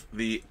 Elizabeth,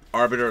 the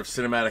arbiter of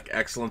cinematic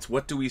excellence.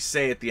 What do we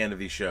say at the end of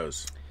these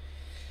shows?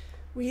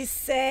 We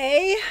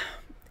say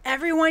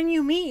everyone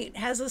you meet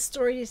has a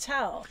story to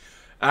tell.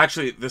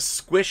 Actually, the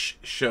Squish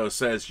show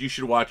says you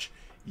should watch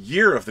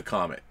Year of the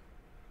Comet.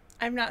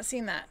 I've not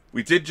seen that.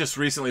 We did just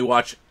recently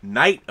watch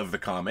Night of the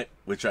Comet,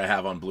 which I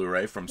have on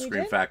Blu-ray from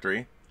Scream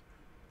Factory.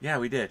 Yeah,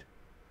 we did.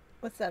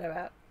 What's that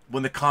about?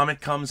 When the comet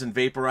comes and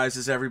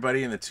vaporizes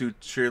everybody and the 2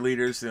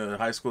 cheerleaders, the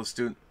high school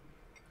student.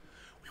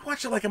 We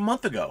watched it like a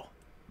month ago.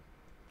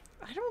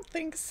 I don't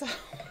think so.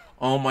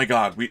 Oh my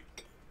god, we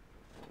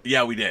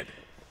did.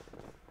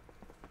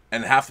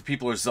 And half the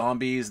people are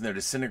zombies and they're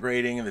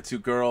disintegrating, and the 2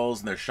 girls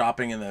and they're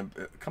shopping, and then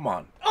come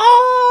on.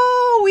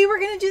 Oh, we were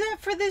gonna do that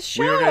for this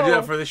show. We were gonna do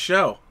that for this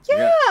show.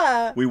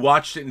 Yeah. We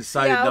watched it and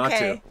decided not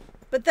to.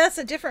 But that's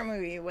a different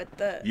movie with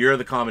the Year of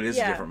the Comet is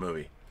a different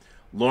movie.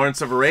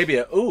 Lawrence of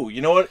Arabia. Ooh,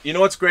 you know what? You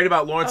know what's great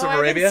about Lawrence of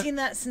Arabia? I haven't seen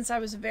that since I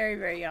was very,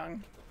 very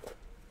young.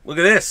 Look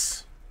at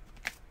this.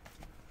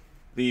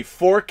 The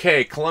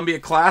 4K Columbia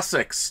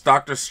Classics.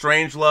 Dr.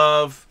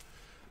 Strangelove.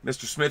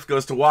 Mr. Smith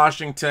Goes to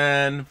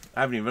Washington.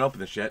 I haven't even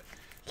opened this yet.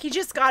 He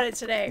just got it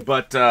today.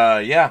 But,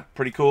 yeah,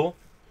 pretty cool.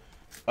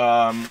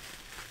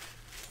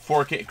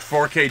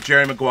 4K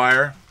Jerry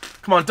Maguire.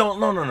 Come on,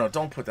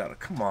 don't put that.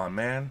 Come on,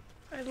 man.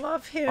 I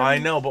love him. I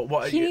know, but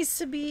what? He needs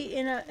to be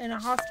in a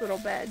hospital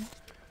bed.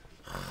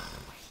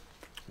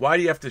 Why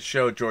do you have to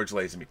show George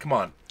Lazenby? Come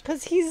on.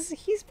 Because he's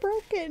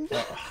broken.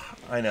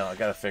 I know. I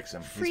gotta fix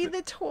him. Free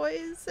the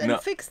toys and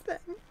fix them.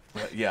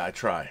 Yeah, I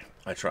try.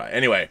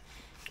 Anyway,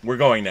 we're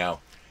going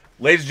now.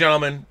 Ladies and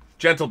gentlemen,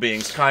 gentle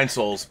beings, kind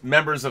souls,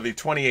 members of the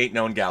 28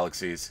 known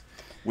galaxies,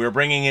 we're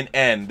bringing an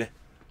end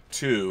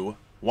to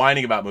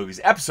Whining About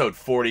Movies, episode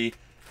 40,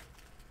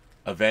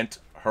 Event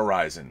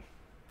Horizon.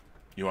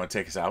 You want to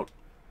take us out?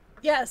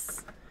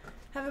 Yes.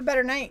 Have a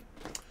better night.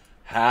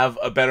 Have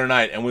a better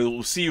night. And we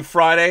will see you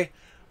Friday.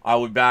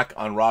 I'll be back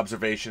on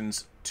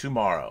Robservations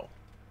tomorrow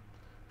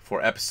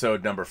for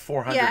episode number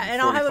 445. Yeah,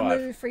 and I'll have a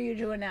movie for you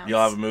to announce.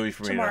 You'll have a movie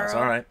for me tomorrow. to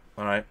announce.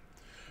 All right.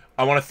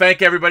 I want to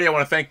thank everybody. I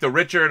want to thank the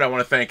Richard. I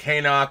want to thank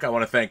Haynock. I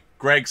want to thank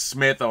Greg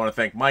Smith. I want to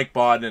thank Mike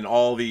Bodden and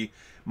all the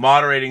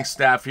moderating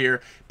staff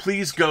here.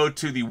 Please go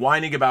to the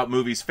Whining About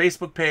Movies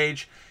Facebook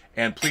page,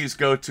 and please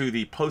go to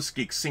the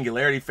Post-Geek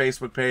Singularity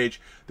Facebook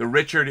page. The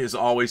Richard is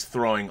always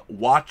throwing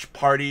watch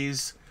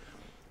parties.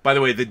 By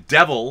the way, the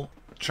devil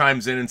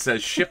chimes in and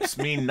says, ships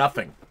mean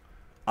nothing.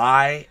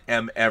 I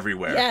am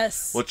everywhere.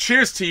 Yes. Well,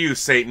 cheers to you,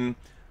 Satan,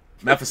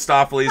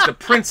 Mephistopheles, the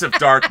Prince of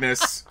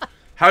Darkness.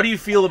 How do you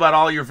feel about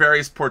all your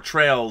various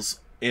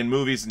portrayals in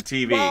movies and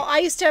TV? Well, I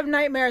used to have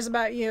nightmares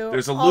about you.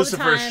 There's a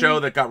Lucifer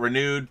show that got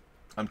renewed.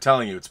 I'm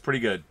telling you, it's pretty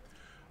good.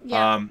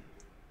 Yeah.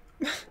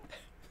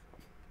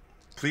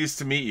 Pleased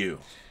to meet you.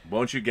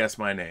 Won't you guess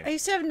my name? I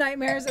used to have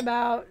nightmares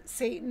about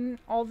Satan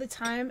all the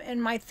time,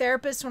 and my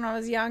therapist when I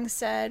was young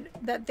said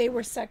that they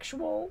were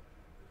sexual.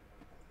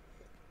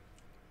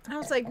 I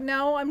was like,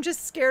 no, I'm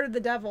just scared of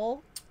the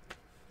devil.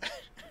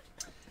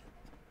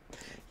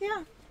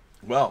 Yeah.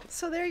 Well.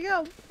 So there you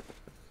go.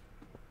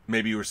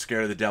 Maybe you were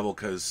scared of the devil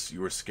because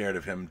you were scared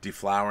of him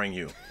deflowering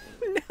you.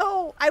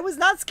 No, I was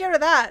not scared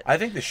of that. I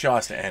think the show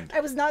has to end. I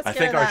was not scared of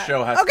that. I think our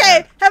show has to end.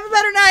 Okay, have a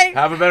better night.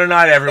 Have a better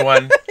night,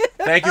 everyone.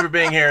 Thank you for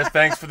being here.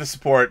 Thanks for the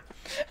support.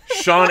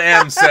 Sean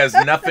M. says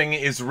nothing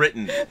is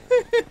written.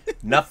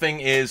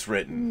 Nothing is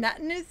written.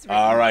 Nothing is written.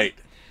 All right.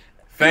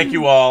 Thank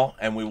you all,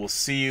 and we will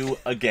see you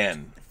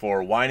again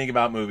for Whining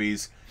About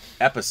Movies,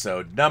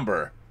 episode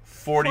number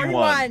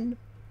 41.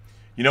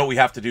 You know what we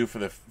have to do for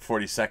the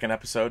 42nd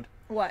episode?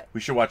 What?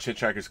 We should watch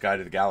Hitchhiker's Guide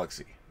to the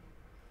Galaxy.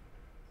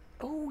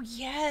 Oh,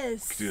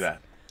 yes. Let's do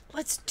that.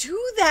 Let's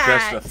do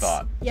that. Just a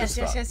thought.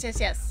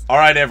 Yes. All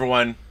right,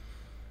 everyone.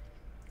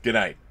 Good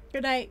night.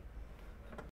 Good night.